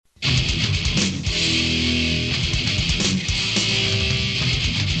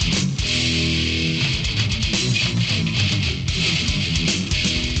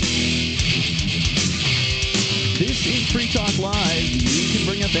Talk Live, you can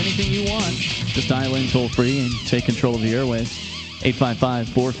bring up anything you want. Just dial in toll-free and take control of the airwaves.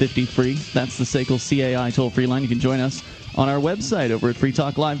 855-450-FREE. That's the SACL CAI toll-free line. You can join us on our website over at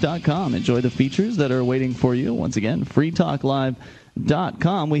freetalklive.com. Enjoy the features that are waiting for you. Once again,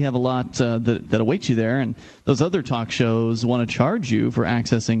 freetalklive.com. We have a lot that awaits you there, and those other talk shows want to charge you for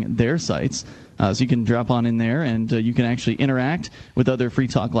accessing their sites. So you can drop on in there, and you can actually interact with other Free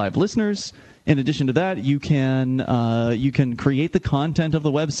Talk Live listeners. In addition to that, you can create the content of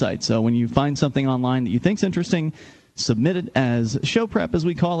the website. So when you find something online that you think's interesting, submit it as show prep, as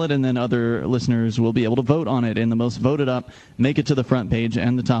we call it, and then other listeners will be able to vote on it. And the most voted up make it to the front page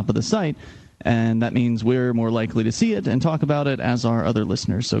and the top of the site. And that means we're more likely to see it and talk about it as are other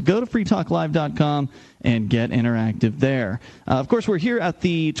listeners. So go to freetalklive.com and get interactive there. Of course, we're here at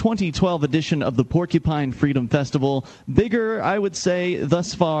the 2012 edition of the Porcupine Freedom Festival. Bigger, I would say,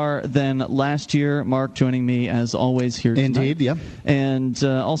 thus far than last year. Mark joining me, as always, here tonight. Indeed, yeah. And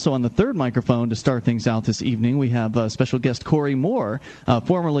also on the third microphone to start things out this evening, we have special guest Corey Moore,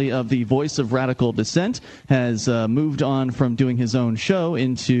 formerly of the Voice of Radical Dissent, has moved on from doing his own show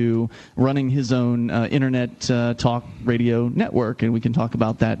into running his own internet talk radio network, and we can talk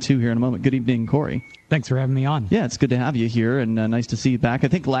about that, too, here in a moment. Good evening, Corey. Thanks for having me on. Yeah, it's good to have you here, and nice to see you back. I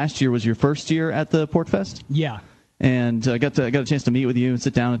think last year was your first year at the PorcFest? Yeah. And I got a chance to meet with you and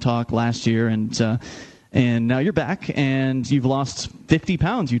sit down and talk last year, and now you're back, and you've lost 50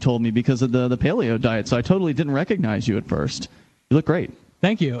 pounds, you told me, because of the paleo diet, so I totally didn't recognize you at first. You look great.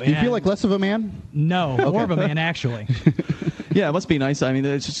 Thank you. Do you feel like less of a man? No, more of a man, actually. Yeah, it must be nice. I mean,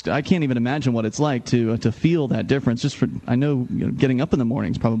 it's just, I can't even imagine what it's like to feel that difference. Just I know, getting up in the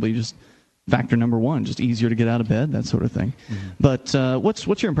morning is probably just factor number one, just easier to get out of bed, that sort of thing. Mm-hmm. But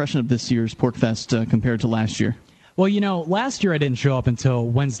what's your impression of this year's PorcFest compared to last year? Well, last year I didn't show up until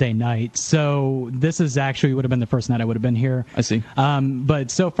Wednesday night, so this is actually would have been the first night I would have been here. I see. But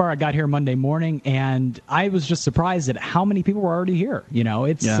so far I got here Monday morning, and I was just surprised at how many people were already here.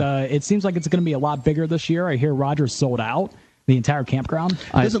 It seems like it's going to be a lot bigger this year. I hear Rogers sold out the entire campground.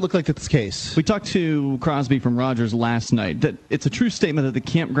 Doesn't look like that's the case. We talked to Crosby from Rogers last night. That it's a true statement that the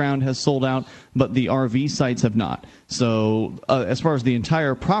campground has sold out, but the RV sites have not. So as far as the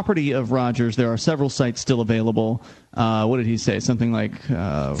entire property of Rogers, there are several sites still available. What did he say? Something like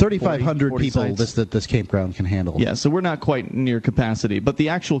 3,500 people this campground can handle. Yeah, so we're not quite near capacity. But the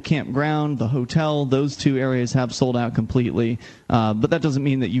actual campground, the hotel, those two areas have sold out completely. But that doesn't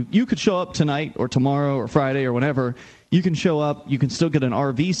mean that you could show up tonight or tomorrow or Friday or whenever. You can show up, you can still get an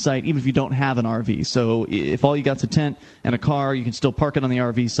RV site even if you don't have an RV. So if all you got's a tent and a car, you can still park it on the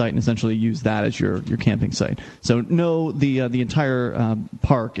RV site and essentially use that as your camping site. So no, the entire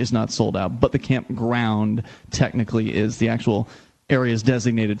park is not sold out, but the campground technically is the actual areas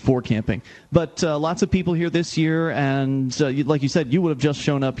designated for camping. But lots of people here this year, and like you said, you would have just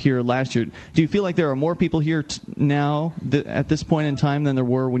shown up here last year. Do you feel like there are more people here now at this point in time than there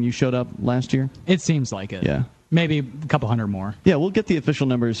were when you showed up last year? It seems like it. Yeah. Maybe a couple hundred more. Yeah, we'll get the official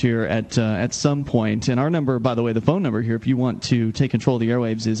numbers here at some point. And our number, by the way, the phone number here, if you want to take control of the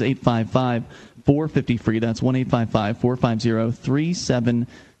airwaves, is 855-450-FREE. That's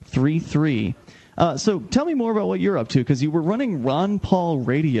 1-855-450-3733. So tell me more about what you're up to, because you were running Ron Paul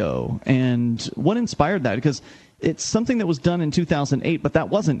Radio, and what inspired that? Because it's something that was done in 2008, but that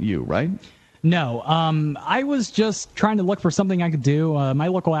wasn't you, right? No, I was just trying to look for something I could do. My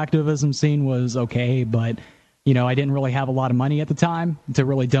local activism scene was okay, but I didn't really have a lot of money at the time to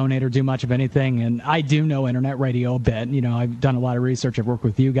really donate or do much of anything. And I do know internet radio a bit. I've done a lot of research. I've worked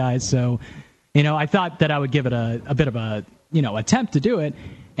with you guys. So, I thought that I would give it a bit of a, attempt to do it.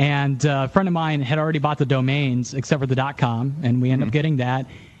 And a friend of mine had already bought the domains except for the .com, and we ended up getting that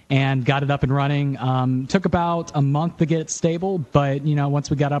and got it up and running. Took about a month to get it stable, but,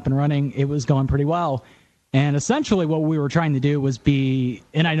 once we got up and running, it was going pretty well. And essentially what we were trying to do was be,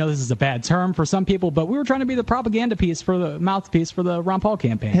 and I know this is a bad term for some people, but we were trying to be the propaganda piece for the mouthpiece for the Ron Paul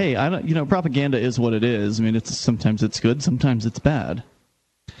campaign. Hey, propaganda is what it is. I mean, sometimes it's good, sometimes it's bad.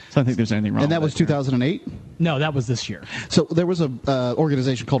 So I don't think there's anything wrong with that. And that was 2008? No, that was this year. So there was a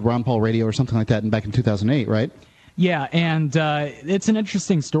organization called Ron Paul Radio or something like that back in 2008, right? Yeah, and it's an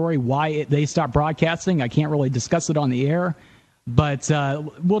interesting story why they stopped broadcasting. I can't really discuss it on the air. But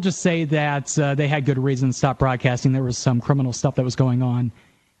we'll just say that they had good reason to stop broadcasting. There was some criminal stuff that was going on,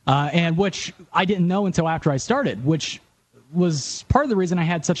 and which I didn't know until after I started, which was part of the reason I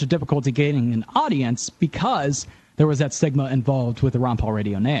had such a difficulty gaining an audience, because there was that stigma involved with the Ron Paul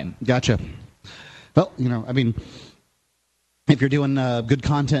Radio name. Gotcha. Well, if you're doing good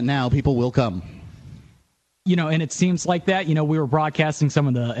content now, people will come. And it seems like that. We were broadcasting some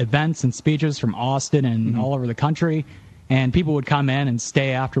of the events and speeches from Austin and all over the country. and people would come in and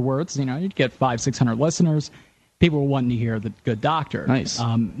stay afterwards. You'd get 500-600 listeners. People were wanting to hear the good doctor. Nice.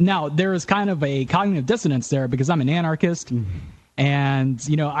 Now, there is kind of a cognitive dissonance there because I'm an anarchist, and,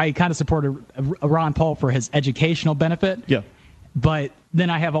 I kind of supported Ron Paul for his educational benefit. Yeah. But then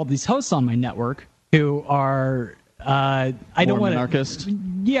I have all these hosts on my network who are, I don't want anarchist?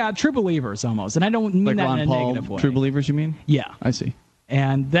 Yeah, true believers almost. And I don't mean like that Ron in a Paul, negative way. True believers, you mean? Yeah. I see.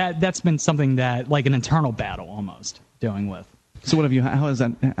 And that's been something that, like an internal battle almost, dealing with. So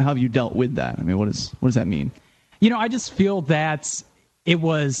how have you dealt with that? I mean, what does that mean? I just feel that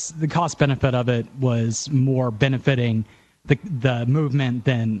the cost benefit of it was more benefiting the movement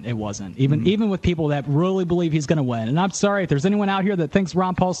than it wasn't. Even with people that really believe he's going to win. And I'm sorry if there's anyone out here that thinks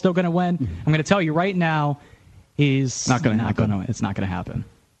Ron Paul's still going to win. I'm going to tell you right now, he's not going to happen. It's not going to happen.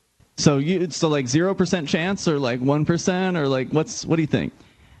 So like 0% chance or like 1% or like what do you think?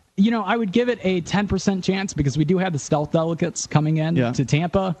 I would give it a 10% chance because we do have the stealth delegates coming in to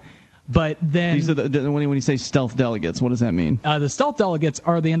Tampa. But then, these are when you say stealth delegates, what does that mean? The stealth delegates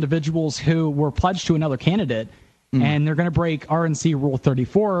are the individuals who were pledged to another candidate, and they're going to break RNC Rule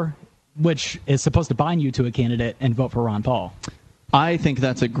 34, which is supposed to bind you to a candidate and vote for Ron Paul. I think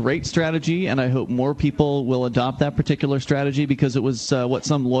that's a great strategy, and I hope more people will adopt that particular strategy because it was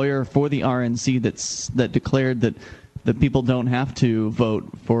some lawyer for the RNC that declared that people don't have to vote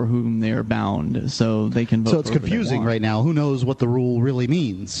for whom they're bound, so they can vote. So it's confusing right now. Who knows what the rule really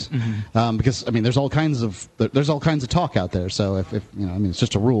means? Because there's all kinds of talk out there. So if it's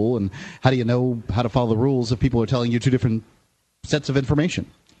just a rule, and how do you know how to follow the rules if people are telling you two different sets of information?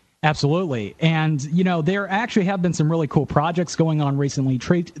 Absolutely. And, there actually have been some really cool projects going on recently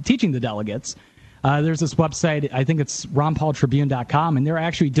teaching the delegates. There's this website, I think it's ronpaultribune.com, and they're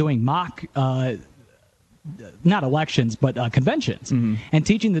actually doing mock not elections, but conventions, and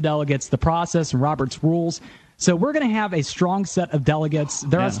teaching the delegates the process and Robert's rules. So we're going to have a strong set of delegates.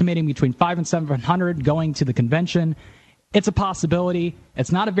 They're estimating between 500 and 700 going to the convention. It's a possibility.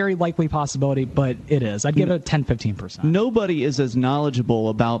 It's not a very likely possibility, but it is. I'd give it 10-15%. Nobody is as knowledgeable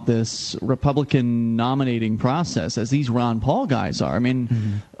about this Republican nominating process as these Ron Paul guys are. I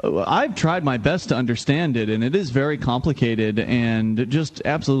mean, I've tried my best to understand it, and it is very complicated and just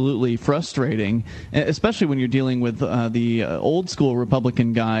absolutely frustrating, especially when you're dealing with the old school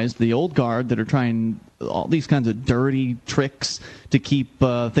Republican guys, the old guard that are trying all these kinds of dirty tricks to keep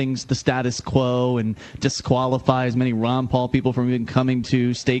things the status quo and disqualify as many Ron Paul people from even coming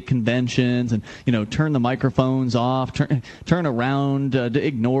to state conventions and, turn the microphones off, turn around,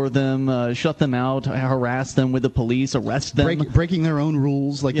 ignore them, shut them out, harass them with the police, arrest them. Breaking their own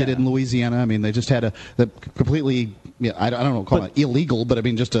rules like they did in Louisiana. I mean, they just had the completely, I don't know, call it illegal, but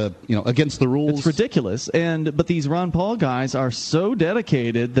just against the rules. It's ridiculous. But these Ron Paul guys are so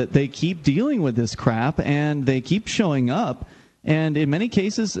dedicated that they keep dealing with this crap and they keep showing up. And in many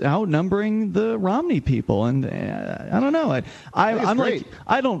cases, outnumbering the Romney people. And I don't know.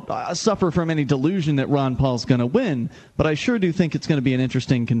 I don't suffer from any delusion that Ron Paul's going to win, but I sure do think it's going to be an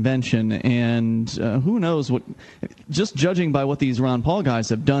interesting convention. And who knows what? Just judging by what these Ron Paul guys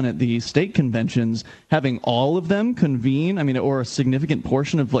have done at the state conventions, having all of them convene, or a significant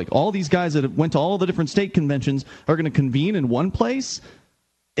portion of all these guys that went to all the different state conventions are going to convene in one place.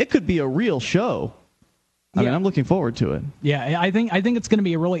 It could be a real show. I mean, I'm looking forward to it. Yeah, I think it's going to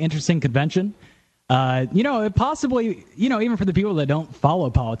be a really interesting convention. Possibly, even for the people that don't follow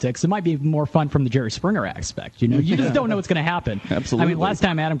politics, it might be more fun from the Jerry Springer aspect. You just don't know what's going to happen. Absolutely. Last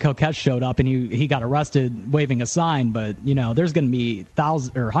time Adam Kokesh showed up and he got arrested waving a sign, but there's going to be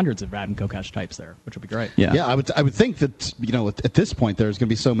thousands or hundreds of Adam Kokesh types there, which will be great. Yeah, I would think that at this point there's going to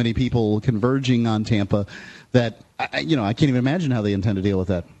be so many people converging on Tampa that I can't even imagine how they intend to deal with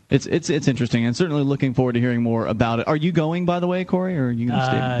that. It's interesting, and certainly looking forward to hearing more about it. Are you going, by the way, Corey, or are you going to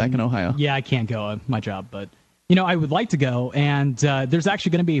stay back in Ohio? Yeah, I can't go. My job, but I would like to go. And there's actually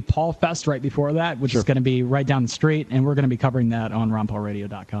going to be PorcFest right before that, which is going to be right down the street, and we're going to be covering that on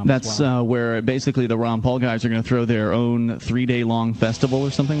ronpaulradio.com. That's where basically the Ron Paul guys are going to throw their own 3-day-long festival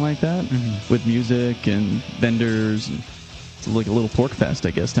or something like that, with music and vendors. It's like a little PorcFest,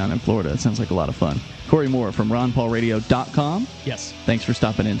 I guess, down in Florida. It sounds like a lot of fun. Corey Moore from ronpaulradio.com. Yes. Thanks for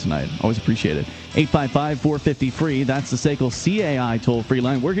stopping in tonight. Always appreciate it. 855-450-FREE. That's the SACL CAI toll-free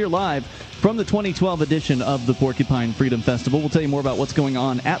line. We're here live from the 2012 edition of the Porcupine Freedom Festival. We'll tell you more about what's going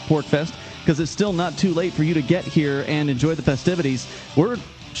on at PorcFest because it's still not too late for you to get here and enjoy the festivities. We're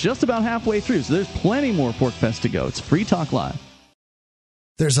just about halfway through, so there's plenty more PorcFest to go. It's Free Talk Live.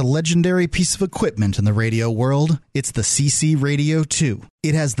 There's a legendary piece of equipment in the radio world. It's the CC Radio 2.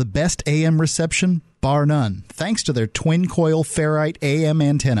 It has the best AM reception, bar none, thanks to their twin-coil ferrite AM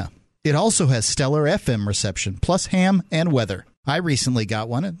antenna. It also has stellar FM reception, plus ham and weather. I recently got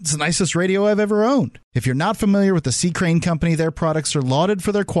one. It's the nicest radio I've ever owned. If you're not familiar with the C. Crane Company, their products are lauded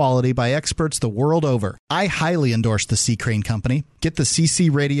for their quality by experts the world over. I highly endorse the C. Crane Company. Get the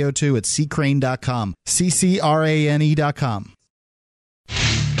CC Radio 2 at ccrane.com. CCRANE.com.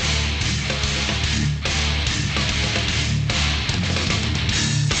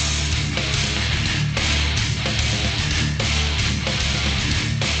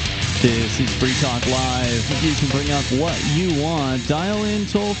 This is Free Talk Live. You can bring up what you want. Dial in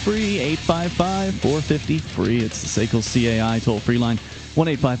toll-free, 855-450-FREE. It's the SACL CAI toll-free line,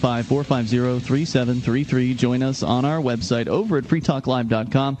 1-855-450-3733. Join us on our website over at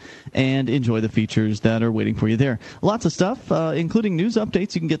freetalklive.com and enjoy the features that are waiting for you there. Lots of stuff, including news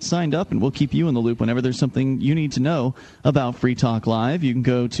updates. You can get signed up, and we'll keep you in the loop whenever there's something you need to know about Free Talk Live. You can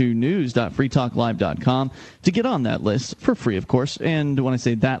go to news.freetalklive.com to get on that list for free, of course. And when I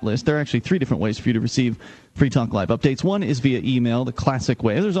say that list, there are actually 3 different ways for you to receive Free Talk Live updates. One is via email, the classic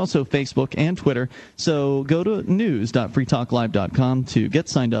way. There's also Facebook and Twitter. So go to news.freetalklive.com to get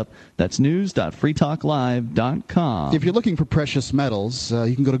signed up. That's news.freetalklive.com. If you're looking for precious metals,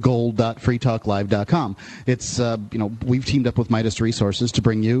 you can go to gold.freetalklive.com. It's, we've teamed up with Midas Resources to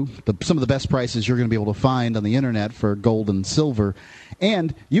bring you some of the best prices you're going to be able to find on the internet for gold and silver.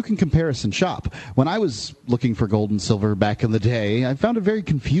 And you can comparison shop. When I was looking for gold and silver back in the day, I found it very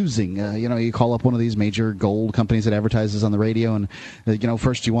confusing. You call up one of these major gold companies that advertises on the radio, and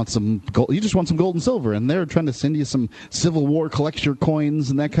first you want some gold, you just want some gold and silver, and they're trying to send you some Civil War collector coins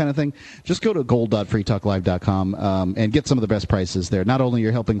and that kind of thing. Just go to gold.freetalklive.com and get some of the best prices there. Not only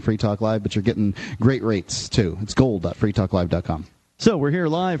you're helping Free Talk Live, but you're getting great rates too. It's gold.freetalklive.com. So we're here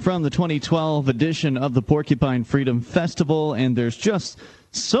live from the 2012 edition of the Porcupine Freedom Festival, and there's just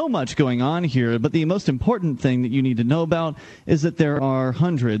so much going on here. But the most important thing that you need to know about is that there are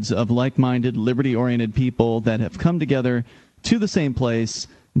hundreds of like-minded, liberty-oriented people that have come together to the same place.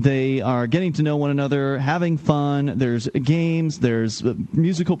 They are getting to know one another, having fun. There's games. There's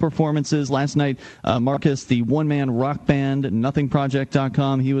musical performances. Last night, Marcus, the one-man rock band,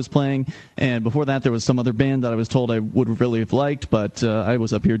 nothingproject.com, he was playing. And before that, there was some other band that I was told I would really have liked, but I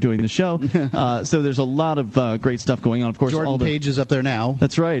was up here doing the show. So there's a lot of great stuff going on. Of course, Jordan Page is up there now.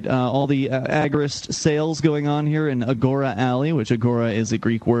 That's right. All the agorist sales going on here in Agora Alley, which Agora is a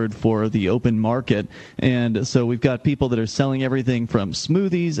Greek word for the open market. And so we've got people that are selling everything from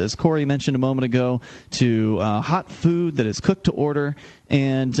smoothies, as Corey mentioned a moment ago, to hot food that is cooked to order,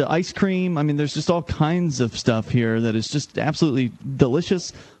 and ice cream. I mean, there's just all kinds of stuff here that is just absolutely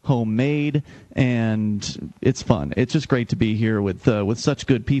delicious, homemade, and it's fun. It's just great to be here with such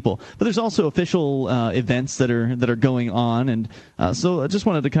good people. But there's also official events that are going on, and so I just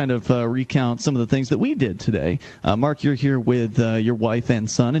wanted to kind of recount some of the things that we did today. Mark, you're here with your wife and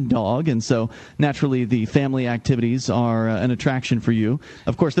son and dog, and so naturally the family activities are an attraction for you.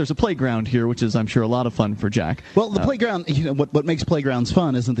 Of course, there's a playground here, which is, I'm sure, a lot of fun for Jack. Well, the playground, what makes playgrounds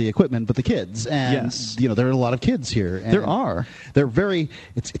fun isn't the equipment, but the kids. And, yes. There are a lot of kids here. And there are. They're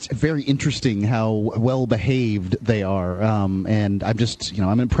it's very interesting how well behaved they are. And I'm just,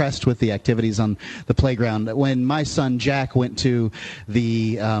 I'm impressed with the activities on the playground. When my son Jack went to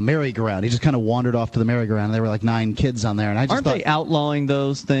the merry-go-round, he just kind of wandered off to the merry-go-round, and there were like 9 kids on there. And I just Aren't they outlawing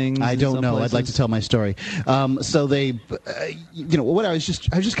those things? I don't know. I'd like to tell my story. So they, what I was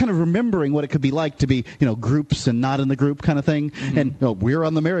just kind of remembering what it could be like to be, groups and not in the group kind of thing. Mm-hmm. And we're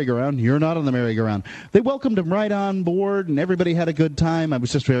on the merry-go-round, you're not on the merry-go-round. They welcomed him right on board, and everybody had a good time. I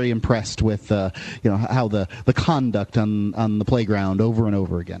was just very impressed with, how the conduct on the playground over and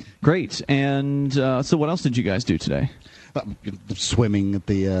over again. Great. And so what else did you guys do today? Swimming at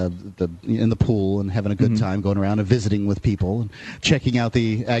in the pool and having a good time, going around and visiting with people and checking out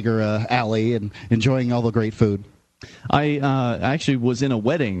the Agora Alley and enjoying all the great food. I actually was in a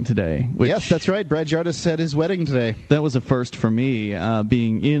wedding today. Yes, that's right. Brad Jardis had his wedding today. That was a first for me,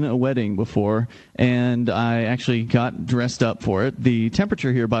 being in a wedding before, and I actually got dressed up for it. The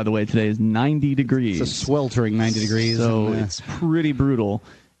temperature here, by the way, today is 90 degrees. It's a sweltering 90 degrees. So it's pretty brutal.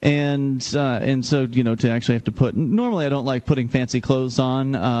 And so, to actually have to put... Normally, I don't like putting fancy clothes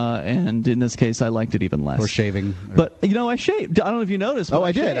on, and in this case, I liked it even less. Or shaving. But, I shaved. I don't know if you noticed. Oh,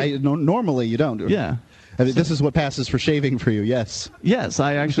 I did. Normally, you don't. Yeah. I mean, this is what passes for shaving for you, yes. Yes,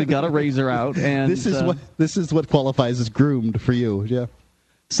 I actually got a razor out, and this is what qualifies as groomed for you, yeah.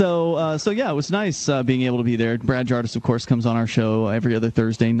 So yeah, it was nice being able to be there. Brad Jardis, of course, comes on our show every other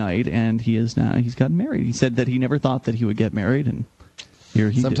Thursday night, and he's gotten married. He said that he never thought that he would get married, and here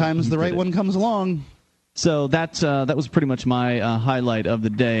he Sometimes the right one comes along. So that was pretty much my highlight of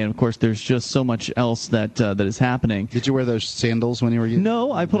the day, and of course, there's just so much else that is happening. Did you wear those sandals when you were?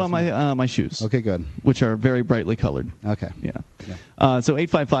 No, I put on my shoes. Okay, good. Which are very brightly colored. Okay. Yeah. So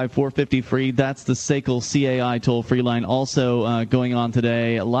 855-450-FREE. That's the SACL CAI toll-free line. Also going on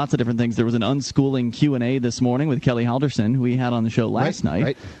today, lots of different things. There was an unschooling Q&A this morning with Kelly Halderson, who we had on the show last night.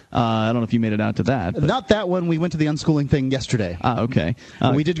 Right. I don't know if you made it out to that. But. Not that one. We went to the unschooling thing yesterday. Okay.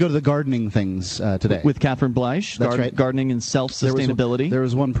 We did go to the gardening things today. With Catherine Bleish, That's right. Gardening and Self-Sustainability. There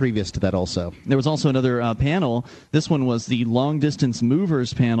was one previous to that also. There was also another panel. This one was the long-distance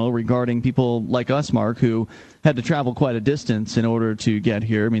movers panel regarding people like us, Mark, who had to travel quite a distance in order to get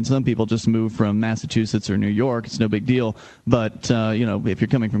here. I mean, some people just move from Massachusetts or New York. It's no big deal. But, if you're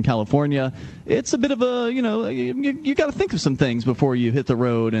coming from California, it's a bit of a, you got to think of some things before you hit the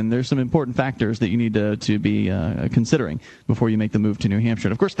road, and there's some important factors that you need to be considering before you make the move to New Hampshire.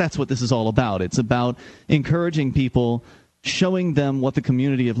 And, of course, that's what this is all about. It's about encouraging people, showing them what the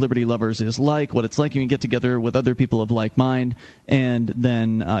community of Liberty lovers is like, what it's like when you get together with other people of like mind, and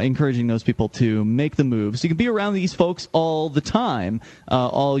then encouraging those people to make the move. So you can be around these folks all the time,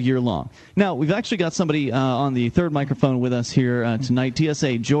 all year long. Now, we've actually got somebody on the third microphone with us here tonight.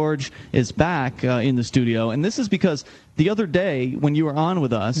 TSA George is back in the studio, and this is because the other day when you were on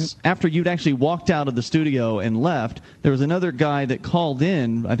with us, after you'd actually walked out of the studio and left, there was another guy that called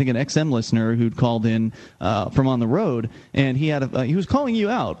in, I think an XM listener who'd called in from on the road, and he was calling you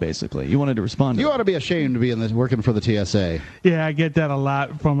out, basically. You wanted to respond to You ought to be ashamed to be working for the TSA. Yeah, I get that a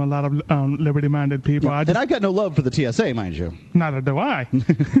lot from a lot of liberty-minded people. Yeah. And I've got no love for the TSA, mind you. Neither do I.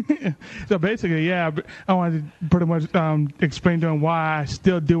 So basically, yeah, I wanted to pretty much explain to him why I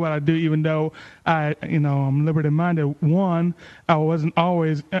still do what I do, even though I'm liberty-minded. One, I wasn't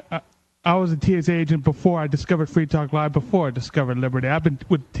always. I was a TSA agent before I discovered Free Talk Live, before I discovered Liberty. I've been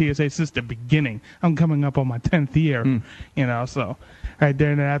with TSA since the beginning. I'm coming up on my 10th year, so right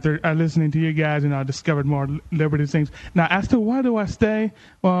there. And after listening to you guys, I discovered more Liberty things. Now, as to why do I stay?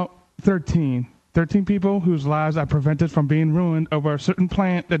 Well, 13 people whose lives I prevented from being ruined over a certain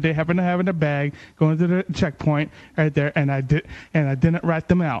plant that they happen to have in their bag, going to the checkpoint right there, and I didn't rat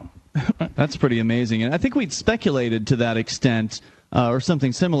them out. That's pretty amazing. And I think we'd speculated to that extent or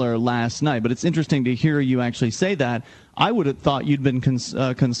something similar last night, but it's interesting to hear you actually say that. I would have thought you'd been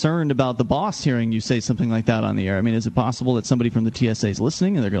concerned about the boss hearing you say something like that on the air. I mean, is it possible that somebody from the TSA is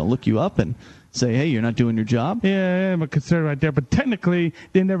listening and they're going to look you up and say, hey, you're not doing your job? Yeah, I'm a concern right there. But technically,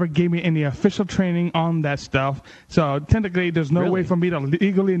 they never gave me any official training on that stuff. So technically, there's no way for me to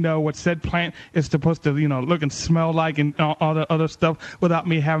legally know what said plant is supposed to, look and smell like and all the other stuff without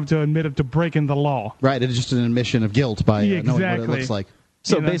me having to admit it to breaking the law. Right. It's just an admission of guilt by knowing what it looks like.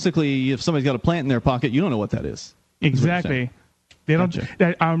 So basically, if somebody's got a plant in their pocket, you don't know what that is. Exactly. They don't.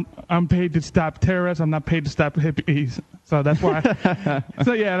 Gotcha. I'm paid to stop terrorists. I'm not paid to stop hippies. So that's why.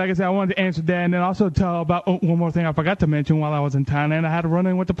 So yeah, like I said, I wanted to answer that, and then also tell about one more thing I forgot to mention while I was in Thailand. I had to run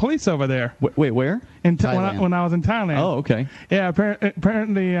in with the police over there. Wait, where? In Thailand. When I was in Thailand. Oh, okay. Yeah,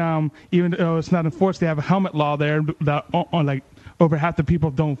 apparently, even though it's not enforced, they have a helmet law there that over half the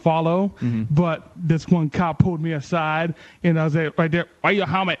people don't follow. Mm-hmm. But this one cop pulled me aside, and I was like, right there, why your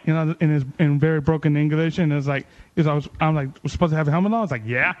helmet? In very broken English, and it's like, I'm like, we're supposed to have a helmet on? I was like,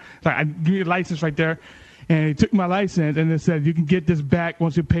 yeah. It's like, I give you a license right there. And he took my license, and it said you can get this back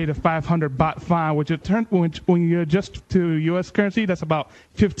once you pay the 500 baht fine, which when you adjust to U.S. currency, that's about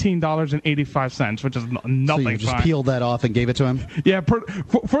 $15.85, which is nothing. So you just peeled that off and gave it to him? Yeah.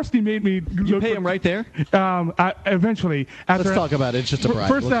 First, he made me. You pay him right there? Eventually. Let's talk about it. It's just a bribe.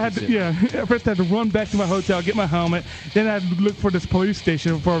 First, I had to run back to my hotel, get my helmet. Then I had to look for this police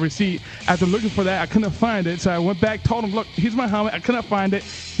station for a receipt. After looking for that, I couldn't find it, so I went back, told him, look, here's my helmet. I couldn't find it.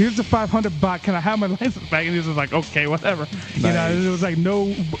 Here's the 500 baht. Can I have my license back? And he was like, okay, whatever. Nice. There was like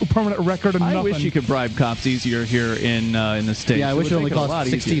no permanent record or nothing. I wish you could bribe cops easier here in the States. Yeah, I wish it only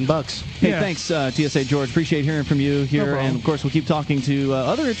cost $16. Hey, thanks, TSA George. Appreciate hearing from you here. And, of course, we'll keep talking to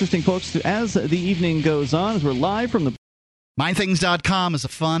other interesting folks as the evening goes on, as we're live from the MineThings.com is a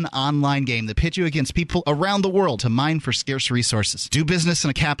fun online game that pits you against people around the world to mine for scarce resources. Do business in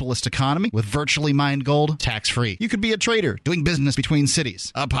a capitalist economy with virtually mined gold, tax-free. You could be a trader doing business between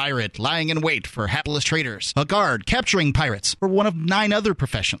cities, a pirate lying in wait for hapless traders, a guard capturing pirates, or one of 9 other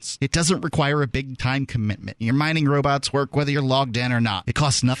professions. It doesn't require a big-time commitment. Your mining robots work whether you're logged in or not. It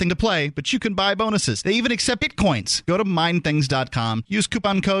costs nothing to play, but you can buy bonuses. They even accept bitcoins. Go to MineThings.com. Use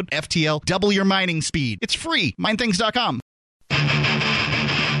coupon code FTL. Double your mining speed. It's free. MineThings.com.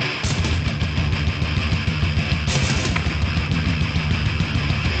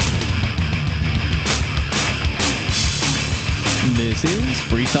 This is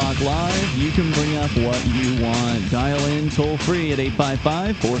Free Talk Live. You can bring up what you want. Dial in toll-free at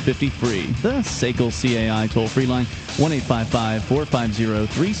 855-450-FREE. The SACL CAI toll-free line,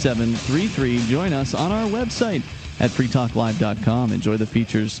 1-855-450-3733. Join us on our website at freetalklive.com. Enjoy the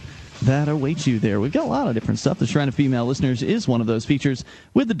features that await you there. We've got a lot of different stuff. The Shrine of Female Listeners is one of those features,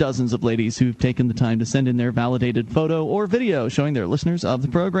 with the dozens of ladies who've taken the time to send in their validated photo or video showing they're listeners of the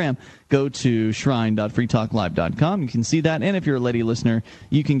program. Go to shrine.freetalklive.com. You can see that, and if you're a lady listener,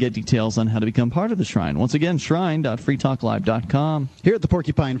 you can get details on how to become part of the Shrine. Once again, shrine.freetalklive.com. Here at the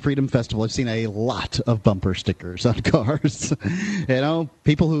Porcupine Freedom Festival, I've seen a lot of bumper stickers on cars.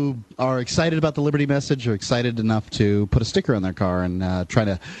 People who are excited about the liberty message are excited enough to put a sticker on their car and try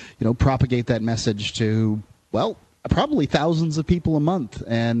to, propagate that message to, probably thousands of people a month,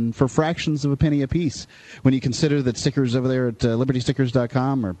 and for fractions of a penny a piece. When you consider that stickers over there at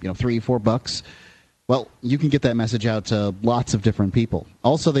libertystickers.com are, $3-4, you can get that message out to lots of different people.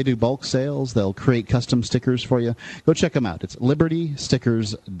 Also, they do bulk sales. They'll create custom stickers for you. Go check them out. It's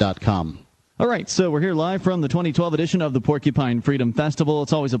libertystickers.com. All right, so we're here live from the 2012 edition of the Porcupine Freedom Festival.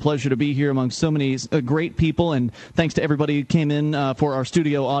 It's always a pleasure to be here among so many great people, and thanks to everybody who came in for our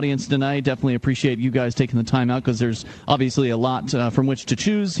studio audience tonight. Definitely appreciate you guys taking the time out, because there's obviously a lot from which to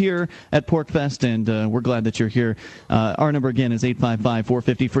choose here at PorcFest, and we're glad that you're here. Our number again is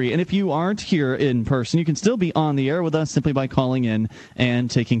 855-450-FREE, and if you aren't here in person, you can still be on the air with us simply by calling in and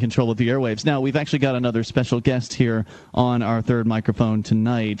taking control of the airwaves. Now, we've actually got another special guest here on our third microphone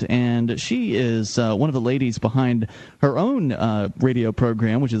tonight, and she is one of the ladies behind her own radio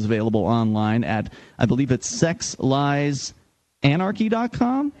program, which is available online at, I believe it's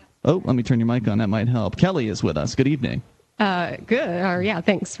sexliesanarchy.com. Oh, let me turn your mic on. That might help. Kelly is with us. Good evening. Good.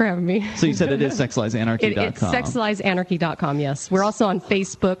 Thanks for having me. So you said it is sexliesanarchy.com. It's sexliesanarchy.com, yes. We're also on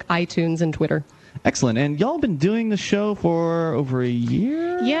Facebook, iTunes, and Twitter. Excellent. And y'all been doing the show for over a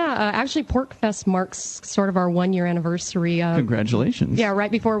year? Yeah, actually, PorcFest marks sort of our 1-year anniversary. Congratulations. Yeah,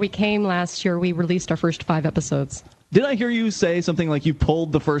 right before we came last year, we released our first 5 episodes. Did I hear you say something like you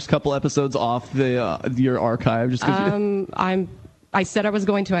pulled the first couple episodes off your archive? Just I said I was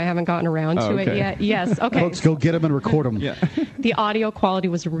going to. I haven't gotten around to it yet. Yes. Okay. Folks, go get them and record them. Yeah. The audio quality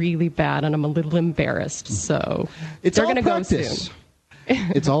was really bad, and I'm a little embarrassed. So they're going to go soon.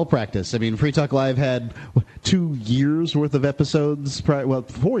 It's all practice. I mean, Free Talk Live had 2 years worth of episodes,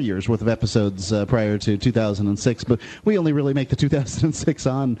 4 years worth of episodes prior to 2006, but we only really make the 2006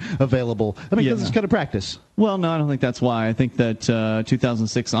 on available. Because it's kind of practice. Well, no, I don't think that's why. I think that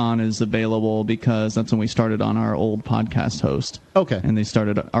 2006 on is available because that's when we started on our old podcast host. Okay. And they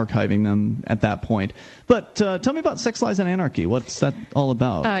started archiving them at that point. But tell me about Sex, Lies, and Anarchy. What's that all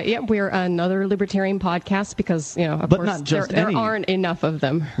about? We're another libertarian podcast because, of but course, not just there aren't enough of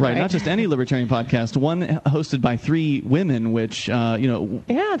them. Right, not just any libertarian podcast. One hosted by 3 women, which,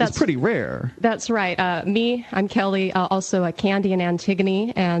 is pretty rare. That's right. I'm Kelly, also Candy and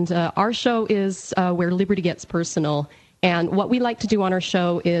Antigone, and our show is where liberty gets personal. And what we like to do on our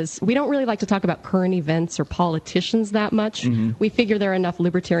show is we don't really like to talk about current events or politicians that much. Mm-hmm. We figure there are enough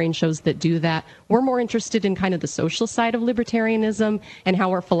libertarian shows that do that. We're more interested in kind of the social side of libertarianism and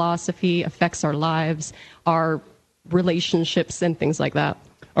how our philosophy affects our lives, our relationships, and things like that.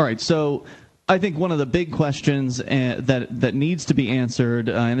 All right, so I think one of the big questions that needs to be answered,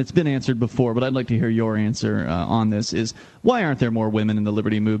 and it's been answered before, but I'd like to hear your answer on this, is why aren't there more women in the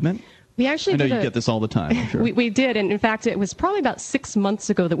liberty movement? We actually I know you get this all the time, I'm sure. We did, and in fact, it was probably about 6 months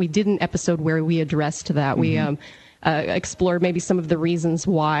ago that we did an episode where we addressed that. Mm-hmm. We explored maybe some of the reasons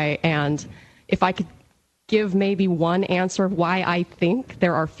why, and if I could give maybe one answer of why I think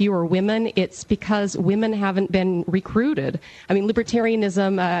there are fewer women, it's because women haven't been recruited. I mean,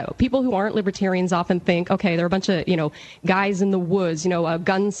 libertarianism, people who aren't libertarians often think, okay, there are a bunch of, guys in the woods,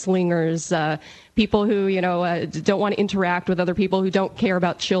 gunslingers, people who, don't want to interact with other people, who don't care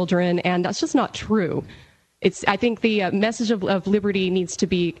about children, and that's just not true. I think the message of liberty needs to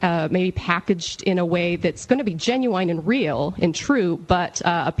be maybe packaged in a way that's going to be genuine and real and true, but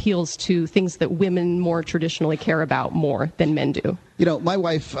appeals to things that women more traditionally care about more than men do. My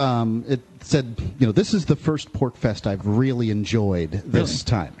wife said, this is the first PorcFest I've really enjoyed this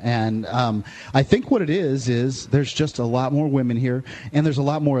time. And I think what it is there's just a lot more women here, and there's a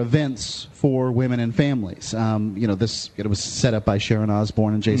lot more events for women and families. It was set up by Sharon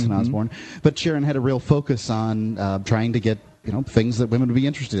Osbourne and Jason Osbourne, but Sharon had a real focus on trying to get things that women would be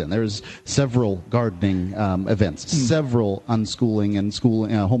interested in. There's several gardening events, several unschooling and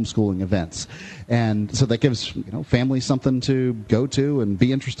homeschooling events, and so that gives families something to go to and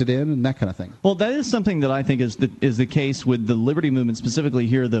be interested in and that kind of thing. Well, that is something that I think is the case with the Liberty Movement, specifically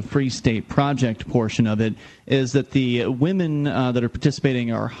here, the Free State Project portion of it, is that the women that are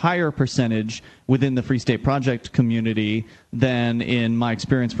participating are a higher percentage within the Free State Project community than in my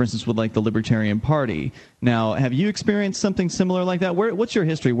experience, for instance, with like the Libertarian Party. Now, have you experienced something similar like that? What's your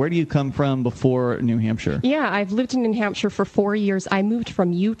history? Where do you come from before New Hampshire? Yeah, I've lived in New Hampshire for 4 years. I moved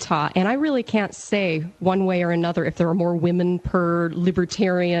from Utah, and I really can't say one way or another if there are more women per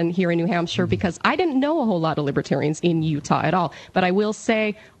libertarian here in New Hampshire, because I didn't know a whole lot of libertarians in Utah at all. But I will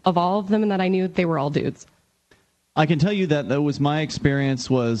say, of all of them that I knew, they were all dudes. I can tell you that was my experience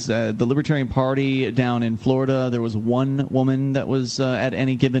was the Libertarian Party down in Florida. There was one woman that was at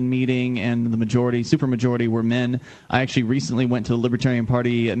any given meeting, and the supermajority were men. I actually recently went to the Libertarian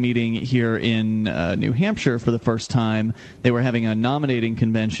Party meeting here in New Hampshire for the first time. They were having a nominating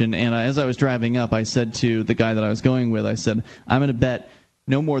convention, and as I was driving up, I said to the guy that I was going with, I said, I'm going to bet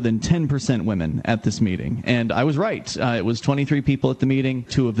no more than 10% women at this meeting. And I was right. It was 23 people at the meeting.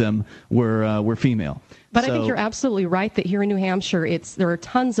 2 of them were female. But I think you're absolutely right that here in New Hampshire, there are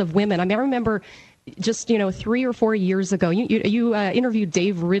tons of women. I mean, I remember just 3 or 4 years ago, you interviewed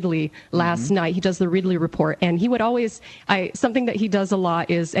Dave Ridley last night. He does the Ridley Report, and he would always something that he does a lot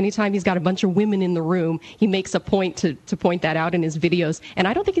is anytime he's got a bunch of women in the room, he makes a point to point that out in his videos. And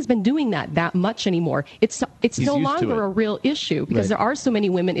I don't think he's been doing that much anymore. It's no longer a real issue because there are so many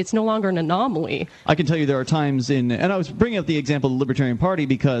women. It's no longer an anomaly. I can tell you there are times and I was bringing up the example of the Libertarian Party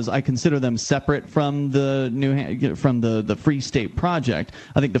because I consider them separate from the Free State Project.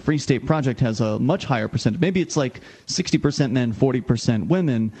 I think the Free State Project has a much higher percentage. Maybe it's like 60% men, 40%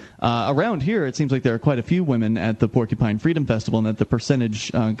 women. Around here, it seems like there are quite a few women at the Porcupine Freedom Festival, and that the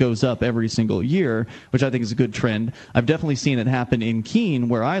percentage goes up every single year, which I think is a good trend. I've definitely seen it happen in Keene,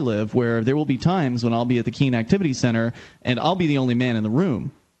 where I live, where there will be times when I'll be at the Keene Activity Center, and I'll be the only man in the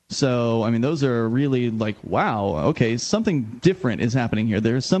room. So, I mean, those are really like, wow, okay, something different is happening here.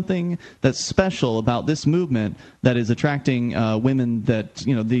 There's something that's special about this movement that is attracting women that,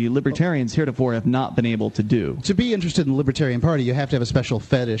 the libertarians heretofore have not been able to do. To be interested in the Libertarian Party, you have to have a special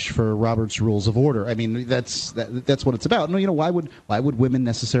fetish for Robert's Rules of Order. I mean, that's what it's about. No, why would women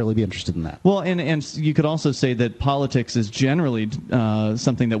necessarily be interested in that? Well, and you could also say that politics is generally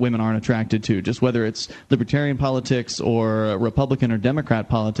something that women aren't attracted to, just whether it's libertarian politics or Republican or Democrat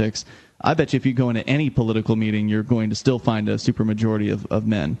politics. I bet you if you go into any political meeting, you're going to still find a supermajority of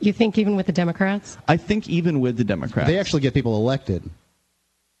men. You think even with the Democrats? I think even with the Democrats. They actually get people elected.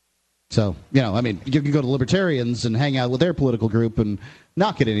 So, I mean, you can go to libertarians and hang out with their political group and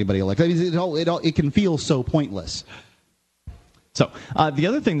not get anybody elected. I mean, it can feel so pointless. So, the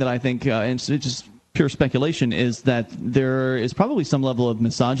other thing that I think, and it's just pure speculation, is that there is probably some level of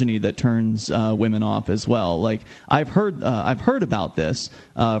misogyny that turns women off as well. Like I've heard about this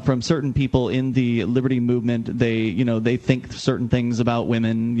from certain people in the Liberty Movement. They think certain things about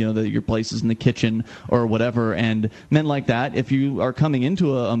women, that your place is in the kitchen or whatever. And men like that, if you are coming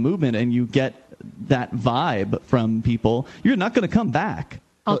into a movement and you get that vibe from people, you're not going to come back.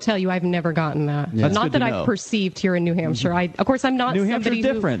 I'll tell you, I've never gotten that. Yeah. Not that I've perceived here in New Hampshire. Of course, I'm not New somebody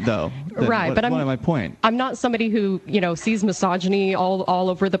Hampshire's different, though. Right, but my point. I'm not somebody who sees misogyny all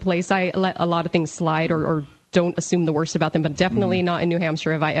over the place. I let a lot of things slide or don't assume the worst about them. But definitely not in New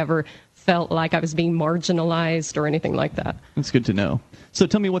Hampshire have I ever felt like I was being marginalized or anything like that. That's good to know. So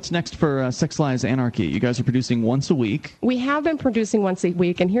tell me what's next for Sex, Lies, Anarchy. You guys are producing once a week. We have been producing once a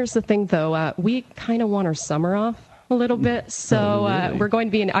week, and here's the thing, though. We kind of want our summer off a little bit. So really? We're going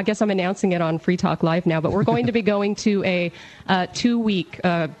to be, I guess I'm announcing it on Free Talk Live now, but we're going to be going to a 2-week,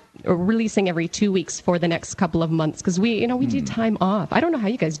 releasing every 2 weeks for the next couple of months because we do time off. I don't know how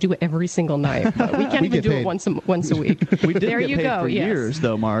you guys do it every single night, but we can't even do it once a week. We did get paid for years,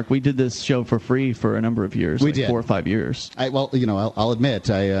 though, Mark. We did this show for free for a number of years. We did 4 or 5 years. I'll admit,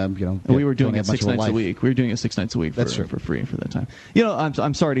 we were doing it 6 nights a week. We were doing it 6 nights a week for free for that time.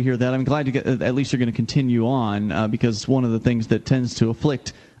 I'm sorry to hear that. I'm glad to get at least you're going to continue on because one of the things that tends to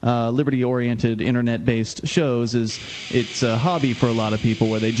afflict liberty-oriented, internet-based shows is it's a hobby for a lot of people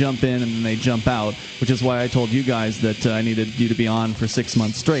where they jump in and then they jump out, which is why I told you guys that I needed you to be on for 6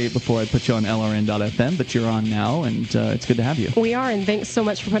 months straight before I put you on LRN.FM, but you're on now, and it's good to have you. We are, and thanks so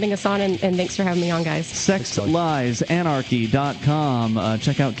much for putting us on, and thanks for having me on, guys. SexLiesAnarchy.com.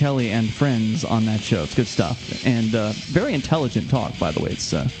 Check out Kelly and friends on that show. It's good stuff, and very intelligent talk, by the way.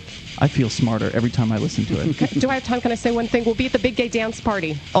 It's I feel smarter every time I listen to it. Do I have time? Can I say one thing? We'll be at the Big Gay Dance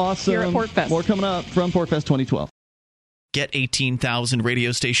Party. Awesome. Here at PorcFest. More coming up from PorcFest 2012. Get 18,000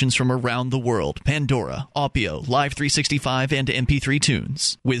 radio stations from around the world, Pandora, Opio, Live 365, and MP3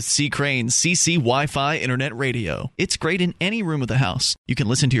 tunes. With C. Crane's CC Wi-Fi Internet Radio. It's great in any room of the house. You can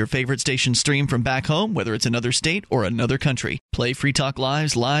listen to your favorite station stream from back home, whether it's another state or another country. Play Free Talk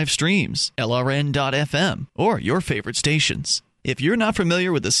Live's live streams, LRN.FM, or your favorite stations. If you're not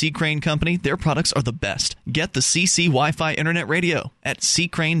familiar with the C. Crane Company, their products are the best. Get the CC Wi-Fi Internet Radio at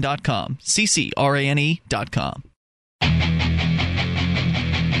ccrane.com, CCRANE.com.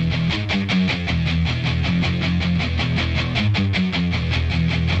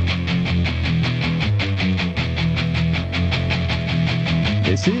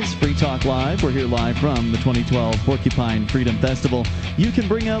 This is Free Talk Live. We're here live from the 2012 Porcupine Freedom Festival. You can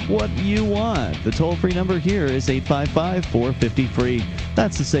bring up what you want. The toll-free number here is 855-450-FREE.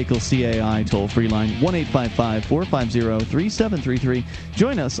 That's the SACL CAI toll-free line, 1-855-450-3733.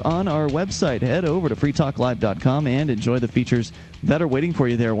 Join us on our website. Head over to freetalklive.com and enjoy the features that are waiting for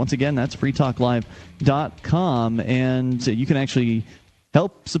you there. Once again, that's freetalklive.com, and you can actually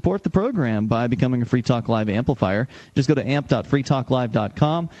help support the program by becoming a Free Talk Live amplifier. Just go to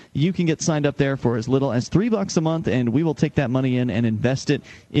amp.freetalklive.com. You can get signed up there for as little as $3 a month, and we will take that money in and invest it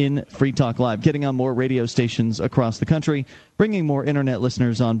in Free Talk Live, getting on more radio stations across the country, bringing more Internet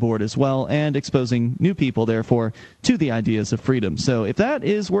listeners on board as well, and exposing new people, therefore, to the ideas of freedom. So if that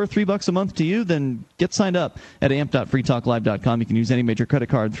is worth $3 a month to you, then get signed up at amp.freetalklive.com. You can use any major credit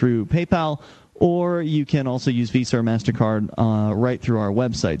card through PayPal, or you can also use Visa or MasterCard right through our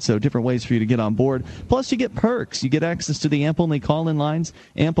website. So different ways for you to get on board. Plus, you get perks. You get access to the AMP-only call-in lines,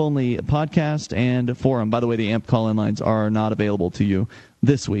 AMP-only podcast, and forum. By the way, the AMP call-in lines are not available to you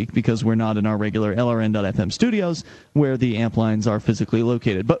this week because we're not in our regular LRN.FM studios where the AMP lines are physically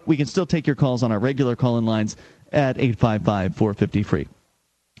located. But we can still take your calls on our regular call-in lines at 855-450-FREE.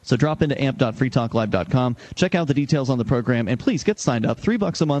 So drop into amp.freetalklive.com, check out the details on the program, and please get signed up.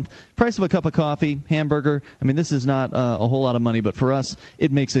 $3 a month, price of a cup of coffee, hamburger. I mean, this is not a whole lot of money, but for us,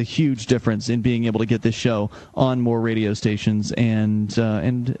 it makes a huge difference in being able to get this show on more radio stations and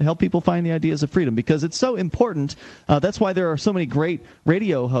help people find the ideas of freedom, because it's so important. That's why there are so many great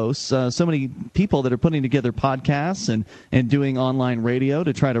radio hosts, so many people that are putting together podcasts and doing online radio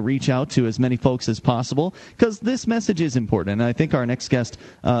to try to reach out to as many folks as possible, because this message is important. And I think our next guest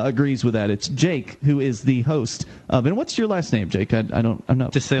agrees with that. It's Jake, who is the host of, and what's your last name, Jake? I'm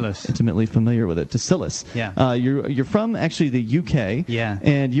not Desilis. Intimately familiar with it. Desilis. Yeah. You're from actually the UK. Yeah.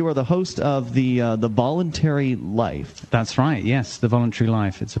 And you are the host of the Voluntary Life. That's right. Yes, the Voluntary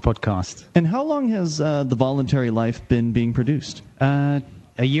Life. It's a podcast. And how long has the Voluntary Life been being produced? A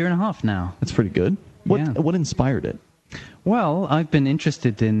year and a half now. That's pretty good. What inspired it? Well, I've been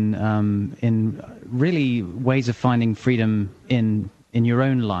interested in really ways of finding freedom in your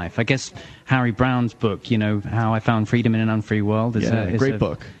own life. I guess Harry Brown's book, How I Found Freedom in an Unfree World, is a great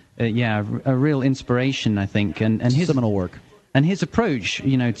book. A real inspiration, I think, and his seminal work. And his approach,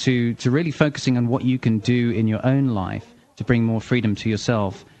 to really focusing on what you can do in your own life to bring more freedom to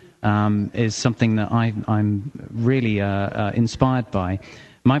yourself, is something that I'm really inspired by.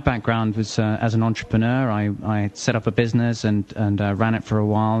 My background was as an entrepreneur. I set up a business and ran it for a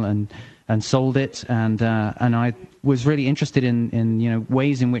while and sold it, and I was really interested in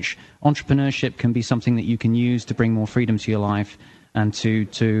ways in which entrepreneurship can be something that you can use to bring more freedom to your life and to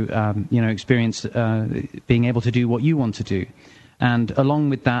experience being able to do what you want to do. And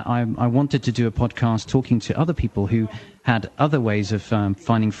along with that, I wanted to do a podcast talking to other people who had other ways of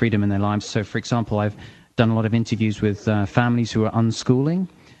finding freedom in their lives. So, for example, I've done a lot of interviews with families who are unschooling,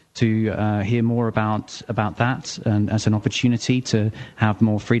 to hear more about that, and as an opportunity to have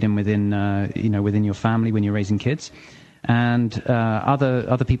more freedom within your family when you're raising kids, and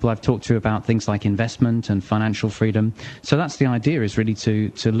other people I've talked to about things like investment and financial freedom. So that's the idea, is really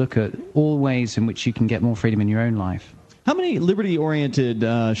to look at all ways in which you can get more freedom in your own life. How many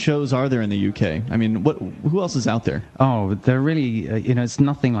liberty-oriented shows are there in the UK? I mean, who else is out there? Oh, they're really, it's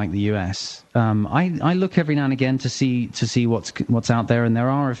nothing like the US. I look every now and again to see what's out there, and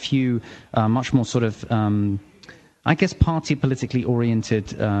there are a few much more sort of, I guess, politically oriented,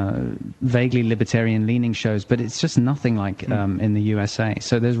 vaguely libertarian-leaning shows, but it's just nothing like in the USA.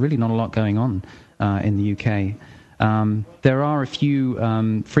 So there's really not a lot going on in the UK. There are a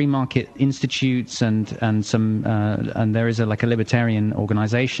few free market institutes and there is a libertarian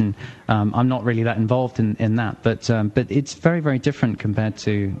organization. I'm not really that involved in that, but it's very, very different compared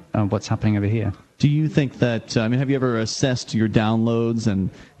to what's happening over here. Do you think that, have you ever assessed your downloads? And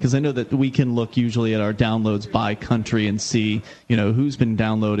because I know that we can look usually at our downloads by country and see, who's been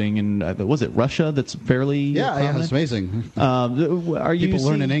downloading. And was it Russia that's fairly Yeah, it's amazing. Are you People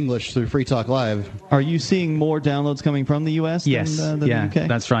learning English through Free Talk Live. Are you seeing more downloads coming from the U.S. Yes, than the UK?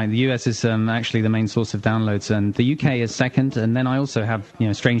 That's right. The U.S. is actually the main source of downloads, and the UK is second. And then I also have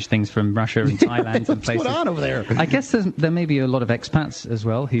strange things from Russia and Thailand and places. What's going on over there? I guess there may be a lot of expats as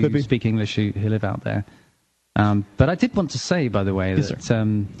well who speak English who live out there. But I did want to say, by the way,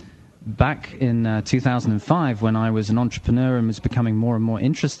 that back in 2005, when I was an entrepreneur and was becoming more and more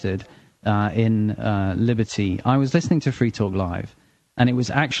interested in liberty, I was listening to Free Talk Live. And it was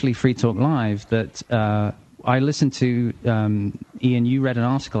actually Free Talk Live that I listened to. Ian, you read an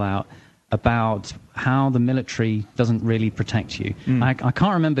article out about how the military doesn't really protect you. I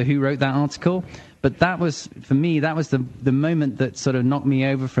can't remember who wrote that article, but that was, for me, that was the moment that sort of knocked me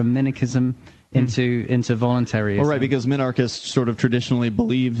over from minarchism into voluntarism. Well, right, because minarchists sort of traditionally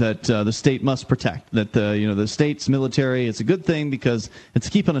believe that the state must protect, that the state's military is a good thing because it's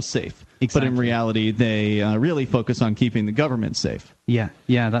keeping us safe. Exactly. But in reality, they really focus on keeping the government safe. Yeah,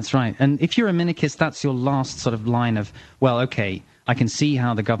 that's right. And if you're a minarchist, that's your last sort of line of, well, okay, I can see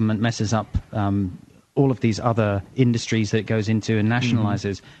how the government messes up all of these other industries that it goes into and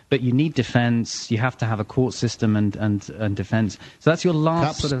nationalizes, but you need defense, you have to have a court system and defense. So that's your last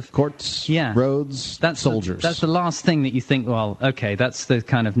Cops, sort of... courts, roads, soldiers. That's the last thing that you think, well, okay, that's the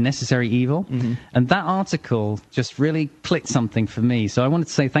kind of necessary evil. And that article just really clicked something for me. So I wanted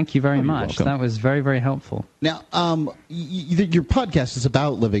to say thank you very much. Welcome. That was very, very helpful. Now, your podcast is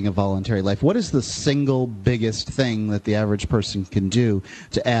about living a voluntary life. What is the single biggest thing that the average person can do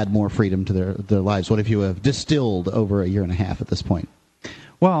to add more freedom to their lives? What if you have distilled over a year and a half at this point?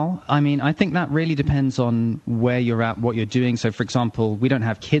 Well, I think that really depends on where you're at, what you're doing. So, for example, we don't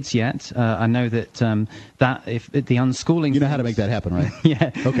have kids yet. I know that if the unschooling... You know how to make that happen, right?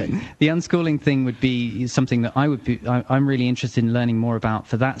 Yeah. Okay. The unschooling thing would be something that I'm really interested in learning more about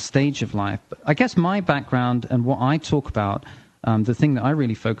for that stage of life. But I guess my background and what I talk about, the thing that I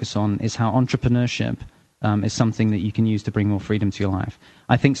really focus on is how entrepreneurship is something that you can use to bring more freedom to your life.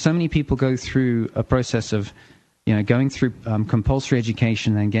 I think so many people go through a process of going through compulsory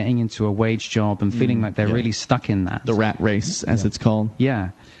education and getting into a wage job and feeling like they're really stuck in that. The rat race, as it's called.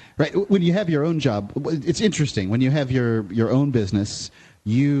 Yeah. Right. When you have your own job, it's interesting. When you have your own business,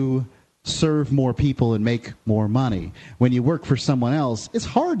 you serve more people and make more money. When you work for someone else, it's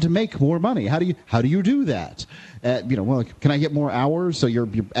hard to make more money. How do you do that? Well, can I get more hours? So you're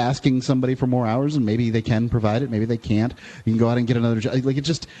asking somebody for more hours, and maybe they can provide it, maybe they can't. You can go out and get another job. Like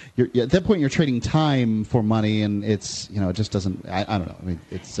at that point, you're trading time for money, and it's it just doesn't. I don't know. I mean,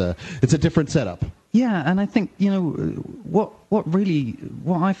 it's a different setup. Yeah, and I think what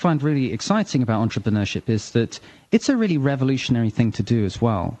I find really exciting about entrepreneurship is that it's a really revolutionary thing to do as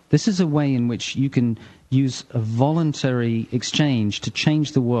well. This is a way in which you can use a voluntary exchange to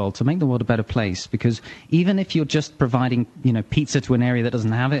change the world, to make the world a better place. Because even if you're just providing pizza to an area that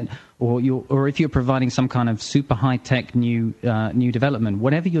doesn't have it, or if you're providing some kind of super high tech new development,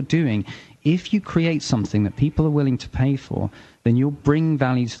 whatever you're doing, if you create something that people are willing to pay for, then you're bringing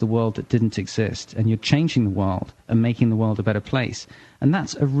value to the world that didn't exist, and you're changing the world and making the world a better place. And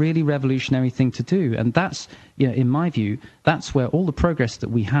that's a really revolutionary thing to do. And that's, in my view, that's where all the progress that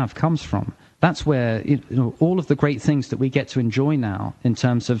we have comes from. That's where all of the great things that we get to enjoy now, in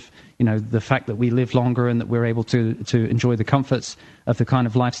terms of the fact that we live longer and that we're able to enjoy the comforts of the kind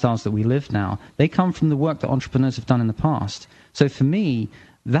of lifestyles that we live now, they come from the work that entrepreneurs have done in the past. So for me,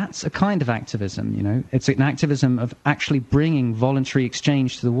 that's a kind of activism, It's an activism of actually bringing voluntary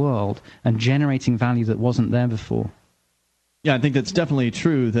exchange to the world and generating value that wasn't there before. Yeah, I think that's definitely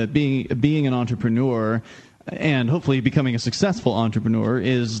true, that being an entrepreneur and hopefully becoming a successful entrepreneur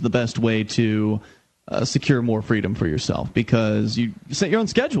is the best way to secure more freedom for yourself, because you set your own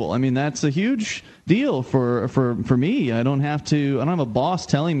schedule. I mean, that's a huge deal for me. I don't have a boss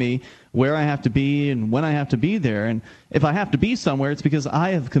telling me where I have to be and when I have to be there. And if I have to be somewhere, it's because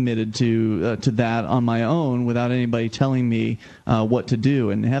I have committed to that on my own without anybody telling me what to do.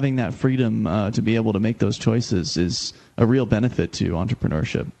 And having that freedom to be able to make those choices is a real benefit to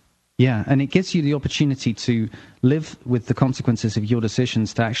entrepreneurship. Yeah, and it gives you the opportunity to live with the consequences of your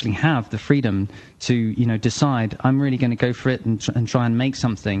decisions, to actually have the freedom to, decide, I'm really going to go for it and try and make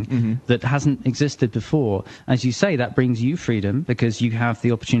something that hasn't existed before. As you say, that brings you freedom because you have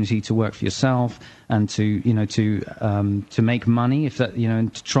the opportunity to work for yourself and to make money,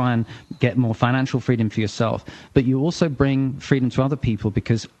 and to try and get more financial freedom for yourself. But you also bring freedom to other people,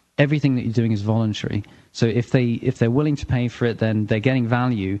 because everything that you're doing is voluntary. So if they're willing to pay for it, then they're getting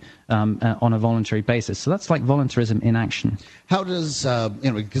value on a voluntary basis. So that's like voluntarism in action. How does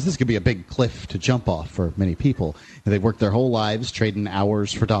because this could be a big cliff to jump off for many people. They've worked their whole lives trading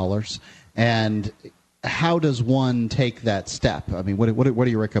hours for dollars, and how does one take that step? I mean, what are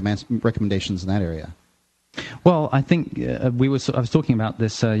your recommendations in that area? Well, I think I was talking about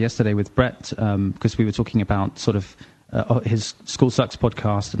this yesterday with Brett because we were talking about sort of his School Sucks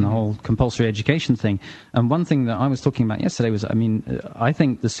podcast and the whole compulsory education thing. And one thing that I was talking about yesterday was, I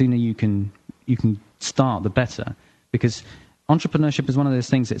think the sooner you can start, the better, because entrepreneurship is one of those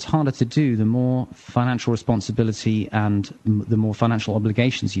things that's harder to do the more financial responsibility and the more financial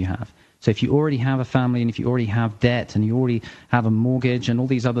obligations you have. So if you already have a family and if you already have debt and you already have a mortgage and all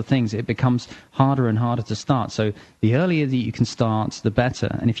these other things, it becomes harder and harder to start. So the earlier that you can start, the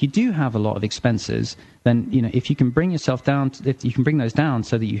better. And if you do have a lot of expenses, then if you can bring yourself down, if you can bring those down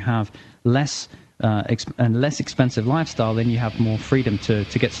so that you have less expensive lifestyle, then you have more freedom to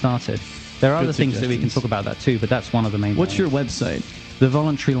get started. There are other things that we can talk about that too, but that's one of the main. What's your website?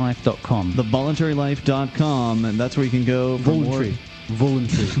 TheVoluntaryLife.com. TheVoluntaryLife.com, and that's where you can go for Voluntary.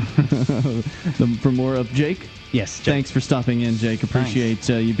 For more of Jake? Yes, Jake. Thanks for stopping in, Jake. Appreciate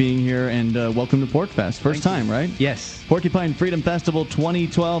you being here, and welcome to PorcFest. First time, right? Yes. Porcupine Freedom Festival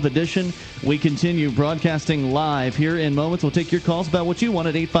 2012 edition. We continue broadcasting live here in moments. We'll take your calls about what you want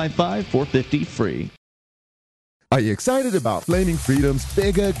at 855-450-FREE. Are you excited about Flaming Freedom's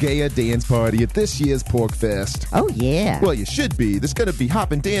bigger, gayer dance party at this year's PorcFest? Oh, yeah. Well, you should be. There's going to be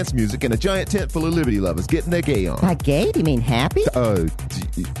hopping dance music and a giant tent full of Liberty lovers getting their gay on. By gay, do you mean happy?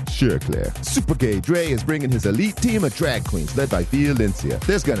 Sure, Claire. Super Gay Dre is bringing his elite team of drag queens led by Violencia.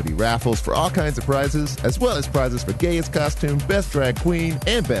 There's going to be raffles for all kinds of prizes, as well as prizes for gayest costume, best drag queen,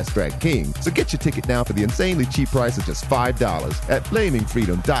 and best drag king. So get your ticket now for the insanely cheap price of just $5 at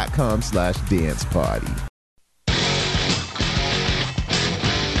flamingfreedom.com/dance party.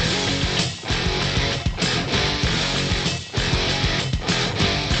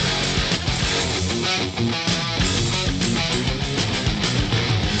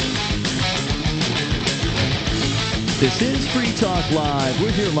 This is Free Talk Live. We're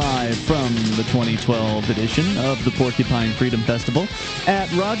here live from the 2012 edition of the Porcupine Freedom Festival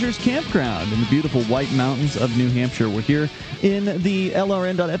at Rogers Campground in the beautiful White Mountains of New Hampshire. We're here in the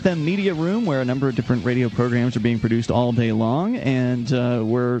LRN.FM media room where a number of different radio programs are being produced all day long, and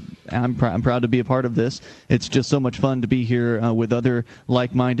I'm proud to be a part of this. It's just so much fun to be here with other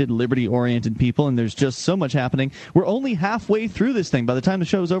like-minded, liberty-oriented people, and there's just so much happening. We're only halfway through this thing. By the time the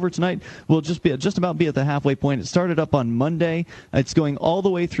show's over tonight, we'll just about be at the halfway point. It started up on Monday. It's going all the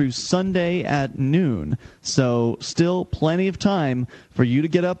way through Sunday at noon. So still plenty of time for you to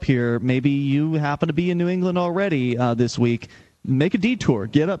get up here. Maybe you happen to be in New England already this week. Make a detour.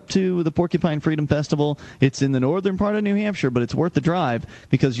 Get up to the Porcupine Freedom Festival. It's in the northern part of New Hampshire, but it's worth the drive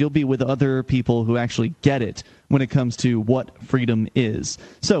because you'll be with other people who actually get it when it comes to what freedom is.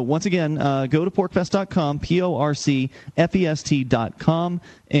 So once again, go to porcfest.com, PORCFEST.com,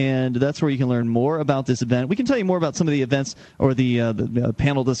 and that's where you can learn more about this event. We can tell you more about some of the events or the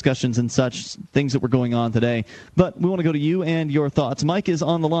panel discussions and such, things that were going on today. But we want to go to you and your thoughts. Mike is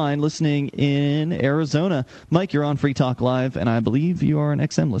on the line listening in Arizona. Mike, you're on Free Talk Live, and I believe you are an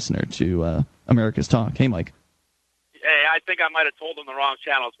XM listener to America's Talk. Hey, Mike. Hey, I think I might have told them the wrong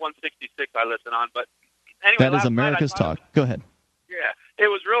channel. It's 166 I listen on, but anyway, that is America's Talk. Go ahead. Yeah, it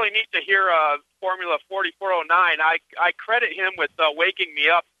was really neat to hear Formula 4409. I credit him with waking me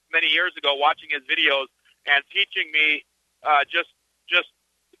up many years ago, watching his videos and teaching me just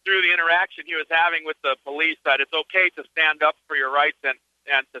through the interaction he was having with the police that it's okay to stand up for your rights and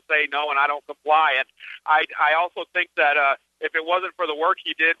to say no and I don't comply. And I also think that if it wasn't for the work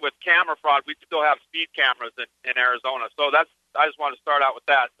he did with camera fraud, we'd still have speed cameras in Arizona. So I just want to start out with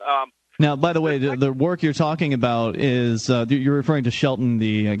that. Now, by the way, the work you're talking about is you're referring to Shelton,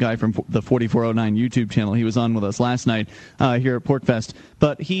 the guy from the 4409 YouTube channel. He was on with us last night here at PorcFest.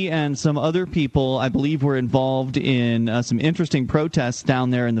 But he and some other people, I believe, were involved in some interesting protests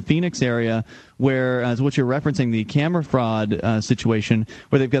down there in the Phoenix area where, as what you're referencing, the camera fraud situation,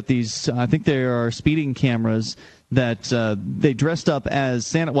 where they've got these, I think they are speeding cameras that they dressed up as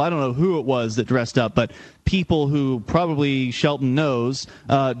Santa. Well, I don't know who it was that dressed up, but people who probably Shelton knows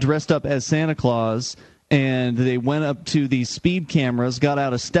dressed up as Santa Claus, and they went up to these speed cameras, got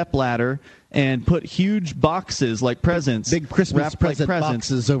out a stepladder, and put huge boxes like presents, big Christmas present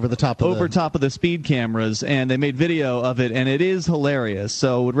boxes over the top of the speed cameras, and they made video of it, and it is hilarious.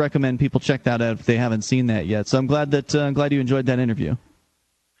 So, would recommend people check that out if they haven't seen that yet. So, I'm glad you enjoyed that interview.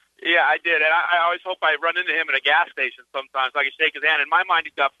 Yeah, I did, and I always hope I run into him at a gas station sometimes so I can shake his hand. In my mind,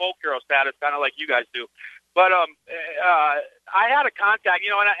 he's got folk hero status, kind of like you guys do. But I had a contact,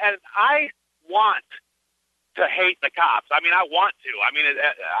 and I want to hate the cops. I mean, I want to. I mean,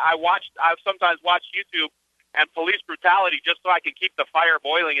 I've sometimes watched YouTube and police brutality just so I can keep the fire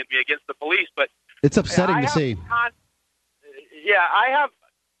boiling in me against the police. But it's upsetting to see. I have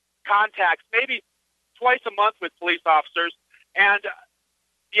contacts maybe twice a month with police officers, and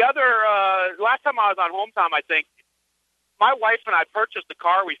the other last time I was on Hometown, I think my wife and I purchased a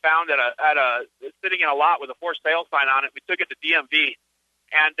car we found at a sitting in a lot with a for sale sign on it. We took it to DMV,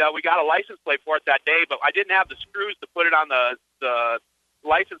 and we got a license plate for it that day, but I didn't have the screws to put it on the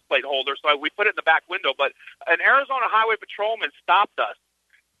license plate holder, so we put it in the back window. But an Arizona Highway Patrolman stopped us,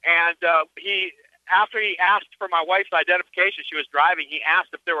 and after he asked for my wife's identification, she was driving, he asked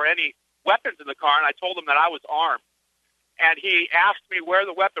if there were any weapons in the car, and I told him that I was armed. And he asked me where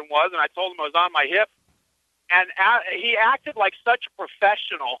the weapon was, and I told him it was on my hip. And he acted like such a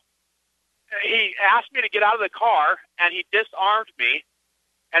professional. He asked me to get out of the car, and he disarmed me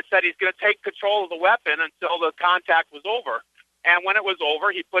and said he's going to take control of the weapon until the contact was over. And when it was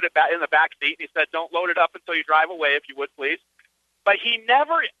over, he put it back in the back seat, and he said, "Don't load it up until you drive away, if you would, please." But he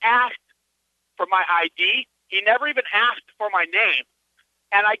never asked for my ID. He never even asked for my name.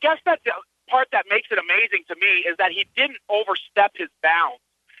 And I guess that's the part that makes it amazing to me is that he didn't overstep his bounds.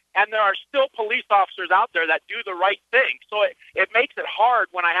 And there are still police officers out there that do the right thing. So it makes it hard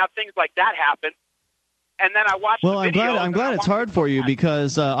when I have things like that happen. And then I watch Well, the video. I'm glad it's hard for you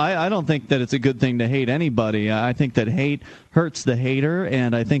because I don't think that it's a good thing to hate anybody. I think that hate hurts the hater,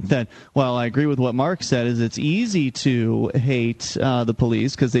 and I think that, well, I agree with what Mark said, is it's easy to hate the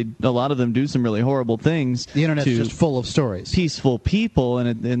police because a lot of them do some really horrible things. The Internet's just full of stories. Peaceful people,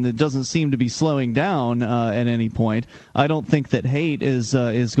 and it doesn't seem to be slowing down at any point. I don't think that hate is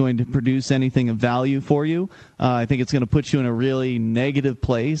going to produce anything of value for you. I think it's going to put you in a really negative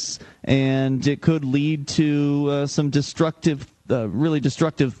place, and it could lead to some really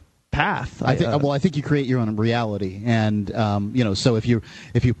destructive path. I think you create your own reality, and so if you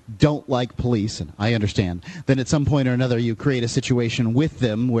don't like police, and I understand, then at some point or another you create a situation with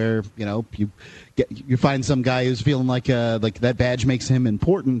them where you find some guy who's feeling like that badge makes him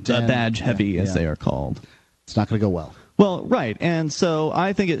important. Badge heavy, as they are called. It's not going to go well. Well, right, and so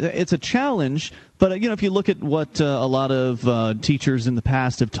I think it's a challenge. But, if you look at what a lot of teachers in the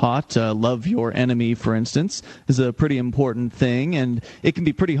past have taught, love your enemy, for instance, is a pretty important thing. And it can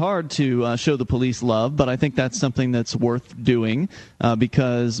be pretty hard to show the police love, but I think that's something that's worth doing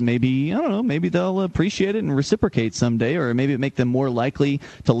because maybe they'll appreciate it and reciprocate someday, or maybe it make them more likely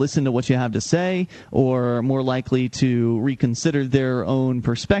to listen to what you have to say or more likely to reconsider their own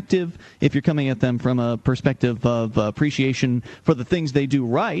perspective if you're coming at them from a perspective of appreciation for the things they do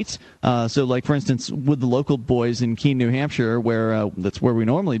right. So, like, for instance, with the local boys in Keene, New Hampshire, where that's where we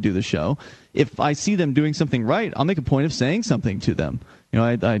normally do the show, if I see them doing something right, I'll make a point of saying something to them.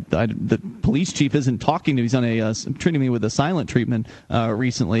 The police chief isn't talking to me. He's on treating me with a silent treatment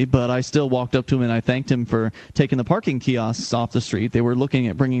recently, but I still walked up to him and I thanked him for taking the parking kiosks off the street. They were looking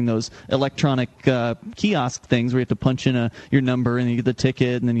at bringing those electronic kiosk things where you have to punch in your number and you get the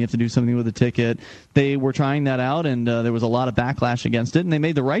ticket, and then you have to do something with the ticket. They were trying that out, and there was a lot of backlash against it, and they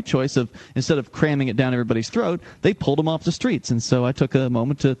made the right choice of, instead of cramming it down everybody's throat, they pulled them off the streets. And so I took a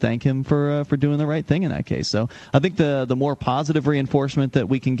moment to thank him for doing the right thing in that case. So I think the more positive reinforcement that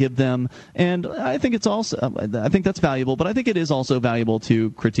we can give them, and I think it's also I think that's valuable, but I think it is also valuable to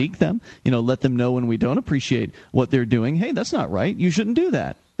critique them, let them know when we don't appreciate what they're doing. Hey, that's not right. You shouldn't do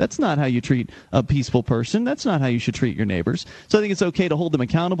that. That's not how you treat a peaceful person. That's not how you should treat your neighbors. So I think it's okay to hold them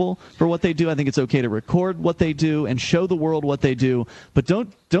accountable for what they do. I think it's okay to record what they do and show the world what they do, but don't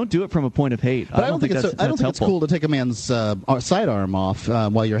do it from a point of hate. But I don't think it's cool to take a man's sidearm off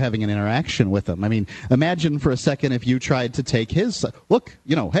while you're having an interaction with him. I mean, imagine for a second if you tried to take his look.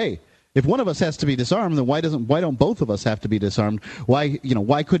 Hey. If one of us has to be disarmed, then why don't both of us have to be disarmed? Why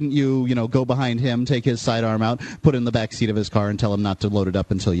couldn't you go behind him, take his sidearm out, put it in the back seat of his car, and tell him not to load it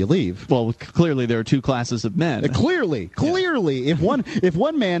up until you leave? Well, clearly there are two classes of men. Clearly, yeah. If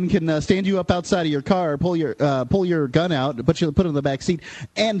one man can stand you up outside of your car, pull your gun out, put it in the back seat,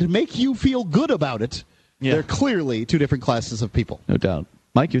 and make you feel good about it, they're clearly two different classes of people. No doubt.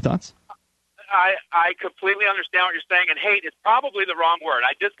 Mike, your thoughts? I completely understand what you're saying, and hate is probably the wrong word.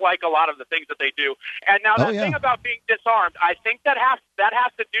 I dislike a lot of the things that they do. And now that thing about being disarmed, I think that has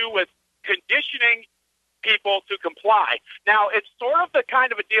to do with conditioning people to comply. Now, it's sort of the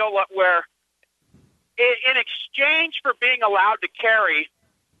kind of a deal where in exchange for being allowed to carry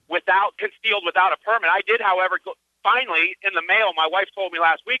concealed without a permit, I did, however, finally, in the mail, my wife told me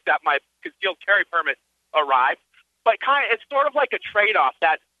last week that my concealed carry permit arrived. But it's sort of like a trade-off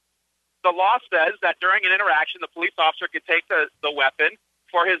that the law says that during an interaction, the police officer could take the weapon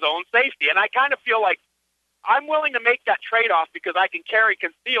for his own safety. And I kind of feel like I'm willing to make that trade-off because I can carry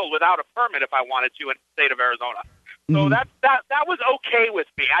concealed without a permit if I wanted to in the state of Arizona. So that was okay with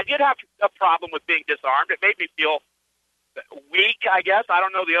me. I did have a problem with being disarmed. It made me feel weak, I guess. I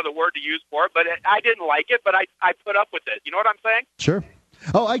don't know the other word to use for it, but I didn't like it, but I put up with it. You know what I'm saying? Sure.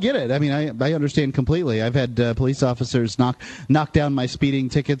 Oh, I get it. I mean, I understand completely. I've had police officers knock down my speeding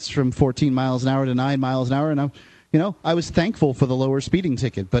tickets from 14 miles an hour to 9 miles an hour, and I was thankful for the lower speeding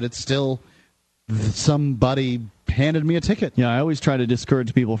ticket, but it's still somebody handed me a ticket. Yeah, I always try to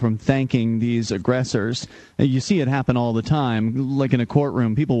discourage people from thanking these aggressors. You see it happen all the time. Like in a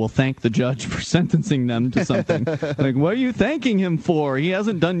courtroom, people will thank the judge for sentencing them to something. Like, what are you thanking him for? He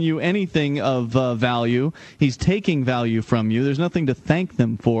hasn't done you anything of value. He's taking value from you. There's nothing to thank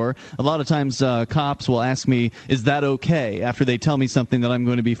them for. A lot of times cops will ask me, is that okay? After they tell me something that I'm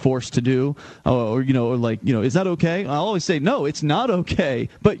going to be forced to do. Or is that okay? I'll always say, no, it's not okay.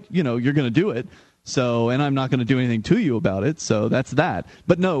 But, you're going to do it. So, and I'm not going to do anything to you about it, so that's that.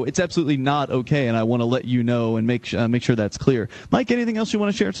 But no, it's absolutely not okay, and I want to let you know and make sure that's clear. Mike, anything else you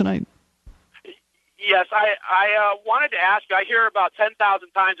want to share tonight? Yes, I wanted to ask you, I hear about 10,000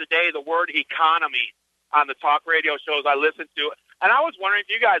 times a day the word economy on the talk radio shows I listen to, and I was wondering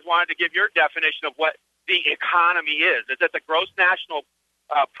if you guys wanted to give your definition of what the economy is. Is it the gross national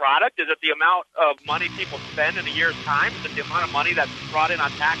product? Is it the amount of money people spend in a year's time? Is it the amount of money that's brought in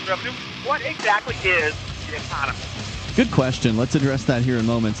on tax revenue? What exactly is the economy? Good question. Let's address that here in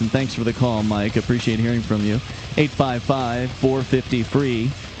moments. And thanks for the call, Mike. Appreciate hearing from you.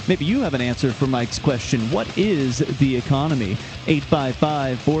 855-450-FREE. Maybe you have an answer for Mike's question. What is the economy?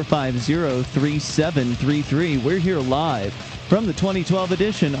 855-450-3733. We're here live from the 2012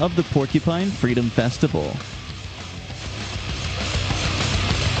 edition of the Porcupine Freedom Festival.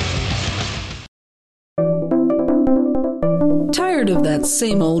 Tired of that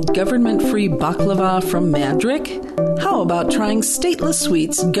same old government-free baklava from Madrick? How about trying Stateless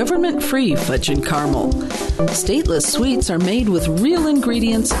Sweets government-free fudge and caramel? Stateless Sweets are made with real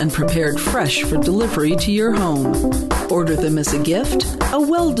ingredients and prepared fresh for delivery to your home. Order them as a gift, a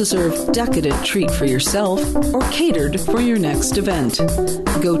well-deserved decadent treat for yourself, or catered for your next event.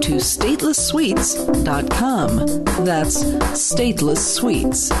 Go to statelesssweets.com. That's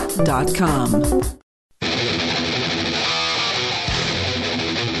statelesssweets.com.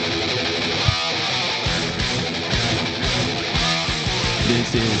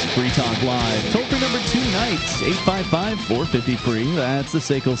 This is Free Talk Live. Toll-free number two nights, 855-450-FREE. That's the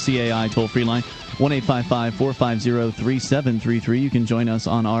SACL CAI toll-free line, 1-855-450-3733. You can join us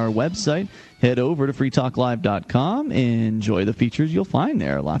on our website. Head over to freetalklive.com. Enjoy the features you'll find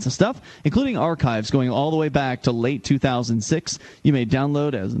there. Lots of stuff, including archives going all the way back to late 2006. You may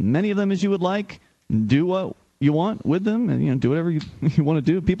download as many of them as you would like. Do what you want with them, and do whatever you want to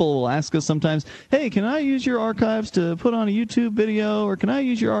do. People will ask us sometimes, hey, can I use your archives to put on a YouTube video, or can I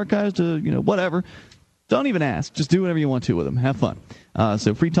use your archives to whatever. Don't even ask. Just do whatever you want to with them. Have fun.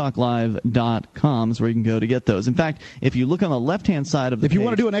 So freetalklive.com is where you can go to get those. In fact, if you look on the left-hand side of the page, you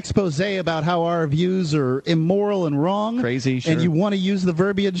want to do an expose about how our views are immoral and wrong, crazy, sure, and you want to use the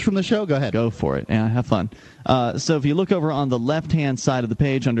verbiage from the show, go ahead. Go for it. Yeah, have fun. So if you look over on the left-hand side of the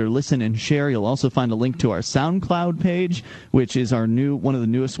page under Listen and Share, you'll also find a link to our SoundCloud page, which is our one of the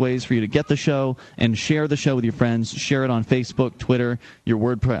newest ways for you to get the show and share the show with your friends. Share it on Facebook, Twitter, your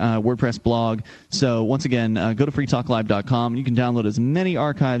WordPress blog. So once again, go to freetalklive.com. You can download as many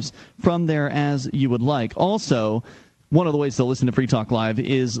archives from there as you would like. Also, one of the ways to listen to Free Talk Live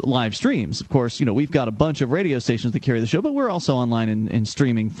is live streams. Of course, we've got a bunch of radio stations that carry the show, but we're also online in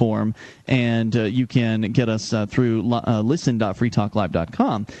streaming form, and you can get us through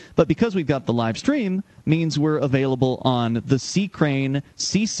listen.freetalklive.com. But because we've got the live stream, means we're available on the C-Crane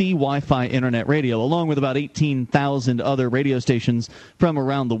CC Wi-Fi Internet Radio, along with about 18,000 other radio stations from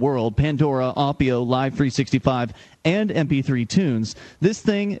around the world, Pandora, Opio, Live 365, and MP3 Tunes. This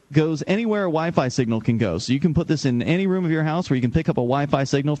thing goes anywhere a Wi-Fi signal can go. So you can put this in any room of your house where you can pick up a Wi-Fi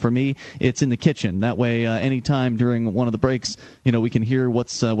signal. For me, it's in the kitchen. That way, anytime during one of the breaks, we can hear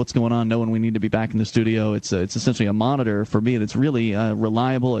what's going on, know when we need to be back in the studio. It's essentially a monitor for me that's really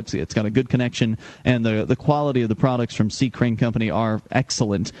reliable. It's got a good connection, and the quality of the products from C-Crane Company are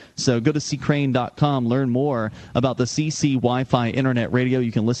excellent. So go to ccrane.com, learn more about the CC Wi-Fi Internet Radio.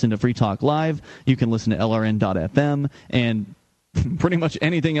 You can listen to Free Talk Live. You can listen to LRN.FM. And pretty much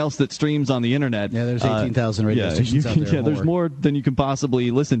anything else that streams on the internet. Yeah, there's 18,000 radio stations out there. Yeah, there's more than you can possibly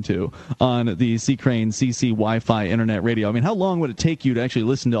listen to on the C-Crane CC Wi-Fi internet radio. I mean, how long would it take you to actually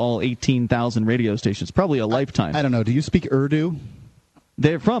listen to all 18,000 radio stations? Probably a lifetime. I don't know. Do you speak Urdu?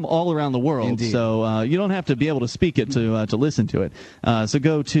 They're from all around the world, Indeed. so you don't have to be able to speak it to listen to it. So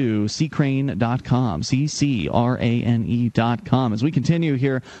go to ccrane.com, CCRANE.com. As we continue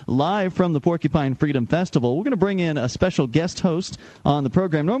here live from the Porcupine Freedom Festival, we're going to bring in a special guest host on the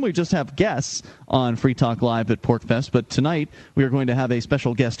program. Normally we just have guests on Free Talk Live at PorcFest, but tonight we are going to have a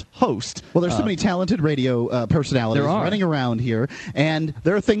special guest host. Well, there's so many talented radio personalities running around here, and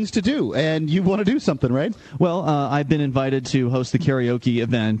there are things to do, and you want to do something, right? Well, I've been invited to host the karaoke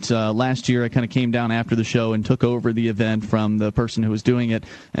event. Last year I kind of came down after the show and took over the event from the person who was doing it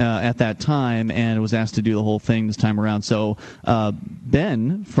at that time, and was asked to do the whole thing this time around. So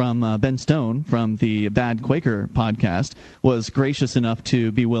Ben Stone from the Bad Quaker podcast was gracious enough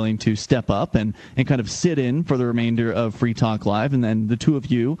to be willing to step up and kind of sit in for the remainder of Free Talk Live, and then the two of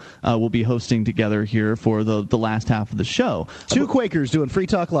you will be hosting together here for the last half of the show. Two Quakers doing Free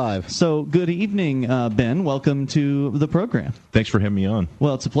Talk Live. So good evening, Ben. Welcome to the program. Thanks for having me on.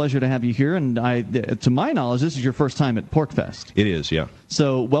 Well, it's a pleasure to have you here, and to my knowledge, this is your first time at PorcFest. It is, yeah.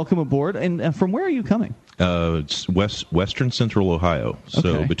 So welcome aboard, and from where are you coming? It's western central Ohio,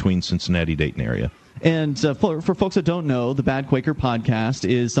 so between Cincinnati, Dayton area. And for folks that don't know, the Bad Quaker podcast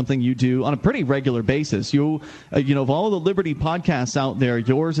is something you do on a pretty regular basis. You know, of all the Liberty podcasts out there,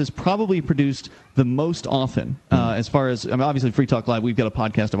 yours is probably produced the most often. As far as, I mean, obviously, Free Talk Live, we've got a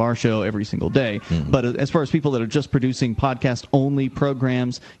podcast of our show every single day. But as far as people that are just producing podcast-only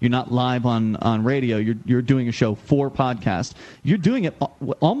programs, you're not live on radio. You're doing a show for podcast. You're doing it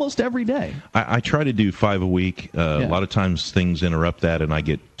almost every day. I try to do 5 a week. A lot of times things interrupt that, and I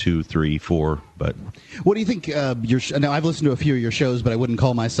get 2, 3, 4. But what do you think? Now, I've listened to a few of your shows, but I wouldn't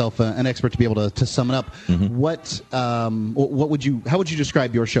call myself an expert to be able to sum it up. How would you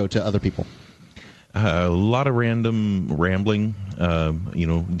describe your show to other people? A lot of random rambling,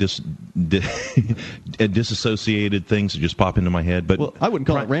 disassociated things that just pop into my head. But well, I wouldn't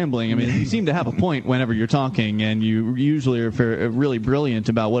call it rambling. I mean, you seem to have a point whenever you're talking, and you usually are really brilliant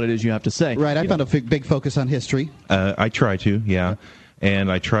about what it is you have to say. Right. I found a big focus on history. I try to, yeah.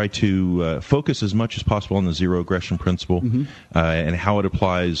 And I try to focus as much as possible on the zero aggression principle and how it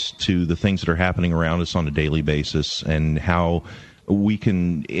applies to the things that are happening around us on a daily basis, and how we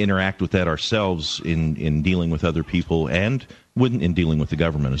can interact with that ourselves in dealing with other people and in dealing with the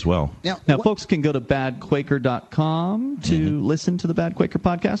government as well. Now folks can go to badquaker.com to listen to the Bad Quaker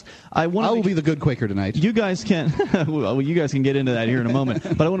podcast. I will be the good Quaker tonight. You guys can you guys can get into that here in a moment,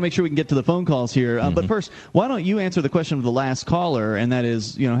 but I want to make sure we can get to the phone calls here. But first, why don't you answer the question of the last caller, and that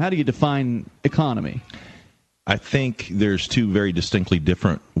is, how do you define economy? I think there's two very distinctly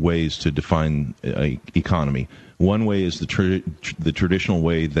different ways to define economy. One way is the traditional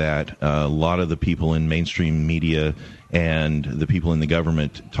way that a lot of the people in mainstream media and the people in the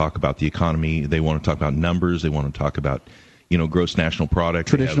government talk about the economy. They want to talk about numbers. They want to talk about, gross national product.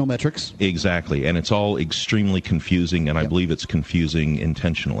 Traditional metrics. Exactly. And it's all extremely confusing, and I believe it's confusing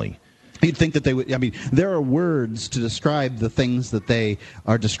intentionally. You'd think that they would. I mean, there are words to describe the things that they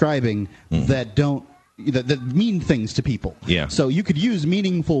are describing that don't. That mean things to people. Yeah. So you could use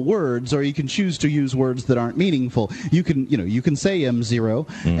meaningful words, or you can choose to use words that aren't meaningful. You can say M0,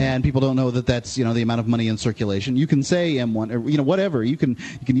 and people don't know that that's the amount of money in circulation. You can say M1, or whatever. You can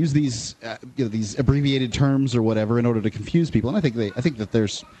use these these abbreviated terms or whatever in order to confuse people. And I think that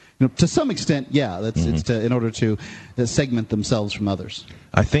there's to some extent, it's in order to segment themselves from others.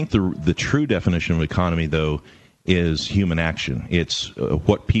 I think the true definition of economy, though, is human action. It's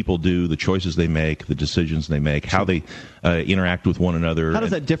what people do, the choices they make, the decisions they make, how they interact with one another. How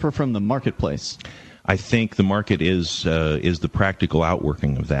does that differ from the marketplace? I think the market is the practical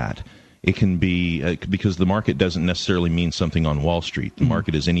outworking of that. It can be because the market doesn't necessarily mean something on Wall Street. The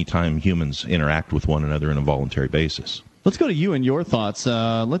market is any time humans interact with one another on a voluntary basis. Let's go to you and your thoughts.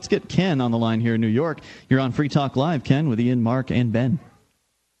 Let's get Ken on the line here in New York. You're on Free Talk Live, Ken, with Ian, Mark, and Ben.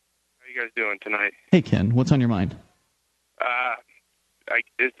 How you guys doing tonight? Hey, Ken, what's on your mind?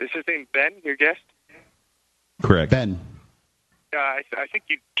 Is his name Ben, your guest? Correct. Ben. Yeah, I think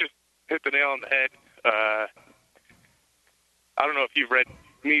you just hit the nail on the head. I don't know if you've read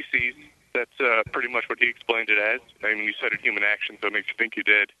Mises. That's pretty much what he explained it as. I mean, you said it human action, so it makes you think you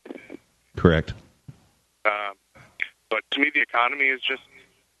did. Correct. But to me, the economy is just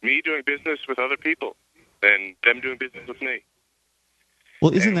me doing business with other people and them doing business with me.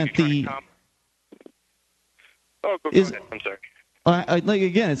 Well, isn't that the... Oh, go ahead. I'm sorry. Like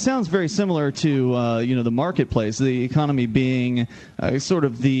again, it sounds very similar to the marketplace, the economy being sort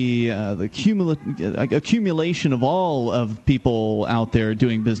of the accumulation of all of people out there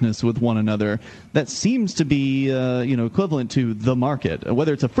doing business with one another. That seems to be equivalent to the market.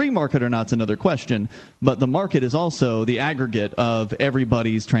 Whether it's a free market or not is another question. But the market is also the aggregate of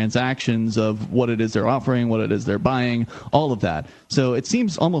everybody's transactions, of what it is they're offering, what it is they're buying, all of that. So it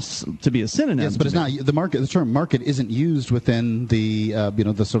seems almost to be a synonym. Yes, but it's not the market. The term market isn't used within the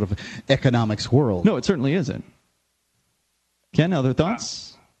the sort of economics world. No, it certainly isn't. Ken, other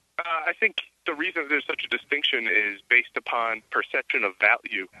thoughts? I think the reason there's such a distinction is based upon perception of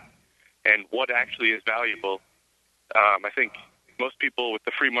value and what actually is valuable. I think most people with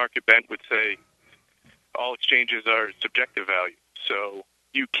the free market bent would say all exchanges are subjective value. So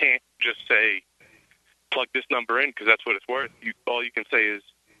you can't just say plug this number in because that's what it's worth. All you can say is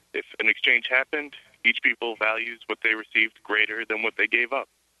if an exchange happened, each people values what they received greater than what they gave up.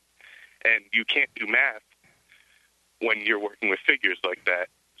 And you can't do math when you're working with figures like that.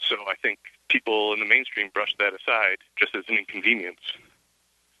 So I think people in the mainstream brush that aside just as an inconvenience.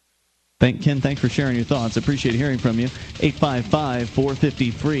 Ken, thanks for sharing your thoughts. Appreciate hearing from you.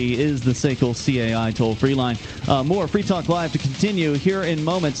 855-450-FREE is the SACL CAI toll-free line. More Free Talk Live to continue here in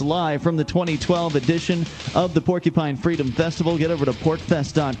moments, live from the 2012 edition of the Porcupine Freedom Festival. Get over to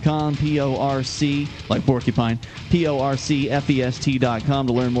PorcFest.com, P-O-R-C, like porcupine, PorcFest.com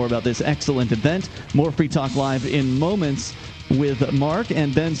to learn more about this excellent event. More Free Talk Live in moments with Mark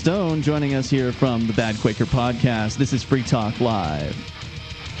and Ben Stone joining us here from the Bad Quaker podcast. This is Free Talk Live.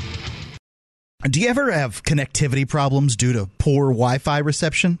 Do you ever have connectivity problems due to poor Wi-Fi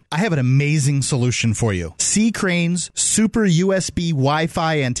reception? I have an amazing solution for you. C. Crane's Super USB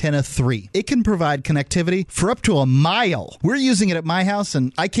Wi-Fi Antenna 3. It can provide connectivity for up to a mile. We're using it at my house,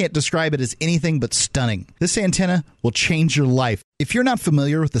 and I can't describe it as anything but stunning. This antenna will change your life. If you're not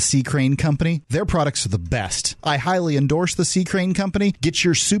familiar with the C. Crane Company, their products are the best. I highly endorse the C. Crane Company. Get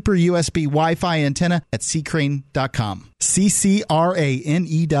your Super USB Wi-Fi antenna at ccrane.com. CCRANE.com.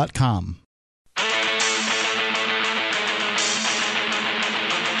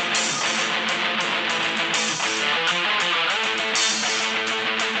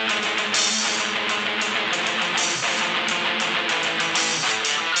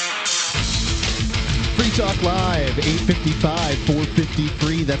 'Free Talk Live,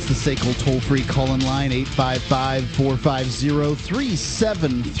 855-450-FREE. That's the SACL toll-free call-in line,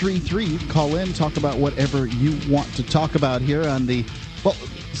 855-450-3733. You can call in, talk about whatever you want to talk about here on the, well,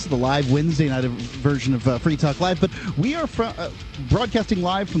 this is the live Wednesday night version of Free Talk Live, but we are broadcasting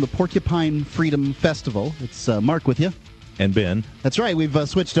live from the Porcupine Freedom Festival. It's Mark with you. And Ben. That's right. We've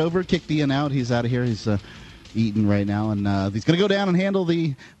switched over, kicked Ian out. He's out of here. He's eating right now, and he's going to go down and handle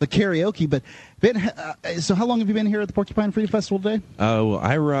the karaoke. But Ben, so how long have you been here at the Porcupine Freedom Festival today? Well,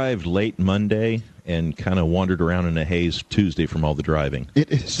 I arrived late Monday and kind of wandered around in a haze Tuesday from all the driving.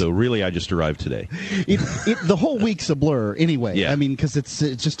 So really, I just arrived today. The whole week's a blur anyway. Yeah. I mean, because it's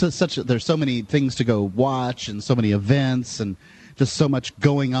just there's so many things to go watch and so many events and just so much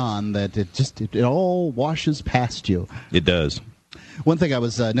going on that it all washes past you. It does. One thing I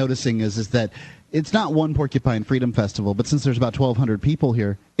was noticing is that it's not one Porcupine Freedom Festival, but since there's about 1,200 people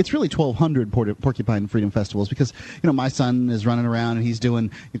here, it's really 1,200 Porcupine Freedom Festivals because, my son is running around and he's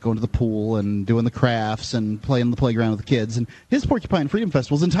going to the pool and doing the crafts and playing on the playground with the kids. And his Porcupine Freedom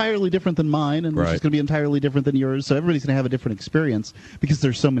Festival is entirely different than mine, and it's going to be entirely different than yours. So everybody's going to have a different experience because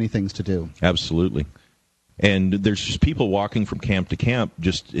there's so many things to do. Absolutely. And there's just people walking from camp to camp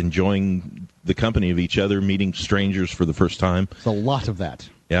just enjoying the company of each other, meeting strangers for the first time. There's a lot of that.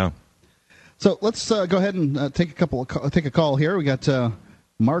 Yeah. So let's go ahead and take a call here. We got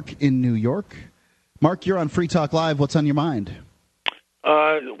Mark in New York. Mark, you're on Free Talk Live. What's on your mind?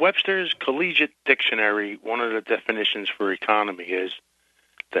 Webster's Collegiate Dictionary, one of the definitions for economy is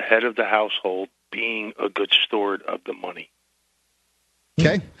the head of the household being a good steward of the money.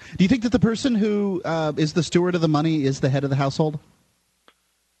 Okay. Do you think that the person who is the steward of the money is the head of the household?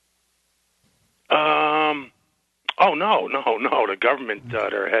 Oh, no. The government,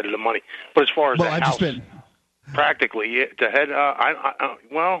 they're ahead of the money. But as far as the house, practically, the head,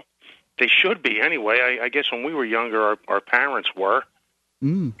 well, they should be anyway. I guess when we were younger, our parents were,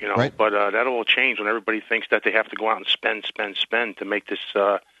 right. But that all changed when everybody thinks that they have to go out and spend to make this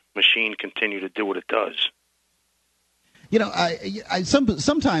machine continue to do what it does.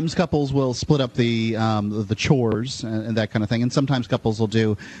 Sometimes couples will split up the chores and that kind of thing, and sometimes couples will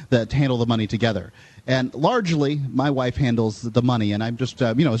do that, handle the money together. And largely, my wife handles the money, and I'm just,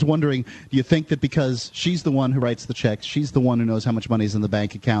 was wondering, do you think that because she's the one who writes the checks, she's the one who knows how much money's in the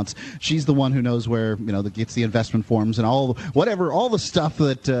bank accounts, she's the one who knows where, that gets the investment forms and all the stuff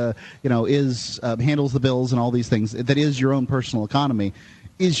that, handles the bills and all these things, that is your own personal economy,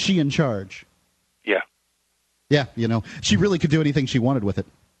 is she in charge? Yeah. Yeah, she really could do anything she wanted with it.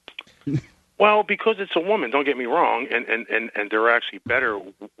 Well, because it's a woman, don't get me wrong, and they're actually better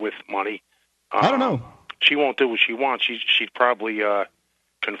with money. I don't know. She won't do what she wants. She'd probably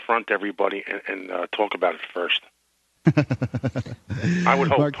confront everybody and talk about it first. I would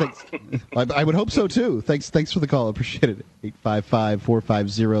hope. Mark, thanks. I would hope so too. Thanks for the call. I appreciate it.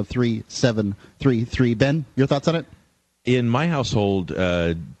 855-450-3733. Ben, your thoughts on it? In my household,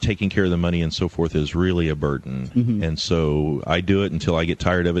 taking care of the money and so forth is really a burden, and so I do it until I get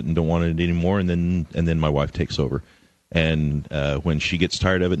tired of it and don't want it anymore, and then my wife takes over. And when she gets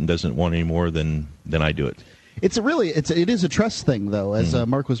tired of it and doesn't want any more, then I do it. It is a trust thing, though, as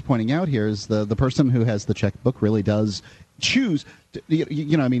Mark was pointing out here. Is the person who has the checkbook really does choose?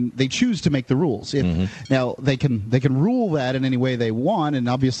 They choose to make the rules. Now they can rule that in any way they want, and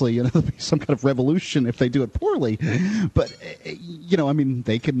obviously, there'll be some kind of revolution if they do it poorly. But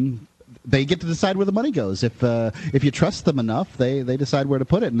they get to decide where the money goes. If you trust them enough, they decide where to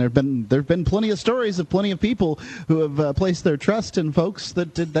put it. And there've been plenty of stories of plenty of people who have placed their trust in folks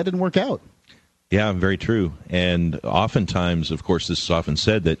that didn't work out. Yeah, very true. And oftentimes, of course, this is often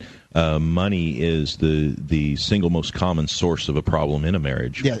said that money is the single most common source of a problem in a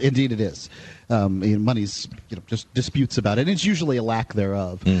marriage. Yeah, indeed it is. Money's just disputes about it. And it's usually a lack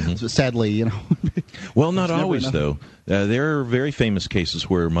thereof. So sadly, Well, not always, though. There are very famous cases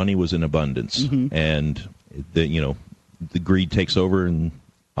where money was in abundance, and the greed takes over and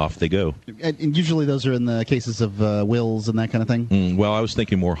off they go. And usually those are in the cases of wills and that kind of thing? Well, I was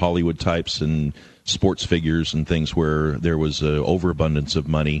thinking more Hollywood types and sports figures and things where there was an overabundance of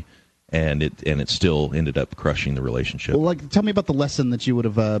money, and it still ended up crushing the relationship. Well, tell me about the lesson that you would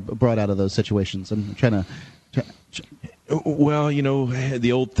have brought out of those situations. I'm trying to... Well,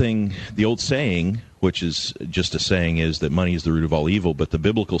 the old saying, which is just a saying, is that money is the root of all evil, but the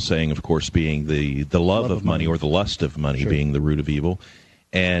biblical saying, of course, being the love of money or the lust of money being the root of evil.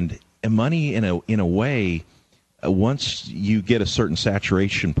 And money, in a way, once you get a certain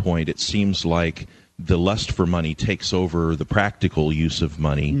saturation point, it seems like the lust for money takes over the practical use of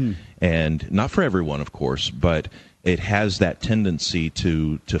money. And not for everyone, of course, but it has that tendency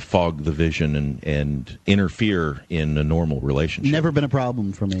to fog the vision and interfere in a normal relationship. Never been a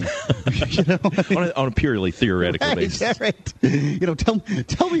problem for me. On a purely theoretical basis. Yeah, right. Tell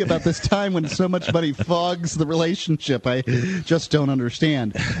me about this time when so much money fogs the relationship. I just don't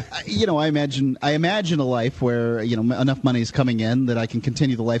understand. I imagine a life where enough money is coming in that I can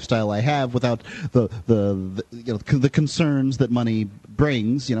continue the lifestyle I have without the concerns that money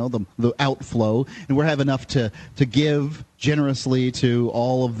brings. The outflow, and we have enough to give generously to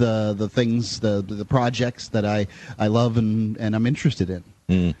all of the things, the projects that I love and I'm interested in.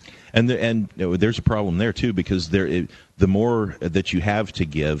 And there's a problem there too, because the more that you have to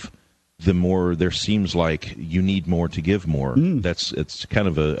give, the more there seems like you need more to give more. It's kind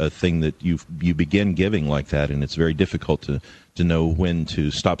of a thing that you begin giving like that, and it's very difficult to know when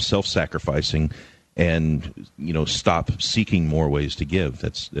to stop self-sacrificing and stop seeking more ways to give.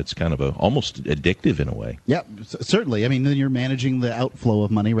 That's kind of almost addictive in a way. Yeah, certainly. I mean, then you're managing the outflow of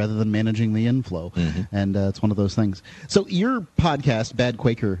money rather than managing the inflow, and it's one of those things. So your podcast,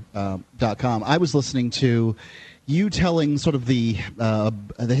 badquaker.com, I was listening to you telling sort of the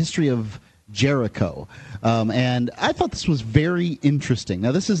history of Jericho, and I thought this was very interesting.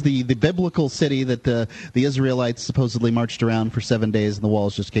 Now, this is the biblical city that the Israelites supposedly marched around for 7 days, and the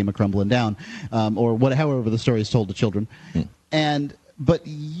walls just came a-crumbling down, however the story is told to children. But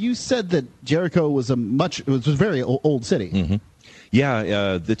you said that Jericho was a very old city.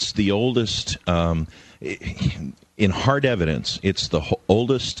 Yeah, it's the oldest. In hard evidence, it's the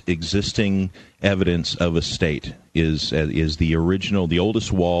oldest existing evidence of a state. Is the original, the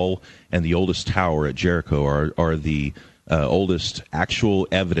oldest wall and the oldest tower at Jericho are the oldest actual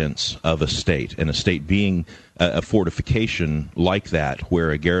evidence of a state, and a state being a fortification like that, where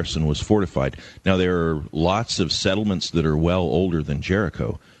a garrison was fortified. Now, there are lots of settlements that are well older than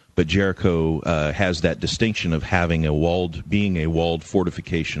Jericho, but Jericho has that distinction of having being a walled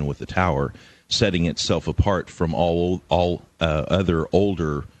fortification with a tower, setting itself apart from all other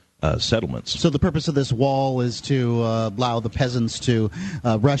older settlements. So the purpose of this wall is to allow the peasants to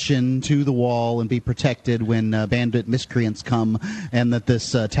rush into the wall and be protected when bandit miscreants come, and that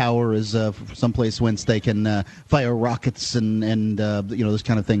this tower is someplace whence they can fire rockets and those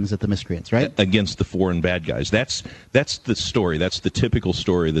kind of things at the miscreants, right? Against the foreign bad guys. That's the story. That's the typical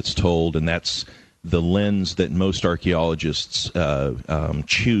story that's told, and that's the lens that most archaeologists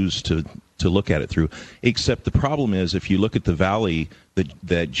choose to look at it through. Except the problem is, if you look at the valley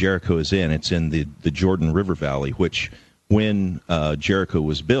that Jericho is in, it's in the Jordan River Valley, which when Jericho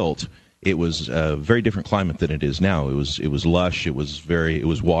was built, it was a very different climate than it is now. It was lush, it was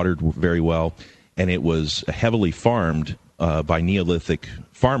watered very well, and it was heavily farmed by Neolithic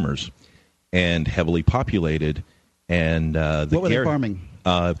farmers and heavily populated. And what were they farming?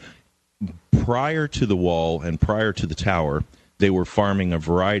 Prior to the wall and prior to the tower, they were farming a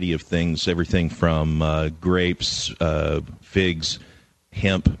variety of things, everything from grapes, figs,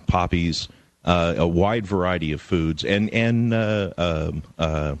 hemp, poppies, a wide variety of foods, and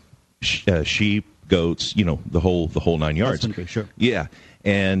sheep, goats, the whole 9 yards. Sure. Yeah,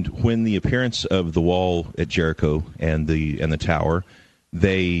 and when the appearance of the wall at Jericho and the tower,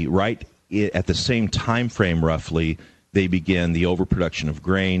 they at the same time frame roughly, they began the overproduction of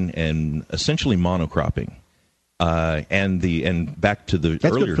grain and essentially monocropping. And back to the That's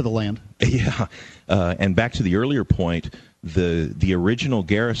earlier, good for the land. Yeah, and back to the earlier point, the original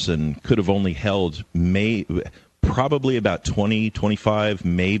garrison could have only held probably about 20, 25,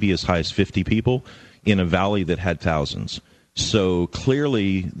 maybe as high as 50 people in a valley that had thousands. So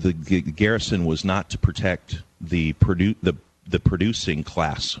clearly, the garrison was not to protect the producing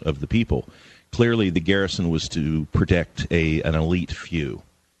class of the people. Clearly, the garrison was to protect an elite few.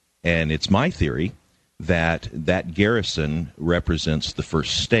 And it's my theory that garrison represents the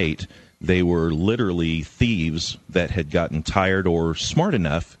first state. They were literally thieves that had gotten tired or smart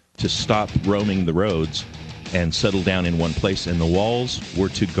enough to stop roaming the roads and settle down in one place, and the walls were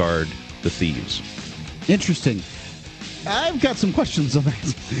to guard the thieves. Interesting. I've got some questions on that.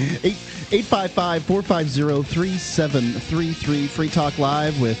 855-450-3733. Free Talk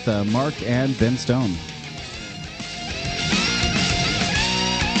Live with Mark and Ben Stone.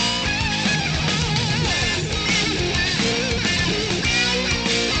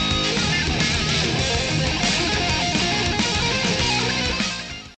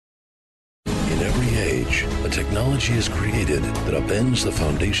 In every age, a technology is created that upends the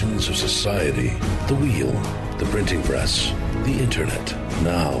foundations of society. The wheel, the printing press, the internet.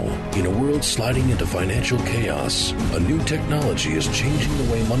 Now, in a world sliding into financial chaos, a new technology is changing the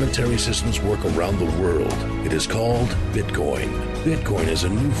way monetary systems work around the world. It is called Bitcoin. Bitcoin is a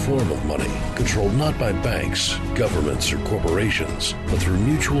new form of money, controlled not by banks, governments, or corporations, but through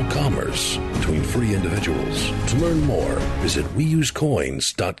mutual commerce between free individuals. To learn more, visit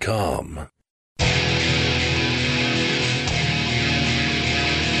WeUseCoins.com.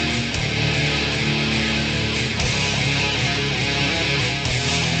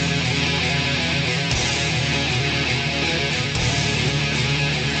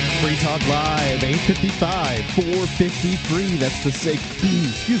 Free Talk Live, 855-453. That's the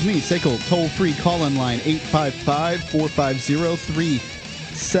SACL toll-free call-in line,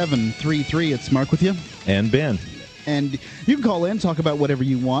 855-450-3733. It's Mark with you. And Ben. And you can call in, talk about whatever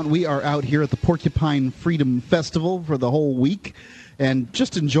you want. We are out here at the Porcupine Freedom Festival for the whole week and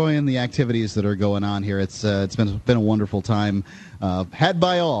just enjoying the activities that are going on here. It's been a wonderful time had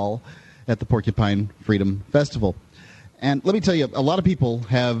by all at the Porcupine Freedom Festival. And let me tell you, a lot of people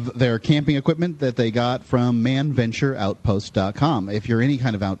have their camping equipment that they got from manventureoutpost.com. If you're any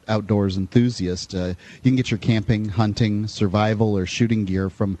kind of outdoors enthusiast, you can get your camping, hunting, survival, or shooting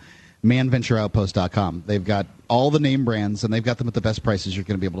gear from manventureoutpost.com. They've got all the name brands, and they've got them at the best prices you're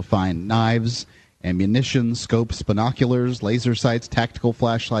going to be able to find. Knives, ammunition, scopes, binoculars, laser sights, tactical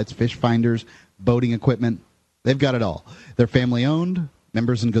flashlights, fish finders, boating equipment. They've got it all. They're family-owned,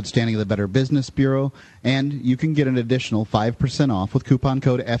 members in good standing of the Better Business Bureau, and you can get an additional 5% off with coupon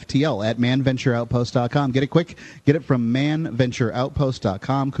code FTL at manventureoutpost.com. Get it quick. Get it from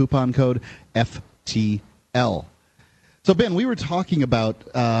manventureoutpost.com, coupon code FTL. So, Ben, we were talking about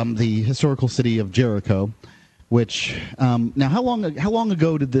the historical city of Jericho, which now how long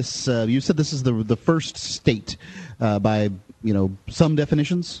ago did this? You said this is the first state by some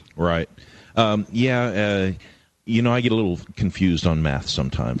definitions, right? I get a little confused on math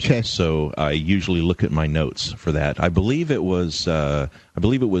sometimes. Okay. So I usually look at my notes for that. I believe it was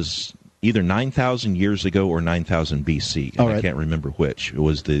either 9,000 years ago or 9,000 BC. All right. I can't remember which. It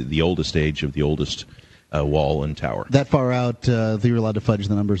was the oldest age of the oldest wall and tower. That far out, you were allowed to fudge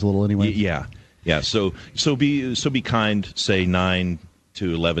the numbers a little anyway. Yeah. So be kind. Say 9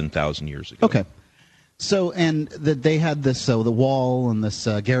 to 11,000 years ago. Okay. So, and they had this, the wall and this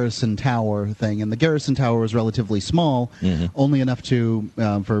garrison tower thing, and the garrison tower was relatively small, only enough to,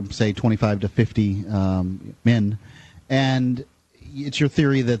 for, say, 25 to 50 men. And it's your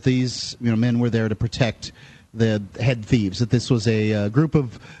theory that these men were there to protect the head thieves, that this was a group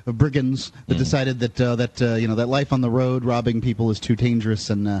of brigands that decided that life on the road robbing people is too dangerous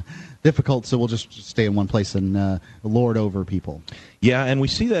and difficult, so we'll just stay in one place and lord over people. Yeah, and we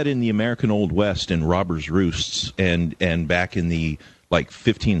see that in the American Old West in robbers' roosts, and back in the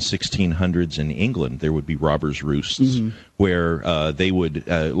 1600s in England, there would be robbers' roosts where they would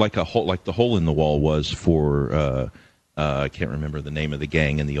like the hole in the wall was for I can't remember the name of the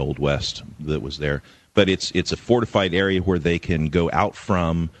gang in the Old West that was there. But it's a fortified area where they can go out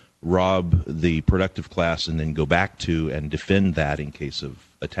from, rob the productive class, and then go back to and defend that in case of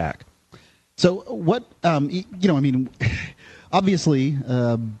attack. So what, obviously,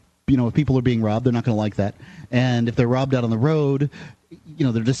 if people are being robbed, they're not going to like that. And if they're robbed out on the road,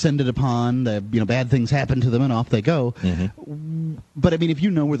 they're descended upon, bad things happen to them and off they go. But, if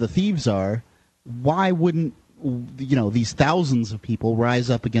you know where the thieves are, why wouldn't, these thousands of people rise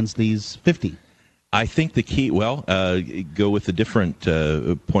up against these 50? I think the key, go with a different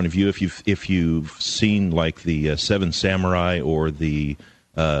point of view. If you've seen like the Seven Samurai or the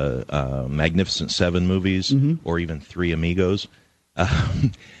Magnificent Seven movies, or even Three Amigos,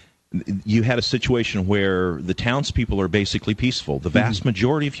 you had a situation where the townspeople are basically peaceful. The vast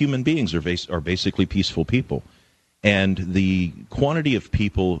majority of human beings are basically peaceful people. And the quantity of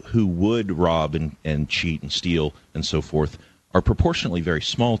people who would rob and cheat and steal and so forth are proportionally very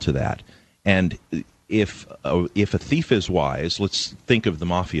small to that. And if a thief is wise, let's think of the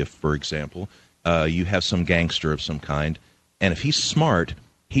mafia, for example. You have some gangster of some kind, and if he's smart,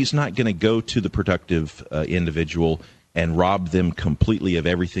 he's not going to go to the productive individual and rob them completely of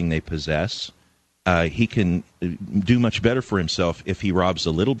everything they possess. He can do much better for himself if he robs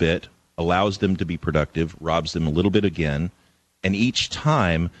a little bit, allows them to be productive, robs them a little bit again, and each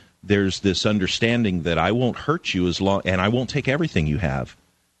time there's this understanding that I won't hurt you and I won't take everything you have.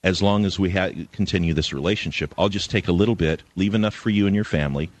 As long as we continue this relationship, I'll just take a little bit, leave enough for you and your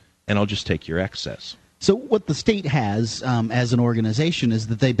family, and I'll just take your excess. So what the state has as an organization is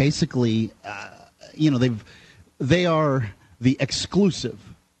that they basically, they are the exclusive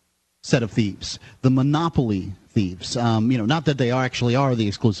set of thieves, the monopoly thieves. Not that they actually are the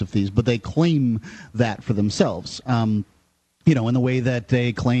exclusive thieves, but they claim that for themselves. In the way that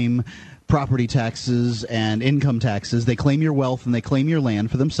they claim property taxes and income taxes. They claim your wealth and they claim your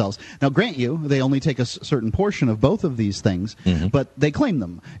land for themselves. Now, grant you, they only take a certain portion of both of these things, but they claim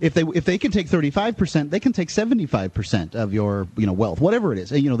them. If they can take 35%, they can take 75% of your wealth, whatever it is.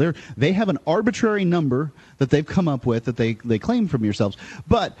 They have an arbitrary number that they've come up with that they claim from yourselves.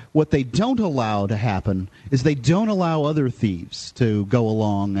 But what they don't allow to happen is they don't allow other thieves to go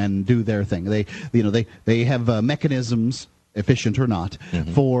along and do their thing. They have mechanisms, efficient or not,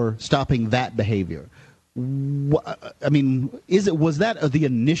 for stopping that behavior. Was that the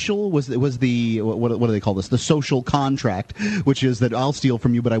initial? Was the what do they call this? The social contract, which is that I'll steal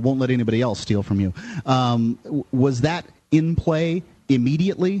from you, but I won't let anybody else steal from you. Was that in play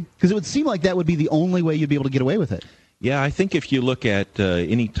immediately? Because it would seem like that would be the only way you'd be able to get away with it. Yeah, I think if you look at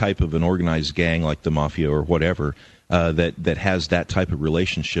any type of an organized gang like the mafia or whatever that has that type of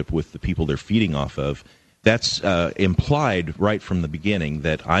relationship with the people they're feeding off of, that's implied right from the beginning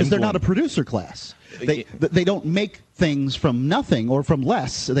that they're not a producer class. They don't make things from nothing or from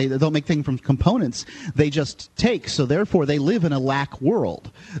less. They don't make things from components. They just take. So therefore, they live in a lack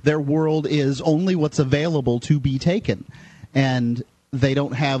world. Their world is only what's available to be taken, and they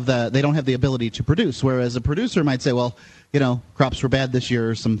don't have the ability to produce. Whereas a producer might say, well, crops were bad this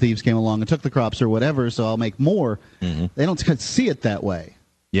year. Some thieves came along and took the crops or whatever, so I'll make more. They don't see it that way.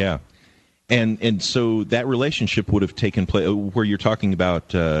 Yeah. And so that relationship would have taken place where you're talking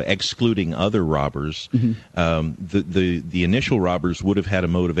about excluding other robbers. The initial robbers would have had a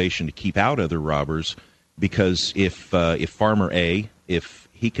motivation to keep out other robbers, because if Farmer A, if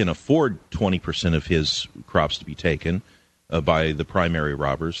he can afford 20% of his crops to be taken by the primary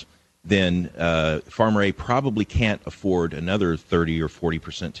robbers, then Farmer A probably can't afford another 30 or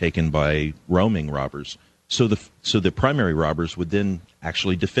 40% taken by roaming robbers. So the primary robbers would then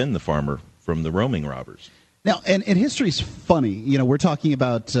actually defend the farmer from the roaming robbers. Now, and history's funny. We're talking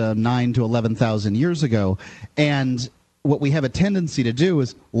about 9,000 to 11,000 years ago, and what we have a tendency to do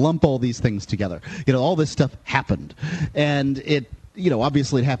is lump all these things together. All this stuff happened, and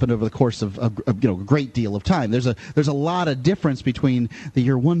obviously it happened over the course of a great deal of time. There's a lot of difference between the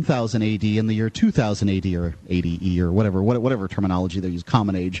year 1000 AD and the year 2000 AD or ADE or whatever terminology they use,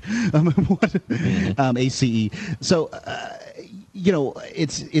 Common Age, ACE. So,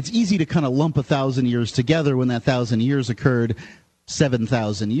 it's easy to kind of lump 1,000 years together when that 1,000 years occurred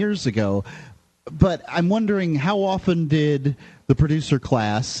 7,000 years ago. But I'm wondering, how often did the producer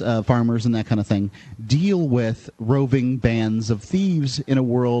class, farmers and that kind of thing, deal with roving bands of thieves in a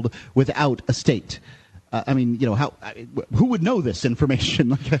world without a state? Who would know this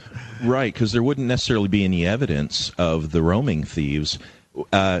information? Right, because there wouldn't necessarily be any evidence of the roaming thieves.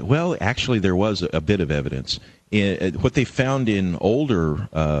 Well, actually, there was a bit of evidence. What they found in older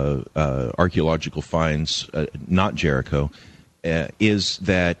archaeological finds, not Jericho, is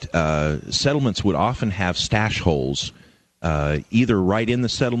that settlements would often have stash holes, either right in the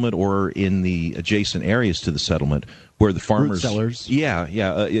settlement or in the adjacent areas to the settlement, where the farmers, root cellars,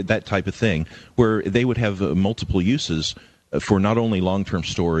 that type of thing, where they would have multiple uses for not only long-term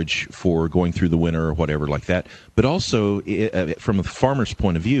storage for going through the winter or whatever like that, but also from a farmer's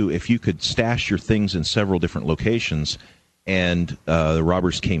point of view, if you could stash your things in several different locations, and the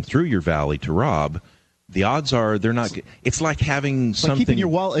robbers came through your valley to rob, the odds are they're not. It's like having something. Keeping your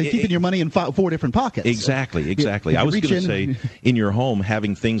wallet, keeping your money in 4 different pockets. Exactly. I was going to say, in your home,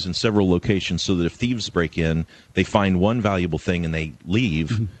 having things in several locations so that if thieves break in, they find one valuable thing and they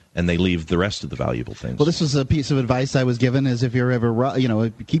leave, and they leave the rest of the valuable things. Well, this was a piece of advice I was given: is if you're ever,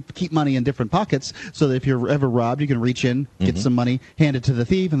 keep money in different pockets, so that if you're ever robbed, you can reach in, get some money, hand it to the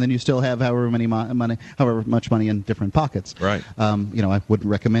thief, and then you still have however much money in different pockets. Right. I wouldn't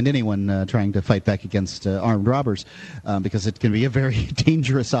recommend anyone trying to fight back against armed robbers, because it can be a very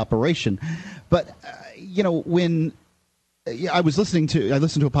dangerous operation. But when I listened to a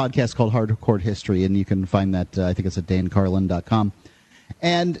podcast called Hardcore History, and you can find that I think it's at dancarlin.com.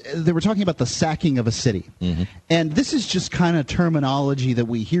 And they were talking about the sacking of a city. Mm-hmm. And this is just kind of terminology that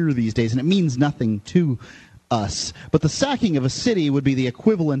we hear these days, and it means nothing to us. But the sacking of a city would be the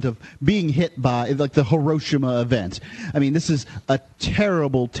equivalent of being hit by, like, the Hiroshima event. I mean, this is a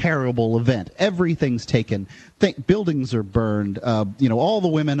terrible, terrible event. Everything's taken. Buildings are burned. All the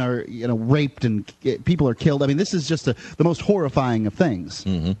women are, raped, and people are killed. I mean, this is just the most horrifying of things.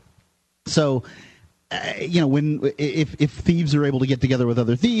 Mm-hmm. So... if thieves are able to get together with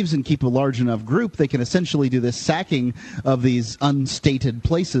other thieves and keep a large enough group, they can essentially do this sacking of these unstated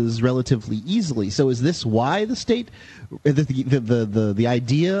places relatively easily. So is this why the state, the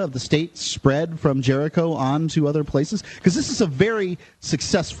idea of the state spread from Jericho on to other places? Because this is a very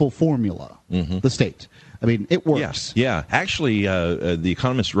successful formula, the state. I mean, it works. Yes, yeah. Actually, the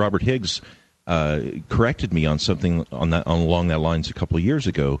economist Robert Higgs corrected me on something along that lines a couple of years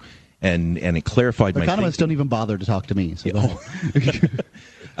ago. And it clarified my thinking. Economists don't even bother to talk to me. So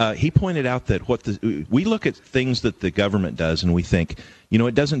he pointed out that we look at things that the government does and we think,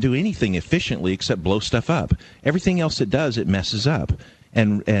 it doesn't do anything efficiently except blow stuff up. Everything else it does, it messes up.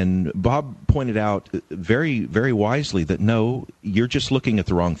 And Bob pointed out very, very wisely that no, you're just looking at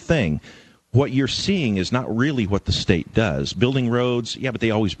the wrong thing. What you're seeing is not really what the state does. Building roads, but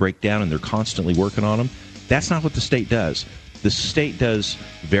they always break down and they're constantly working on them. That's not what the state does. The state does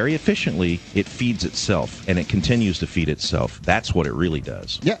very efficiently. It feeds itself, and it continues to feed itself. That's what it really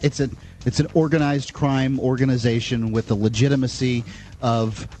does. Yeah, it's an organized crime organization with the legitimacy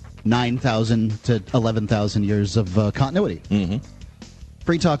of 9,000 to 11,000 years of continuity. Mm-hmm.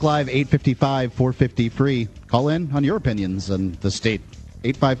 Free Talk Live, 855-450-FREE. Call in on your opinions on the state,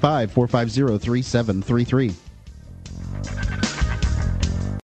 855-450-3733.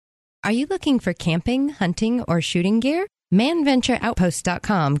 Are you looking for camping, hunting, or shooting gear?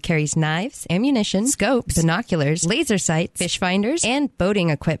 ManVentureOutpost.com carries knives, ammunition, scopes, binoculars, laser sights, fish finders, and boating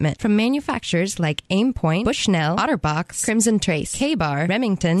equipment from manufacturers like Aimpoint, Bushnell, Otterbox, Crimson Trace, K-Bar,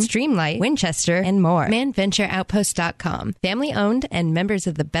 Remington, Streamlight, Winchester, and more. ManVentureOutpost.com. Family owned and members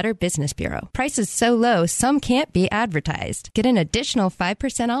of the Better Business Bureau. Prices so low, some can't be advertised. Get an additional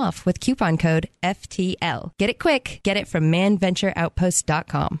 5% off with coupon code FTL. Get it quick. Get it from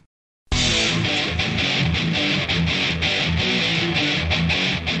ManVentureOutpost.com.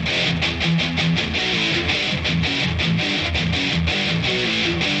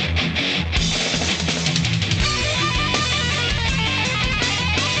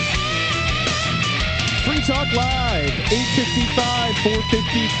 Talk Live,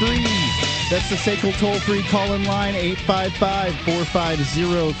 855-450-FREE. That's the SACL toll-free call-in line,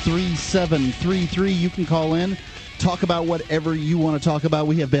 855-450-3733. You can call in, talk about whatever you want to talk about.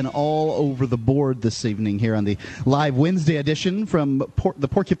 We have been all over the board this evening here on the live Wednesday edition from the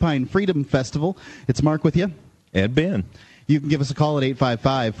Porcupine Freedom Festival. It's Mark with you. And Ben. You can give us a call at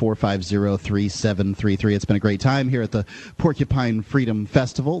 855-450-3733. It's been a great time here at the Porcupine Freedom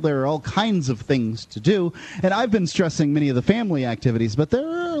Festival. There are all kinds of things to do, and I've been stressing many of the family activities, but there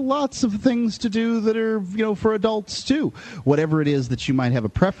are lots of things to do that are, for adults too. Whatever it is that you might have a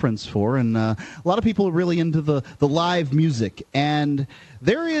preference for, and a lot of people are really into the live music, and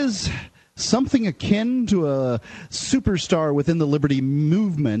there is something akin to a superstar within the Liberty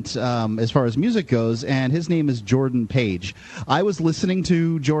movement as far as music goes, and his name is Jordan Page. I was listening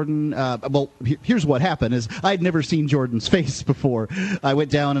to Jordan. Here's what happened: is I'd never seen Jordan's face before. I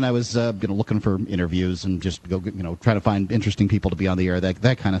went down and I was looking for interviews and just trying to find interesting people to be on the air,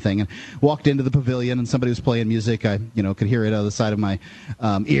 that kind of thing. And walked into the pavilion and somebody was playing music. I could hear it out of the side of my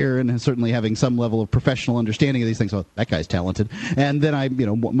ear, and certainly having some level of professional understanding of these things. Oh, that guy's talented. And then I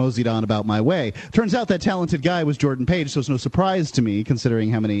moseyed on about my way. Turns out that talented guy was Jordan Page, so it's no surprise to me,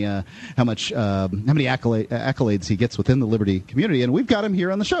 considering how many accolades he gets within the Liberty community. And we've got him here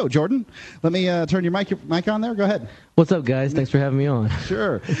on the show. Jordan, let me turn your mic on there. Go ahead. What's up, guys? Thanks for having me on.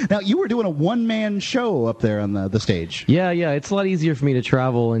 Sure. Now, you were doing a one-man show up there on the stage. Yeah. It's a lot easier for me to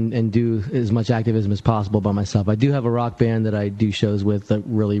travel and do as much activism as possible by myself. I do have a rock band that I do shows with that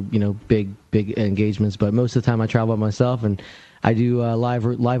really, big engagements, but most of the time I travel by myself, and I do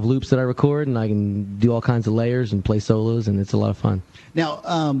live loops that I record, and I can do all kinds of layers and play solos, and it's a lot of fun.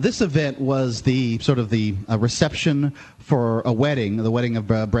 Now, this event was the reception for a wedding, the wedding of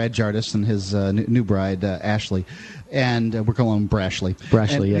Brad Jardis and his new bride, Ashley. And we're calling him Brashley.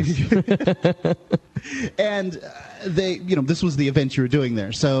 Yes. And this was the event you were doing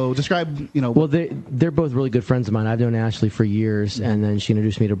there. So describe, Well, they're both really good friends of mine. I've known Ashley for years, and then she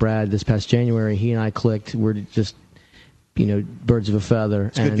introduced me to Brad this past January. He and I clicked. We're just birds of a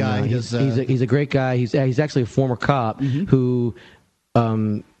feather. He's a good guy. He's a great guy. He's actually a former cop who,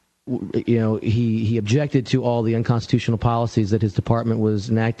 he objected to all the unconstitutional policies that his department was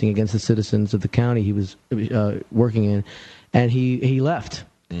enacting against the citizens of the county he was working in, and he left.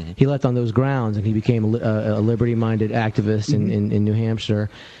 Mm-hmm. He left on those grounds, and he became a liberty-minded activist in New Hampshire.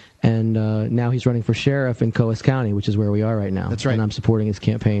 And now he's running for sheriff in Coas County, which is where we are right now. That's right. And I'm supporting his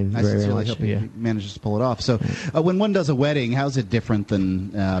campaign very much. I hope he manages to pull it off. So when one does a wedding, how's it different than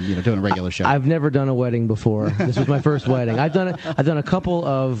doing a regular show? I've never done a wedding before. This was my first wedding. I've done a couple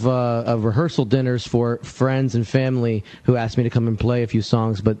of rehearsal dinners for friends and family who asked me to come and play a few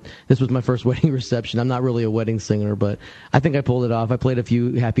songs, but this was my first wedding reception. I'm not really a wedding singer, but I think I pulled it off. I played a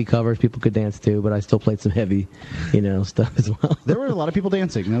few happy covers people could dance to, but I still played some heavy, stuff as well. There were a lot of people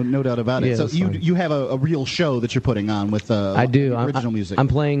dancing. No doubt about it. Yeah, so you have a real show that you're putting on with I do. original music. I'm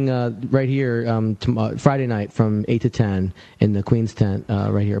playing right here Friday night from 8 to 10 in the Queen's Tent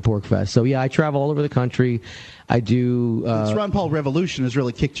right here at PorcFest. So, yeah, I travel all over the country. I do... this Ron Paul Revolution has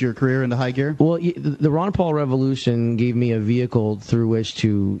really kicked your career into high gear? Well, the Ron Paul Revolution gave me a vehicle through which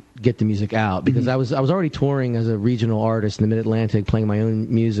to get the music out, because I was already touring as a regional artist in the Mid-Atlantic, playing my own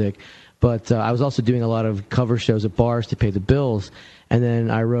music, but I was also doing a lot of cover shows at bars to pay the bills. And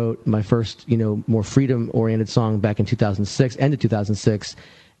then I wrote my first, more freedom-oriented song back in 2006, end of 2006,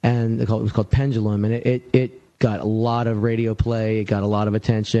 and it was called Pendulum, and it got a lot of radio play, it got a lot of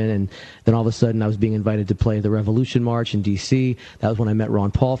attention, and then all of a sudden I was being invited to play the Revolution March in D.C. That was when I met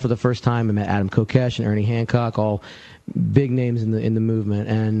Ron Paul for the first time. I met Adam Kokesh and Ernie Hancock, all big names in the movement,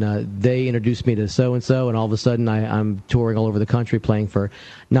 and they introduced me to so-and-so, and all of a sudden I'm touring all over the country playing for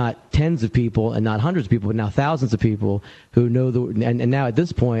not tens of people and not hundreds of people, but now thousands of people who know and now at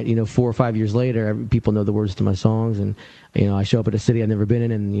this point, 4 or 5 years later, people know the words to my songs, and I show up at a city I've never been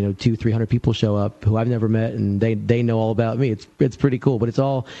in, and 200-300 people show up who I've never met, and they know all about me. It's pretty cool, but it's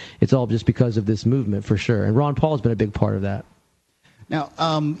all just because of this movement for sure, and Ron Paul has been a big part of that. Now,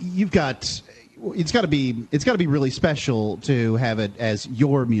 you've got... It's got to be really special to have it as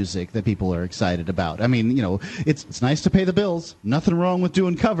your music that people are excited about. I mean, it's nice to pay the bills. Nothing wrong with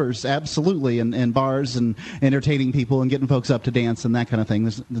doing covers, absolutely, and bars and entertaining people and getting folks up to dance and that kind of thing.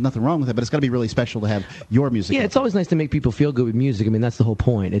 There's nothing wrong with it, but it's got to be really special to have your music. Yeah, it's always nice to make people feel good with music. I mean, that's the whole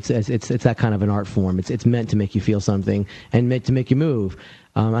point. It's that kind of an art form. It's meant to make you feel something and meant to make you move.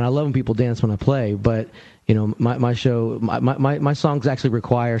 And I love when people dance when I play, but my show, my songs actually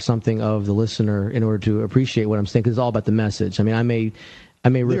require something of the listener in order to appreciate what I'm saying, because it's all about the message. I mean, I may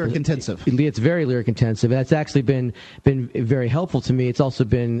lyric intensive. It's very lyric intensive. That's actually been very helpful to me. It's also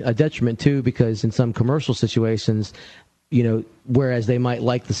been a detriment too, because in some commercial situations, whereas they might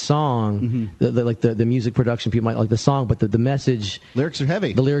like the song, the music production people might like the song, but the message, lyrics are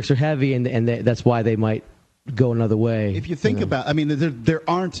heavy. The lyrics are heavy, and that's why they might go another way. If you think about, I mean, there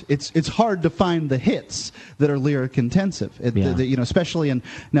aren't. It's hard to find the hits that are lyric intensive. Especially in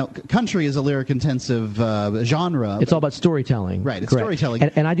now, country is a lyric intensive genre. It's all about storytelling, right? It's correct. Storytelling,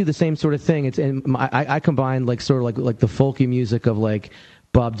 and I do the same sort of thing. I combine like sort of like the folky music of like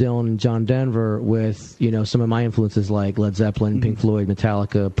Bob Dylan and John Denver with some of my influences like Led Zeppelin, Pink Floyd,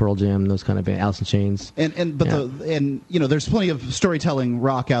 Metallica, Pearl Jam, those kind of bands, Alice in Chains. But there's plenty of storytelling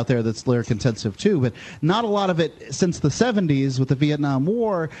rock out there that's lyric intensive too, but not a lot of it since the 70s with the Vietnam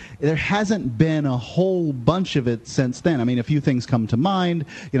War. There hasn't been a whole bunch of it since then. I mean, a few things come to mind.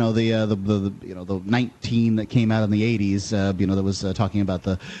 The 19 that came out in the 80s. That was talking about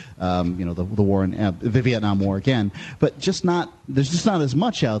the war in the Vietnam War again, but there's just not as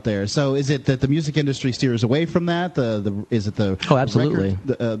much out there. So is it that the music industry steers away from that? Is it the absolutely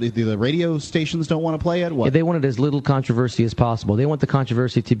the radio stations don't want to play it? What? Yeah, they want it as little controversy as possible. They want the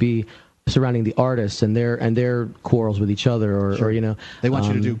controversy to be surrounding the artists and their quarrels with each other, or they want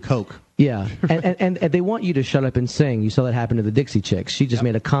you to do coke. Yeah, and they want you to shut up and sing. You saw that happen to the Dixie Chicks. She just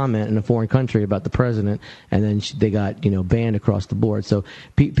made a comment in a foreign country about the president, and then they got banned across the board. So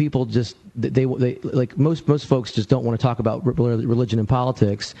people just they like most folks just don't want to talk about religion and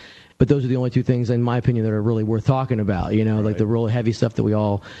politics. But those are the only two things, in my opinion, that are really worth talking about. Like the real heavy stuff that we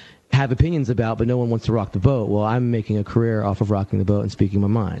all have opinions about, but no one wants to rock the boat. Well, I'm making a career off of rocking the boat and speaking my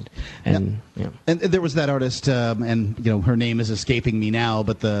mind. And and there was that artist, and her name is escaping me now,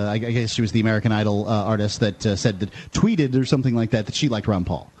 but I guess she was the American Idol artist that tweeted or something like that she liked Ron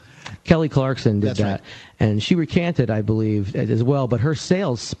Paul. Kelly Clarkson did That's that, right. and she recanted, I believe, as well. But her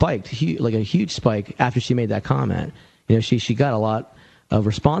sales spiked, like a huge spike after she made that comment. She got a lot of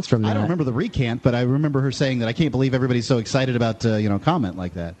response from that. I don't remember the recant, but I remember her saying that I can't believe everybody's so excited about a comment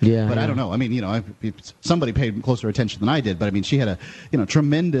like that. Yeah, but I don't know. I mean, somebody paid closer attention than I did, but I mean, she had a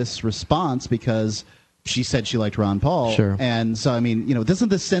tremendous response because she said she liked Ron Paul. Sure. And so I mean, doesn't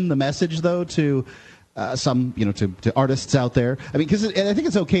this send the message though to some to artists out there? I mean, because I think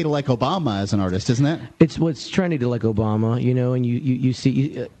it's okay to like Obama as an artist, isn't it? It's trendy to like Obama, and you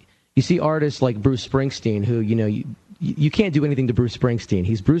see artists like Bruce Springsteen who you can't do anything to Bruce Springsteen.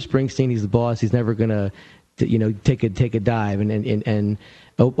 He's Bruce Springsteen. He's the boss. He's never gonna, take a dive. And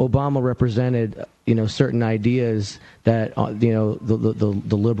Obama represented, certain ideas that, the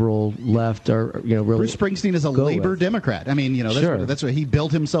liberal left are, really. Bruce Springsteen is a labor Democrat. I mean, that's what he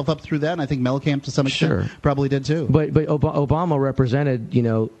built himself up through that. And I think Mellencamp to some extent probably did too. But Obama represented,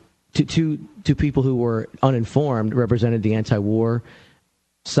 to people who were uninformed, represented the anti-war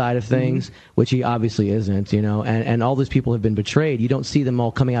side of things, which he obviously isn't, and all those people have been betrayed. You don't see them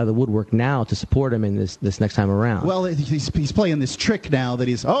all coming out of the woodwork now to support him in this next time around. Well, he's playing this trick now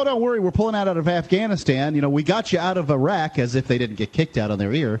that don't worry, we're pulling out of Afghanistan. We got you out of Iraq, as if they didn't get kicked out on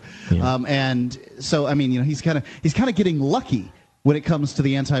their ear. Yeah. And so, I mean, he's kind of getting lucky when it comes to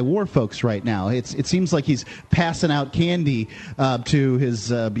the anti-war folks right now. It seems like he's passing out candy to his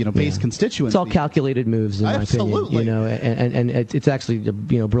base constituents. It's all calculated moves, in my opinion. And it's actually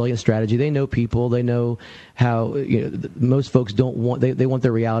a brilliant strategy. They know people. They know how most folks don't want. They want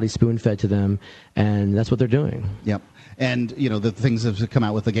their reality spoon-fed to them, and that's what they're doing. Yep. And, the things have come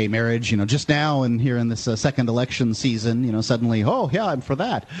out with the gay marriage, just now and here in this second election season, suddenly, oh, yeah, I'm for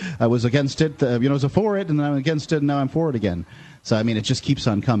that. I was against it, I was for it, and then I'm against it, and now I'm for it again. So, I mean, it just keeps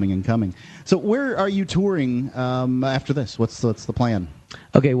on coming and coming. So where are you touring after this? What's the plan?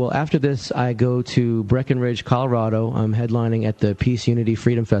 Okay, well, after this, I go to Breckenridge, Colorado. I'm headlining at the Peace, Unity,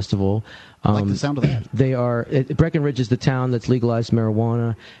 Freedom Festival. I like the sound of that. Breckenridge is the town that's legalized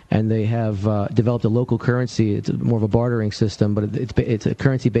marijuana, and they have developed a local currency. It's more of a bartering system, but it's a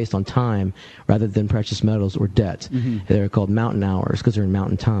currency based on time rather than precious metals or debt. Mm-hmm. They're called mountain hours because they're in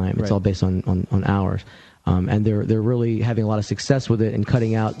mountain time. It's all based on hours. And they're really having a lot of success with it and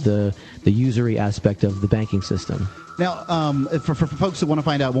cutting out the usury aspect of the banking system. Now, for folks that want to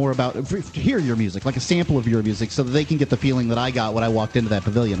find out more about, to hear your music, like a sample of your music, so that they can get the feeling that I got when I walked into that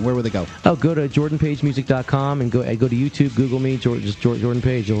pavilion, where would they go? Oh, go to jordanpagemusic.com and go to YouTube, Google me, just Jordan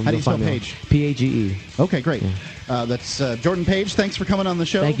Page. How do you spell Page? P-A-G-E. Okay, great. Yeah. That's Jordan Page. Thanks for coming on the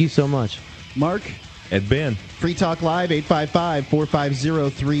show. Thank you so much. Mark? Ed Ben. Free Talk Live,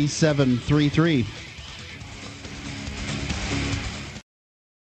 855-450-3733.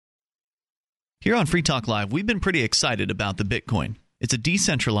 Here on Free Talk Live, we've been pretty excited about the Bitcoin. It's a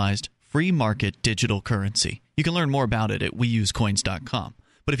decentralized, free market digital currency. You can learn more about it at weusecoins.com.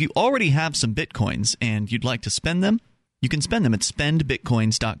 But if you already have some Bitcoins and you'd like to spend them, you can spend them at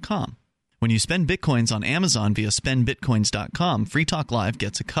spendbitcoins.com. When you spend Bitcoins on Amazon via spendbitcoins.com, Free Talk Live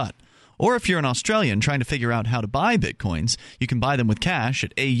gets a cut. Or if you're an Australian trying to figure out how to buy Bitcoins, you can buy them with cash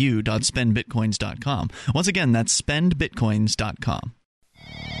at au.spendbitcoins.com. Once again, that's spendbitcoins.com.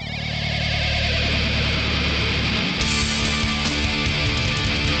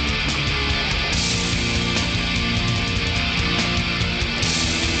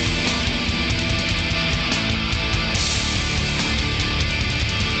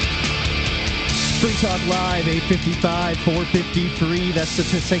 Free Talk Live, 855-450-FREE. That's the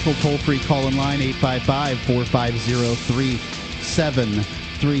SACL toll-free call-in line,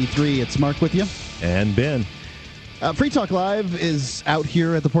 855-450-3733. It's Mark with you. And Ben. Free Talk Live is out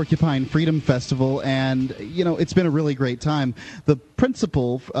here at the Porcupine Freedom Festival, and, it's been a really great time. The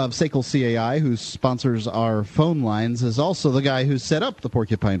principal of SACL CAI, who sponsors our phone lines, is also the guy who set up the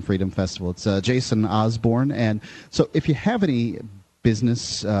Porcupine Freedom Festival. It's Jason Osborne, and so if you have any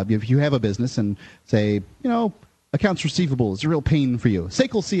business, if you have a business and say, accounts receivable is a real pain for you,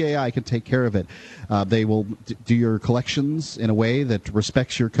 SACL CAI can take care of it. They will do your collections in a way that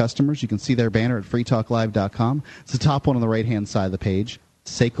respects your customers. You can see their banner at freetalklive.com. It's the top one on the right-hand side of the page,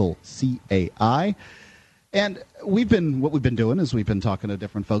 SACL CAI. And what we've been doing is we've been talking to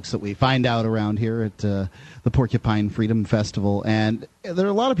different folks that we find out around here at the Porcupine Freedom Festival, and there are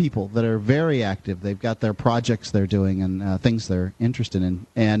a lot of people that are very active. They've got their projects they're doing and things they're interested in.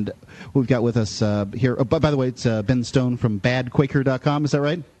 And we've got with us here, by the way, it's Ben Stone from badquaker.com. Is that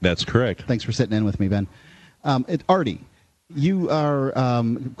right? That's correct. Thanks for sitting in with me, Ben. Artie, you are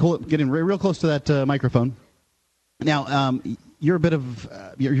getting real close to that microphone. Now, you're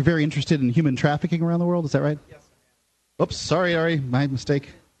you're very interested in human trafficking around the world, is that right? Yes. Oops, sorry, Ari, my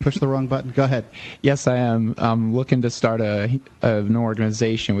mistake. Pushed the wrong button. Go ahead. Yes, I am. I'm looking to start an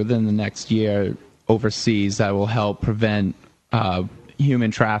organization within the next year overseas that will help prevent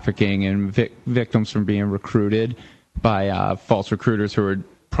human trafficking and victims from being recruited by false recruiters who are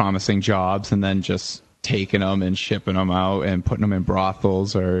promising jobs and then just taking them and shipping them out and putting them in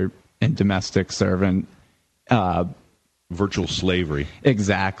brothels or in domestic servant virtual slavery.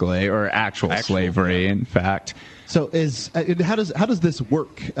 Exactly, or actual slavery, in fact. So how does this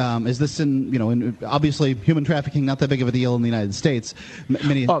work? Is this in obviously human trafficking not that big of a deal in the United States?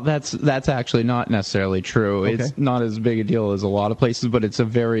 That's actually not necessarily true. Okay. It's not as big a deal as a lot of places, but it's a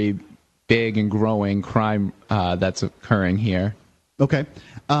very big and growing crime that's occurring here. Okay.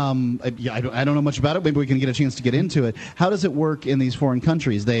 I don't know much about it. Maybe we can get a chance to get into it. How does it work in these foreign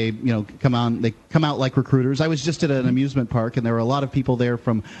countries? They come out like recruiters. I was just at an amusement park, and there were a lot of people there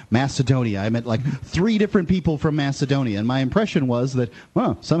from Macedonia. I met like 3 different people from Macedonia, and my impression was that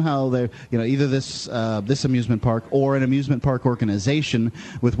somehow they're either this amusement park or an amusement park organization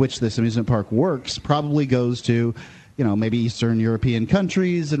with which this amusement park works probably goes to maybe Eastern European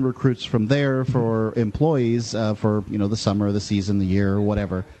countries and recruits from there for employees for, the summer, the season, the year, or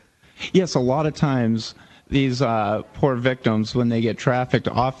whatever. Yes, a lot of times these poor victims, when they get trafficked,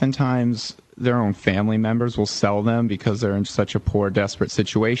 oftentimes their own family members will sell them because they're in such a poor, desperate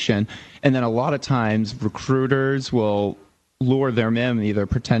situation. And then a lot of times recruiters will lure them in, either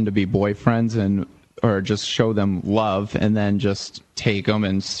pretend to be boyfriends or just show them love and then just take them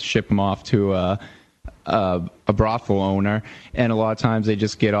and ship them off to a brothel owner, and a lot of times they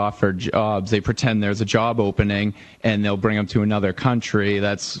just get offered jobs. They pretend there's a job opening, and they'll bring them to another country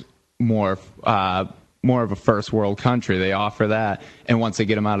that's more of a first world country. They offer that, and once they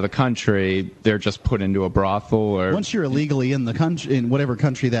get them out of the country, they're just put into a brothel. Or once you're illegally in the country, in whatever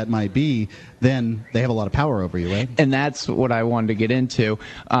country that might be, then they have a lot of power over you, right? And that's what I wanted to get into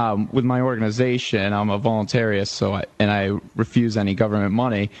with my organization. I'm a voluntarist, and I refuse any government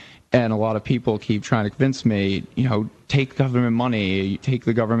money. And a lot of people keep trying to convince me, take government money, take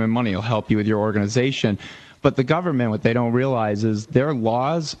the government money, it'll help you with your organization. But the government, what they don't realize is their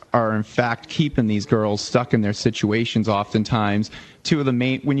laws are, in fact, keeping these girls stuck in their situations oftentimes.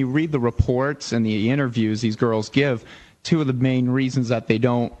 When you read the reports and the interviews these girls give, 2 of the main reasons that they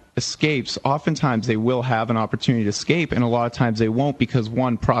don't escape, oftentimes they will have an opportunity to escape, and a lot of times they won't because,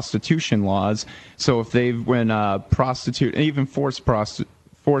 one, prostitution laws. So if they've been prostitute, and even forced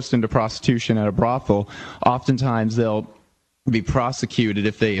into prostitution at a brothel, oftentimes they'll be prosecuted.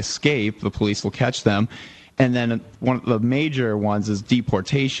 If they escape, the police will catch them. And then one of the major ones is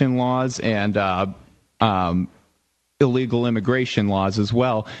deportation laws and illegal immigration laws as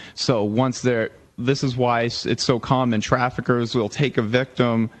well. So this is why it's so common. Traffickers will take a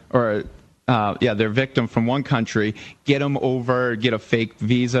victim or their victim from one country, get them over, get a fake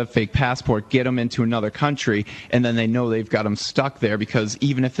visa, fake passport, get them into another country, and then they know they've got them stuck there because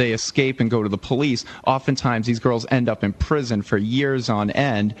even if they escape and go to the police, oftentimes these girls end up in prison for years on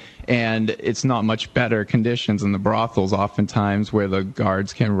end, and it's not much better conditions in the brothels oftentimes where the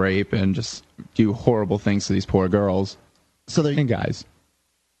guards can rape and just do horrible things to these poor girls and guys.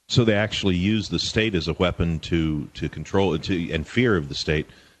 So they actually use the state as a weapon to control and fear of the state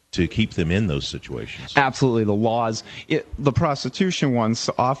to keep them in those situations. Absolutely. The laws, the prostitution ones,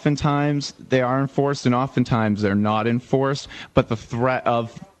 oftentimes they are enforced and oftentimes they're not enforced, but the threat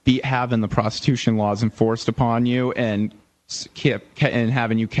of having the prostitution laws enforced upon you and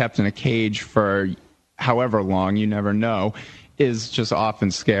having you kept in a cage for however long, you never know, is just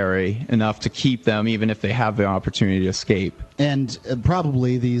often scary enough to keep them even if they have the opportunity to escape. And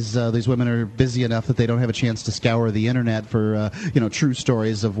probably these women are busy enough that they don't have a chance to scour the internet for true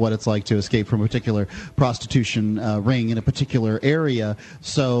stories of what it's like to escape from a particular prostitution ring in a particular area.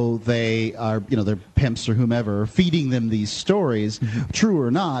 So they are, their pimps or whomever, are feeding them these stories, true or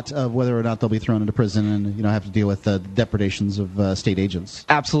not, of whether or not they'll be thrown into prison and have to deal with the depredations of state agents.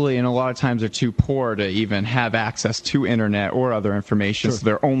 Absolutely, and a lot of times they're too poor to even have access to internet or other information, so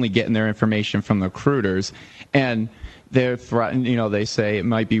they're only getting their information from the recruiters, and they're threatened, they say it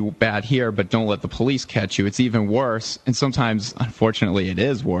might be bad here, but don't let the police catch you. It's even worse, and sometimes, unfortunately, it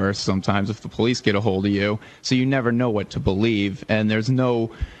is worse sometimes if the police get a hold of you, so you never know what to believe, and there's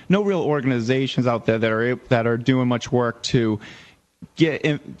no real organizations out there that are doing much work to get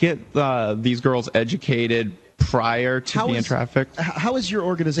these girls educated prior to being trafficked. How is your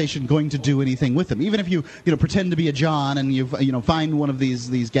organization going to do anything with them? Even if you pretend to be a John and you find one of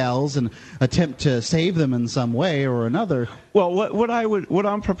these gals and attempt to save them in some way or another. Well, what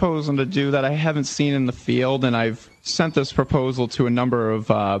I'm proposing to do that I haven't seen in the field, and I've sent this proposal to a number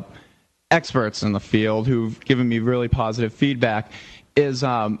of experts in the field who've given me really positive feedback, is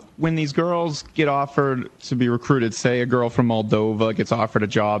when these girls get offered to be recruited, say a girl from Moldova gets offered a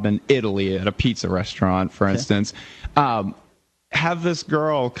job in Italy at a pizza restaurant, for instance, have this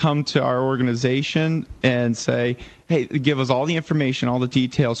girl come to our organization and say, hey, give us all the information, all the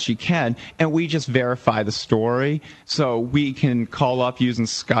details she can, and we just verify the story. So we can call up using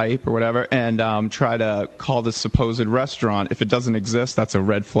Skype or whatever and try to call this supposed restaurant. If it doesn't exist, that's a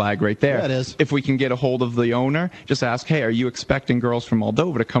red flag right there. Yeah, it is. If we can get a hold of the owner, just ask, hey, are you expecting girls from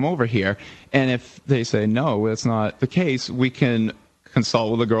Moldova to come over here? And if they say, no, that's not the case, we can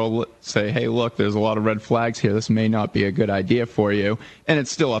consult with the girl, say, hey, look, there's a lot of red flags here. This may not be a good idea for you. And it's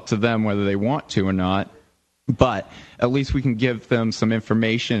still up to them whether they want to or not. But at least we can give them some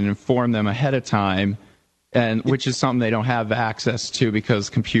information and inform them ahead of time, and which is something they don't have access to because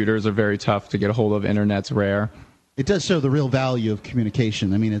computers are very tough to get a hold of. Internet's rare. It does show the real value of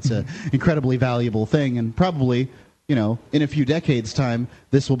communication. I mean, it's an incredibly valuable thing, and probably, in a few decades' time,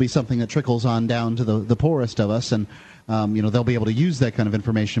 this will be something that trickles on down to the poorest of us, and they'll be able to use that kind of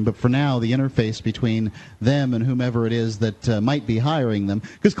information. But for now, the interface between them and whomever it is that might be hiring them,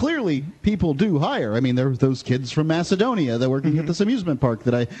 because clearly people do hire. I mean, there are those kids from Macedonia that working at this amusement park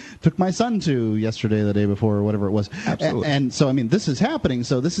that I took my son to yesterday, the day before, or whatever it was. Absolutely. And so, I mean, this is happening.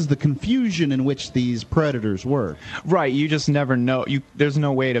 So this is the confusion in which these predators work. Right. You just never know. There's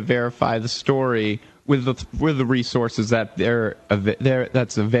no way to verify the story with the resources that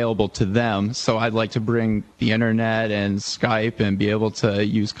that's available to them. So I'd like to bring the internet and Skype and be able to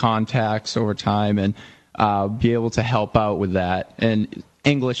use contacts over time and be able to help out with that. And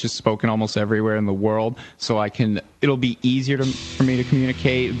English is spoken almost everywhere in the world, so it'll be easier for me to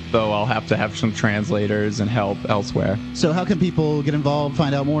communicate, though I'll have to have some translators and help elsewhere. So how can people get involved,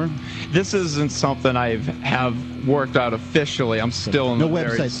 find out more? This isn't something I have worked out officially. I'm still in no the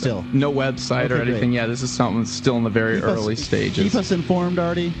website no website or anything. Great. Yeah, this is something still in the very early stages. Keep us informed,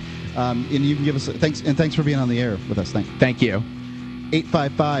 Artie, and you can give us thanks for being on the air with us. Thank you.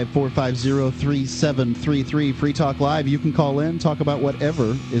 855-450-3733. Free Talk Live. You can call in, talk about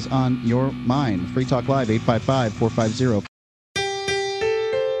whatever is on your mind. Free Talk Live, 855-450.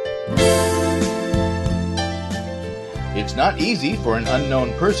 It's not easy for an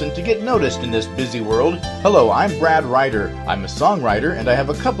unknown person to get noticed in this busy world. Hello, I'm Brad Ryder. I'm a songwriter, and I have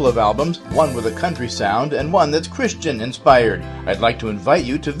a couple of albums, one with a country sound and one that's Christian-inspired. I'd like to invite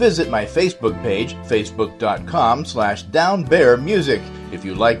you to visit my Facebook page, facebook.com/downbearmusic. If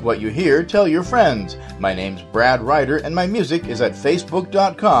you like what you hear, tell your friends. My name's Brad Ryder, and my music is at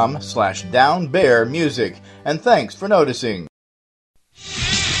facebook.com/downbearmusic. And thanks for noticing.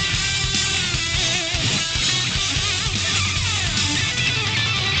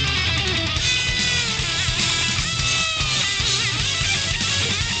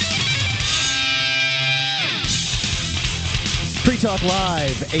 Talk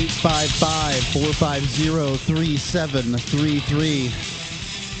Live, 855-450-3733.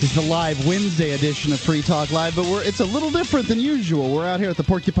 It's the live Wednesday edition of Free Talk Live, but it's a little different than usual. We're out here at the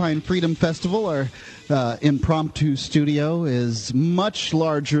Porcupine Freedom Festival. Our impromptu studio is much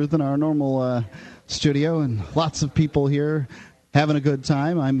larger than our normal studio, and lots of people here having a good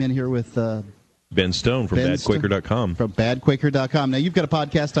time. I'm in here with Ben Stone from badquaker.com. From badquaker.com. Now, you've got a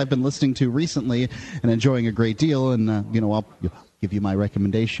podcast I've been listening to recently and enjoying a great deal, and I'll give you my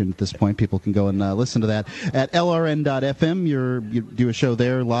recommendation at this point. People can go and listen to that at lrn.fm. You do a show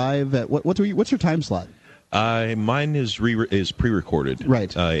there live. What's your time slot? Mine is pre-recorded.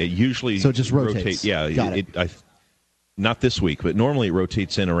 Right. It usually so it just rotates. Yeah. Got it. Not this week, but normally it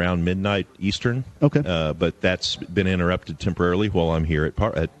rotates in around midnight Eastern. Okay. But that's been interrupted temporarily while I'm here at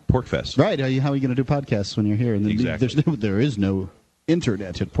PorcFest. Right. How are you going to do podcasts when you're here? And exactly. There is no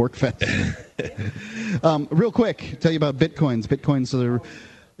internet at PorcFest. Real quick, tell you about Bitcoins. Bitcoins are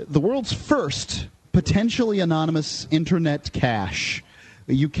the world's first potentially anonymous internet cash.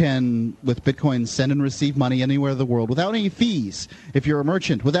 You can, with Bitcoin, send and receive money anywhere in the world without any fees. If you're a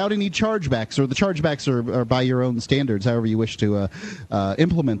merchant, without any chargebacks, or the chargebacks are by your own standards, however you wish to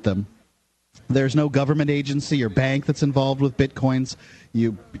implement them. There's no government agency or bank that's involved with Bitcoins.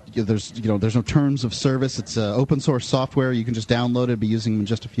 There's no terms of service. It's open source software. You can just download it, be using them in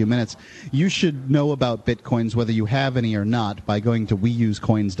just a few minutes. You should know about Bitcoins, whether you have any or not, by going to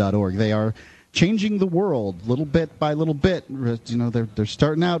weusecoins.org. They are changing the world little bit by little bit. They're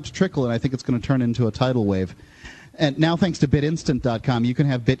starting out to trickle, and I think it's going to turn into a tidal wave. And now, thanks to bitinstant.com, you can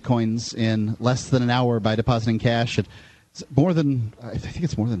have Bitcoins in less than an hour by depositing cash at I think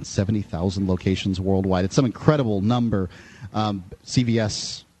it's more than 70,000 locations worldwide. It's some incredible number.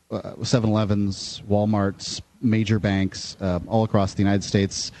 CVS, 7-Elevens, Walmarts, major banks all across the United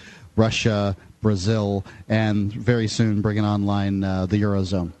States, Russia, Brazil, and very soon bringing online the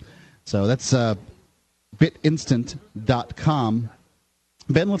Eurozone. So that's bitinstant.com.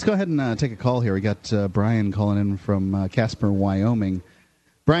 Ben, let's go ahead and take a call here. We got Brian calling in from Casper, Wyoming.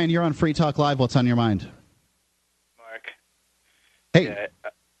 Brian, you're on Free Talk Live. What's on your mind? Hey. Yeah,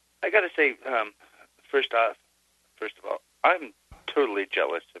 I got to say, first of all, I'm totally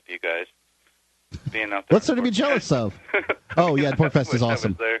jealous of you guys being out there. What's there to be jealous of? Oh, yeah, PorcFest is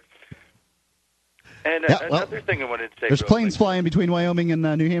awesome. And another thing I wanted to say. There's planes flying between Wyoming and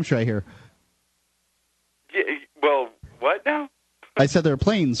New Hampshire, I hear. Yeah, well, what now? I said there are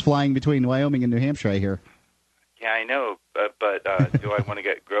planes flying between Wyoming and New Hampshire, I hear. Yeah, I know, but do I want to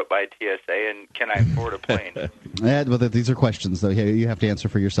get groped by TSA, and can I afford a plane? Well, these are questions, though. You have to answer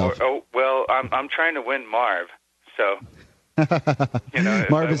for yourself. Well, I'm trying to win Marv, so.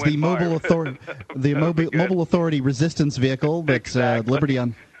 Marv is the mobile authority resistance vehicle that exactly.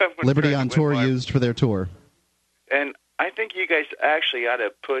 Liberty on Tour used for their tour. And I think you guys actually ought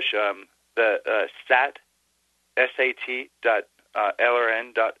to push the SAT.LRN.FM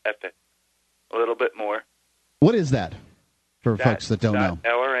a little bit more. What is that for folks that don't know?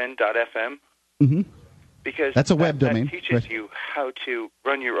 LRN.FM. Mm-hmm. Because that's a web domain. That teaches you how to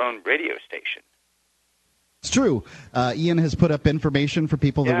run your own radio station. It's true. Ian has put up information for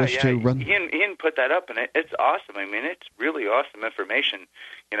people that wish to run. Ian put that up, and it's awesome. I mean, it's really awesome information.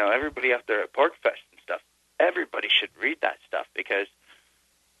 Everybody out there at PorcFest and stuff, everybody should read that stuff because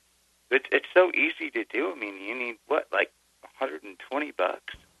it's so easy to do. I mean, you need, like $120?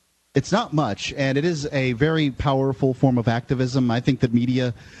 It's not much, and it is a very powerful form of activism. I think that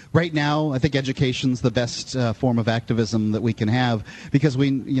media, right now, I think education's the best form of activism that we can have because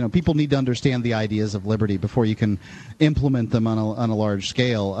people need to understand the ideas of liberty before you can implement them on a large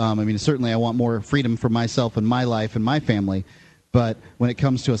scale. Certainly I want more freedom for myself and my life and my family, but when it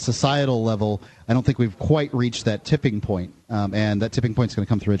comes to a societal level, I don't think we've quite reached that tipping point, and that tipping point is going to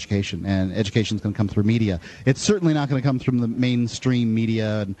come through education, and education is going to come through media. It's certainly not going to come from the mainstream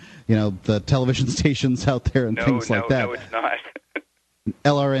media and the television stations out there and things like that. No, it's not.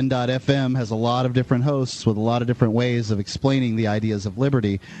 LRN.FM has a lot of different hosts with a lot of different ways of explaining the ideas of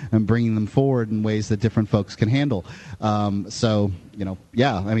liberty and bringing them forward in ways that different folks can handle. LRN.FM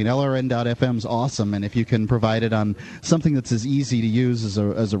is awesome, and if you can provide it on something that's as easy to use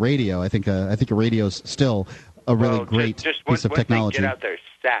as a radio, I think a radio is still a really great piece of technology. Get out there,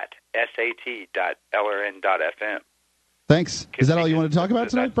 SAT.LRN.FM. Thanks. Is that all you want to talk about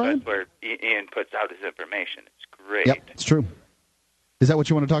tonight, Brian? That's where Ian puts out his information. It's great. Yep, it's true. Is that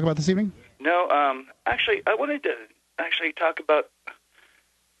what you want to talk about this evening? No, actually, I wanted to talk about.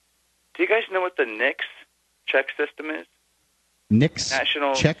 Do you guys know what the NICS check system is? NICS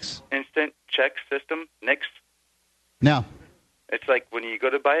National checks? Instant Check System. NICS. No. It's like when you go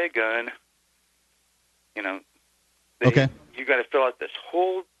to buy a gun. Okay. You got to fill out this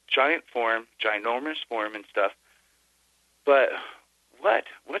whole giant form, ginormous form and stuff. But what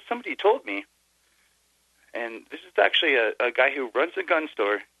somebody told me, and this is actually a guy who runs a gun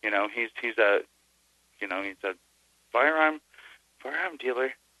store. He's a firearm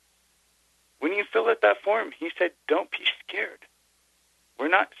dealer. When you fill out that form, he said, don't be scared. We're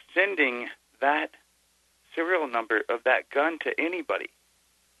not sending that serial number of that gun to anybody.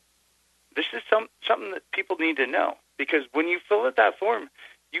 This is something that people need to know, because when you fill out that form,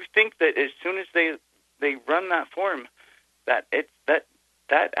 you think that as soon as they run that form, that that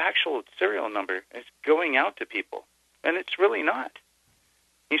actual serial number is going out to people, and it's really not.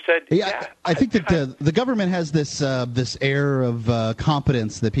 He said, I think that the government has this air of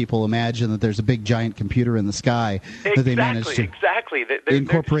competence that people imagine that there's a big giant computer in the sky that they manage to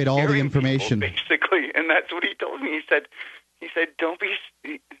incorporate all the information. People, basically, and that's what he told me. He said, don't be.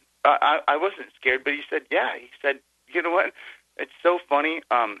 I wasn't scared, but he said, yeah. He said, you know what? It's so funny.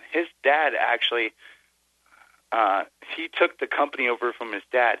 His dad actually, he took the company over from his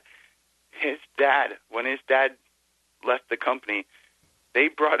dad. When his dad left the company, they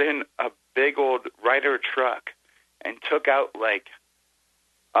brought in a big old Ryder truck and took out like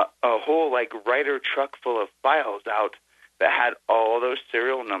a whole like Ryder truck full of files out that had all those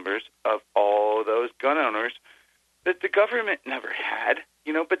serial numbers of all those gun owners that the government never had,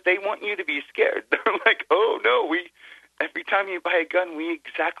 but they want you to be scared. They're like, oh no, every time you buy a gun, we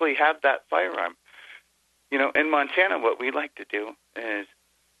exactly have that firearm. In Montana, what we like to do is,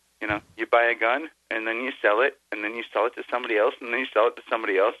 you buy a gun, and then you sell it, and then you sell it to somebody else, and then you sell it to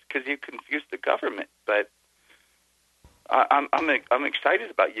somebody else because you confuse the government. But I'm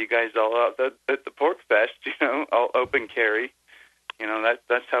excited about you guys all out at the PorcFest, all open carry.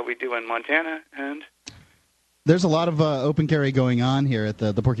 That's how we do in Montana. And there's a lot of open carry going on here at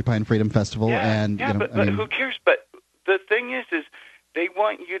the Porcupine Freedom Festival. But who cares? But the thing is they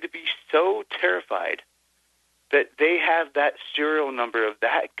want you to be so terrified that they have that serial number of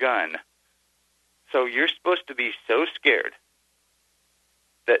that gun. So you're supposed to be so scared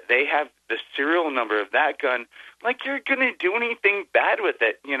that they have the serial number of that gun, like you're going to do anything bad with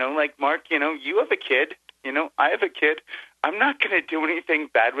it. Like Mark, you have a kid, I have a kid. I'm not going to do anything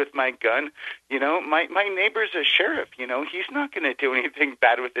bad with my gun. My neighbor's a sheriff, he's not going to do anything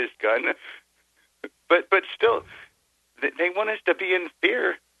bad with his gun. But still, they want us to be in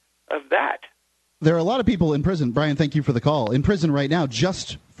fear of that. There are a lot of people in prison, Brian, thank you for the call, in prison right now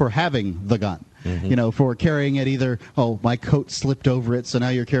just for having the gun, for carrying it either, my coat slipped over it, so now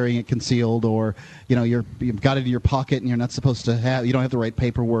you're carrying it concealed, or, you've got it in your pocket and you're not supposed to have, you don't have the right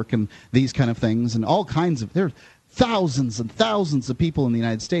paperwork and these kind of things, and all kinds of, there are thousands and thousands of people in the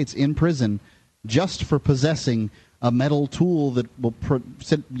United States in prison just for possessing a metal tool that will,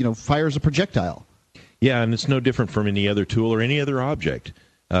 fires a projectile. Yeah, and it's no different from any other tool or any other object.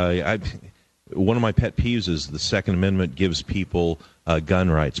 One of my pet peeves is the Second Amendment gives people gun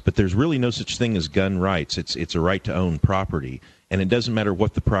rights, but there's really no such thing as gun rights. It's a right to own property, and it doesn't matter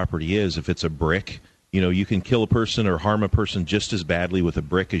what the property is. If it's a brick, you can kill a person or harm a person just as badly with a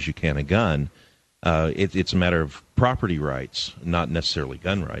brick as you can a gun. It's a matter of property rights, not necessarily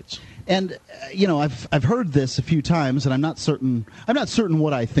gun rights. And I've heard this a few times, and I'm not certain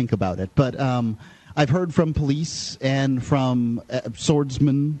what I think about it, but I've heard from police and from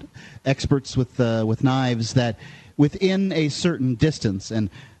swordsmen, experts with knives, that within a certain distance, and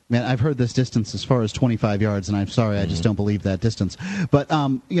man, I've heard this distance as far as 25 yards, and I'm sorry, I just don't believe that distance. But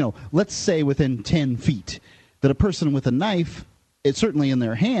let's say within 10 feet, that a person with a knife, it's certainly in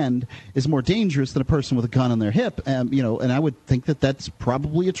their hand, is more dangerous than a person with a gun on their hip. And I would think that that's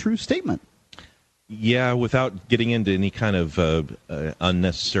probably a true statement. Yeah, without getting into any kind of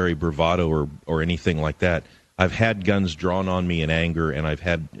unnecessary bravado or anything like that, I've had guns drawn on me in anger, and I've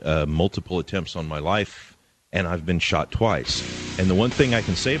had multiple attempts on my life, and I've been shot twice. And the one thing I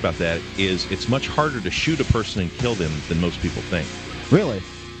can say about that is it's much harder to shoot a person and kill them than most people think. Really?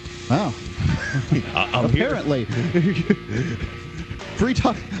 Wow. Apparently. Free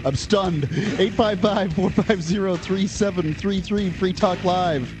Talk, I'm stunned. 855-450-3733, Free Talk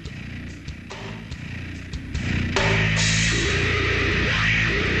Live.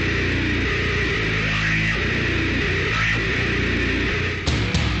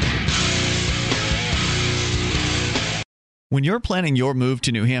 When you're planning your move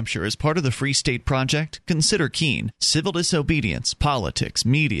to New Hampshire as part of the Free State Project, consider Keene. Civil disobedience, politics,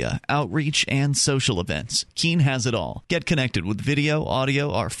 media, outreach, and social events. Keene has it all. Get connected with video,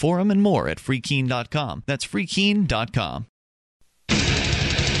 audio, our forum, and more at freekeene.com. That's freekeene.com.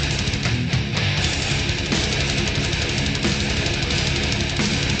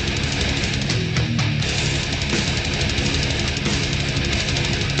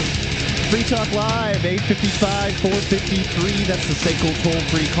 Talk Live, 855-453. That's the SACL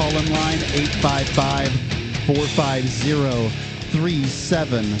toll-free call-in line,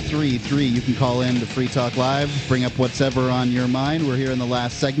 855-450-3733. You can call in to Free Talk Live, bring up whatever on your mind. We're here in the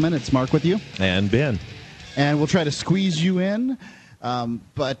last segment. It's Mark with you. And Ben. And we'll try to squeeze you in.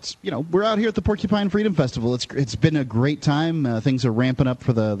 But, you know, we're out here at the Porcupine Freedom Festival. It's been a great time. Things are ramping up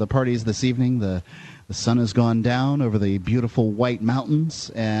for the parties this evening. The sun has gone down over the beautiful White Mountains.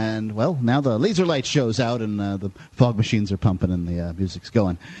 And, well, now the laser light show's out and the fog machines are pumping and the music's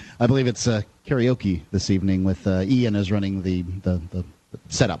going. I believe it's karaoke this evening with Ian is running the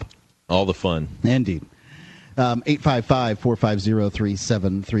setup. All the fun. Indeed.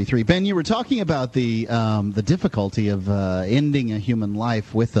 855-450-3733. Ben, you were talking about the difficulty of ending a human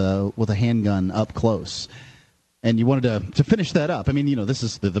life with a handgun up close. And you wanted to finish that up. I mean, you know, this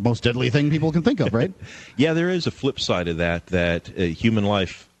is the most deadly thing people can think of, right? Yeah, there is a flip side of that human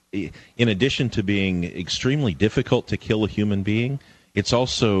life, in addition to being extremely difficult to kill a human being, it's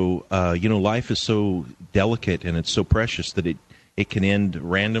also, life is so delicate and it's so precious that it can end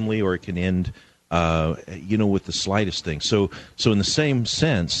randomly or it can end, with the slightest thing. So in the same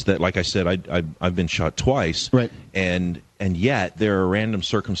sense that, like I said, I've been shot twice, right? And yet there are random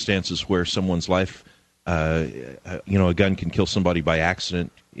circumstances where someone's life, a gun can kill somebody by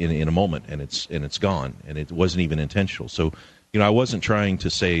accident in a moment, and it's gone, and it wasn't even intentional. So, I wasn't trying to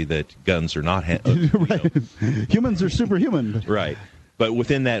say that guns are not right. Humans are superhuman, right? But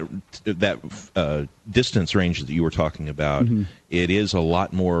within that distance range that you were talking about, it is a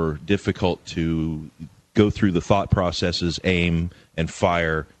lot more difficult to go through the thought processes, aim, and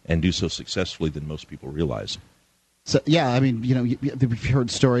fire, and do so successfully than most people realize. So, yeah, I mean, we've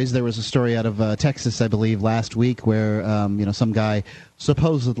heard stories. There was a story out of Texas, I believe, last week where, some guy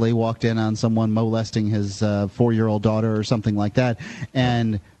supposedly walked in on someone molesting his 4-year-old daughter or something like that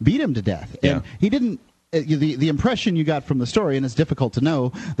and beat him to death. Yeah. And he didn't. The impression you got from the story, and it's difficult to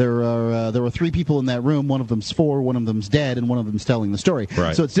know, there were 3 people in that room. One of them's 4, one of them's dead, and one of them's telling the story.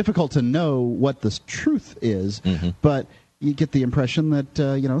 Right. So it's difficult to know what the truth is, but you get the impression that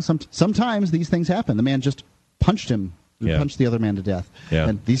sometimes these things happen. The man just punched him, punched the other man to death. Yeah.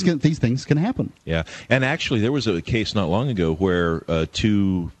 And these things can happen. Yeah, and actually there was a case not long ago where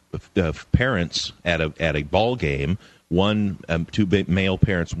 2 parents at a ball game, two male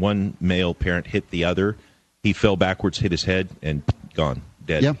parents, one male parent hit the other. He fell backwards, hit his head, and gone,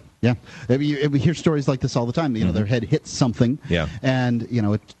 dead. Yeah. We hear stories like this all the time. Their head hits something, and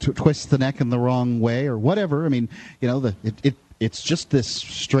it twists the neck in the wrong way or whatever. I mean, it's just this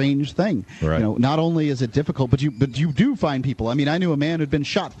strange thing. Right. Not only is it difficult, but you do find people. I mean, I knew a man who'd been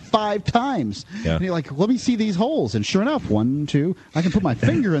shot 5 times. Yeah. And you're like, let me see these holes. And sure enough, 1, 2, I can put my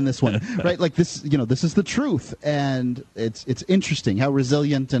finger in this one. Right? Like this, this is the truth. And it's interesting how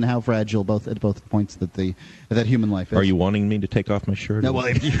resilient and how fragile at both points that human life is. Are you wanting me to take off my shirt? No,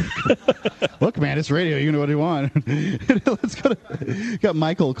 well, look, man, it's radio. You can do what you want. Let's go to. Got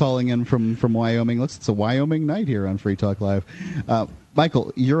Michael calling in from Wyoming. It's a Wyoming night here on Free Talk Live.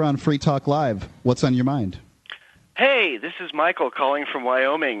 Michael, you're on Free Talk Live. What's on your mind? Hey, this is Michael calling from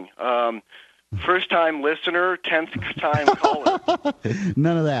Wyoming. First-time listener, 10th time caller.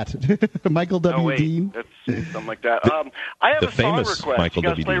 None of that. Michael W. wait, Dean. That's something like that. I have a song request. Michael you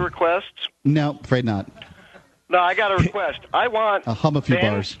guys W. play Dean. requests? No, afraid not. No, I got a request. I want I'll hum a few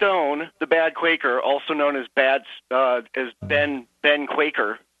Ben bars. Stone, the Bad Quaker, also known as Ben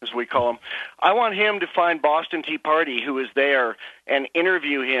Quaker, as we call him. I want him to find Boston Tea Party, who is there, and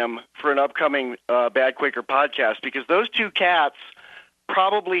interview him for an upcoming Bad Quaker podcast, because those 2 cats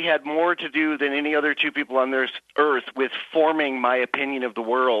probably had more to do than any other 2 people on this earth with forming my opinion of the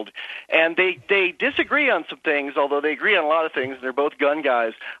world. And they disagree on some things, although they agree on a lot of things. They're both gun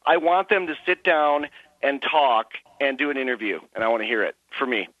guys. I want them to sit down and talk and do an interview, and I want to hear it for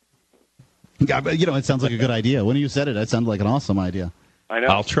me. Yeah, but, it sounds like a good idea. When you said it sounded like an awesome idea. I know.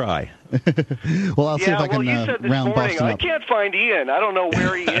 I'll try. Well, I'll see if I can you said this round morning, Boston I up. can't find Ian. I don't know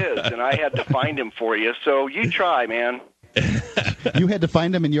where he is, and I had to find him for you. So you try, man. You had to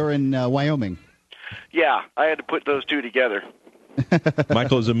find him, and you're in Wyoming. Yeah, I had to put those 2 together.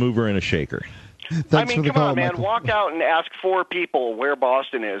 Michael is a mover and a shaker. Thanks for the come call, on, man. Michael. Walk out and ask 4 people where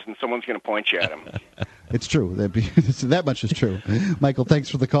Boston is, and someone's going to point you at him. It's true. That much is true. Michael, thanks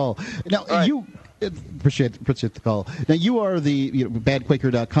for the call. Now, you appreciate the call. Now, you are the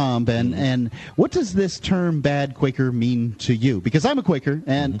badquaker.com, Ben, and what does this term Bad Quaker mean to you? Because I'm a Quaker,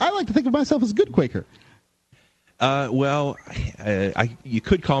 and I like to think of myself as a good Quaker. You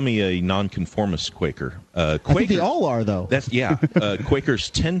could call me a nonconformist Quaker. I think they all are, though. Quakers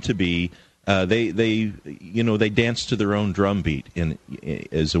tend to be They dance to their own drum beat,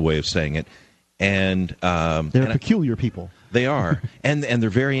 is a way of saying it. And they're peculiar people. They are, and they're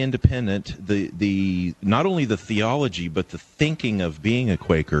very independent. The not only the theology, but the thinking of being a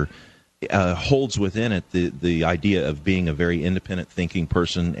Quaker holds within it the idea of being a very independent thinking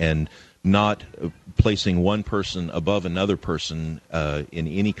person and not placing one person above another person in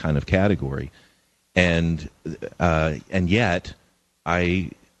any kind of category. And yet,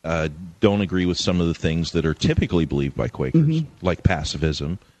 I don't agree with some of the things that are typically believed by Quakers, like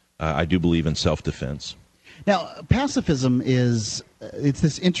pacifism. I do believe in self-defense. Now, pacifism it's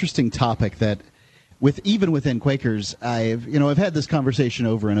this interesting topic that, even within Quakers, I've had this conversation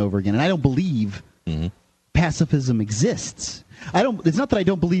over and over again, and I don't believe pacifism exists. It's not that I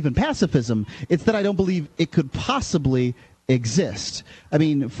don't believe in pacifism; it's that I don't believe it could possibly exist. I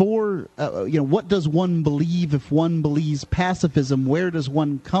mean, what does one believe if one believes pacifism? Where does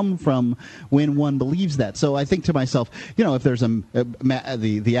one come from when one believes that? So I think to myself, if there's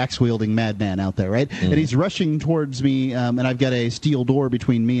the axe-wielding madman out there, right, and he's rushing towards me, and I've got a steel door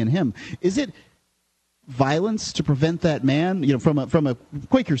between me and him, is it violence to prevent that man, from a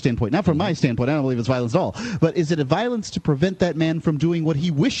Quaker standpoint, not from my standpoint, I don't believe it's violence at all, but is it a violence to prevent that man from doing what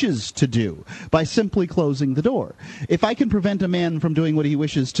he wishes to do by simply closing the door? If I can prevent a man from doing what he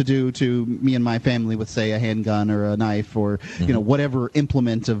wishes to do to me and my family with, say, a handgun or a knife or whatever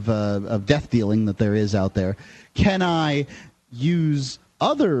implement of death dealing that there is out there, can I use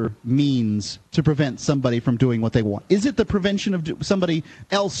other means to prevent somebody from doing what they want? Is it the prevention of somebody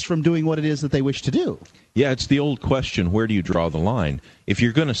else from doing what it is that they wish to do? Yeah, it's the old question, where do you draw the line? If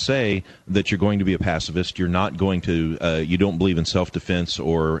you're going to say that you're going to be a pacifist, you're not going to, you don't believe in self-defense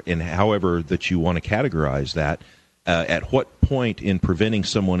or in however that you want to categorize that, at what point in preventing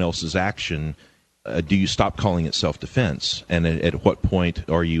someone else's action do you stop calling it self-defense, and at what point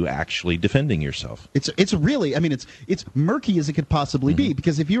are you actually defending yourself? It's really, it's murky as it could possibly be,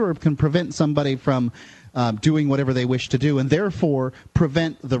 because if you can prevent somebody from doing whatever they wish to do, and therefore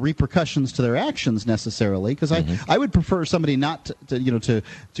prevent the repercussions to their actions necessarily, because I would prefer somebody not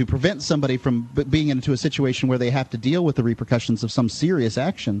to prevent somebody from being into a situation where they have to deal with the repercussions of some serious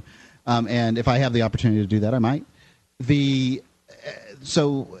action, and if I have the opportunity to do that, I might.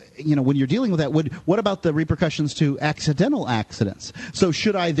 So, when you're dealing with that, what about the repercussions to accidental accidents? So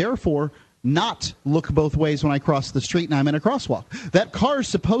should I therefore not look both ways when I cross the street and I'm in a crosswalk? That car's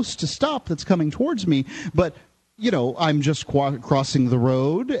supposed to stop that's coming towards me, but I'm just crossing the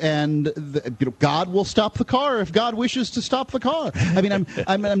road, and God will stop the car if God wishes to stop the car.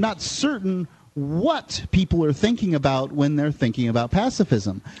 I'm not certain what people are thinking about when they're thinking about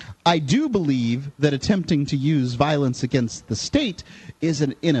pacifism. I do believe that attempting to use violence against the state is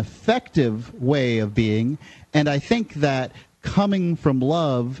an ineffective way of being, and I think that coming from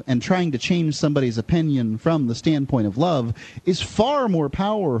love and trying to change somebody's opinion from the standpoint of love is far more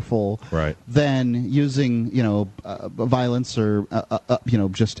powerful than using, violence or,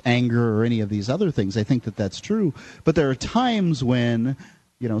 just anger or any of these other things. I think that that's true, but there are times when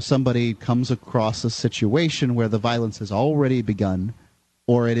somebody comes across a situation where the violence has already begun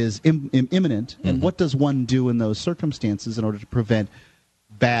or it is imminent, and what does one do in those circumstances in order to prevent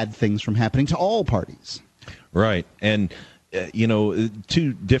bad things from happening to all parties? Right. And,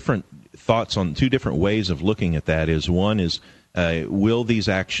 two different thoughts on two different ways of looking at that is, one is, will these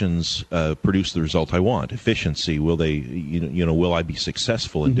actions produce the result I want? Efficiency, will they, will I be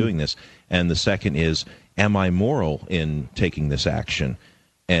successful in doing this? And the second is, am I moral in taking this action?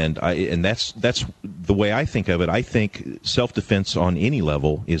 And that's the way I think of it. I think self-defense on any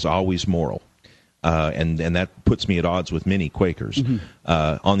level is always moral, and that puts me at odds with many Quakers.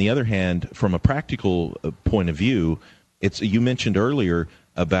 On the other hand, from a practical point of view, you mentioned earlier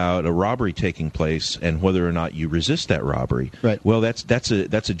about a robbery taking place and whether or not you resist that robbery. Right. Well, that's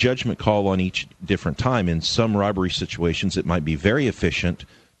a judgment call on each different time. In some robbery situations, it might be very efficient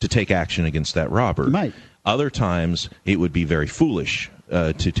to take action against that robber. It might. Other times, it would be very foolish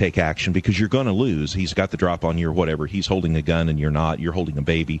to take action because you're going to lose. He's got the drop on you or whatever. He's holding a gun and you're not. You're holding a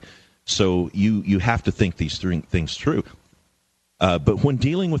baby. So you have to think these things through. But when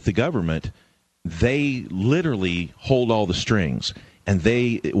dealing with the government, they literally hold all the strings. And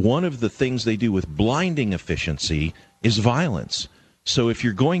one of the things they do with blinding efficiency is violence. So if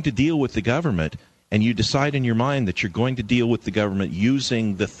you're going to deal with the government and you decide in your mind that you're going to deal with the government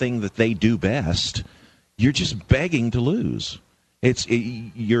using the thing that they do best, you're just begging to lose.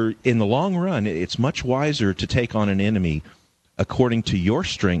 You're in the long run, it's much wiser to take on an enemy according to your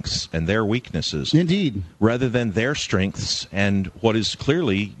strengths and their weaknesses. Indeed. Rather than their strengths and what is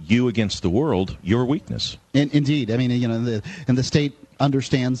clearly you against the world, your weakness. Indeed. In the state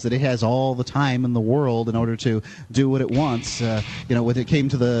understands that it has all the time in the world in order to do what it wants. When it came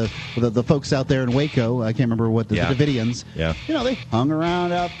to the folks out there in Waco, I can't remember what the Davidians. Yeah. They hung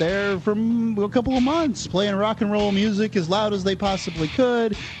around out there for a couple of months, playing rock and roll music as loud as they possibly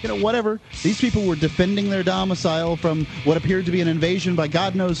could. Whatever. These people were defending their domicile from what appeared to be an invasion by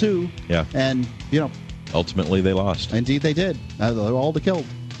God knows who. Yeah. And ultimately they lost. Indeed, they did. They're all killed.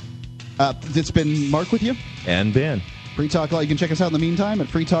 It's been Mark with you. And Ben. Free Talk Live. You can check us out in the meantime at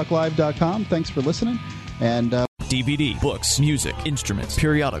freetalklive.com. Thanks for listening. And DVD, books, music, instruments,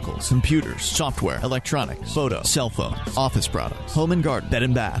 periodicals, computers, software, electronics, photo, cell phones, office products, home and garden, bed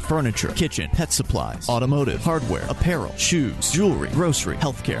and bath, furniture, kitchen, pet supplies, automotive, hardware, apparel, shoes, jewelry, grocery,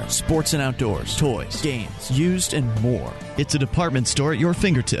 healthcare, sports and outdoors, toys, games, used, and more. It's a department store at your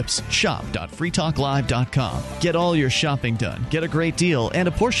fingertips. Shop.freetalklive.com. Get all your shopping done, get a great deal, and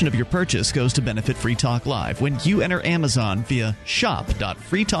a portion of your purchase goes to benefit Free Talk Live when you enter Amazon via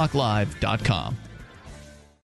shop.freetalklive.com.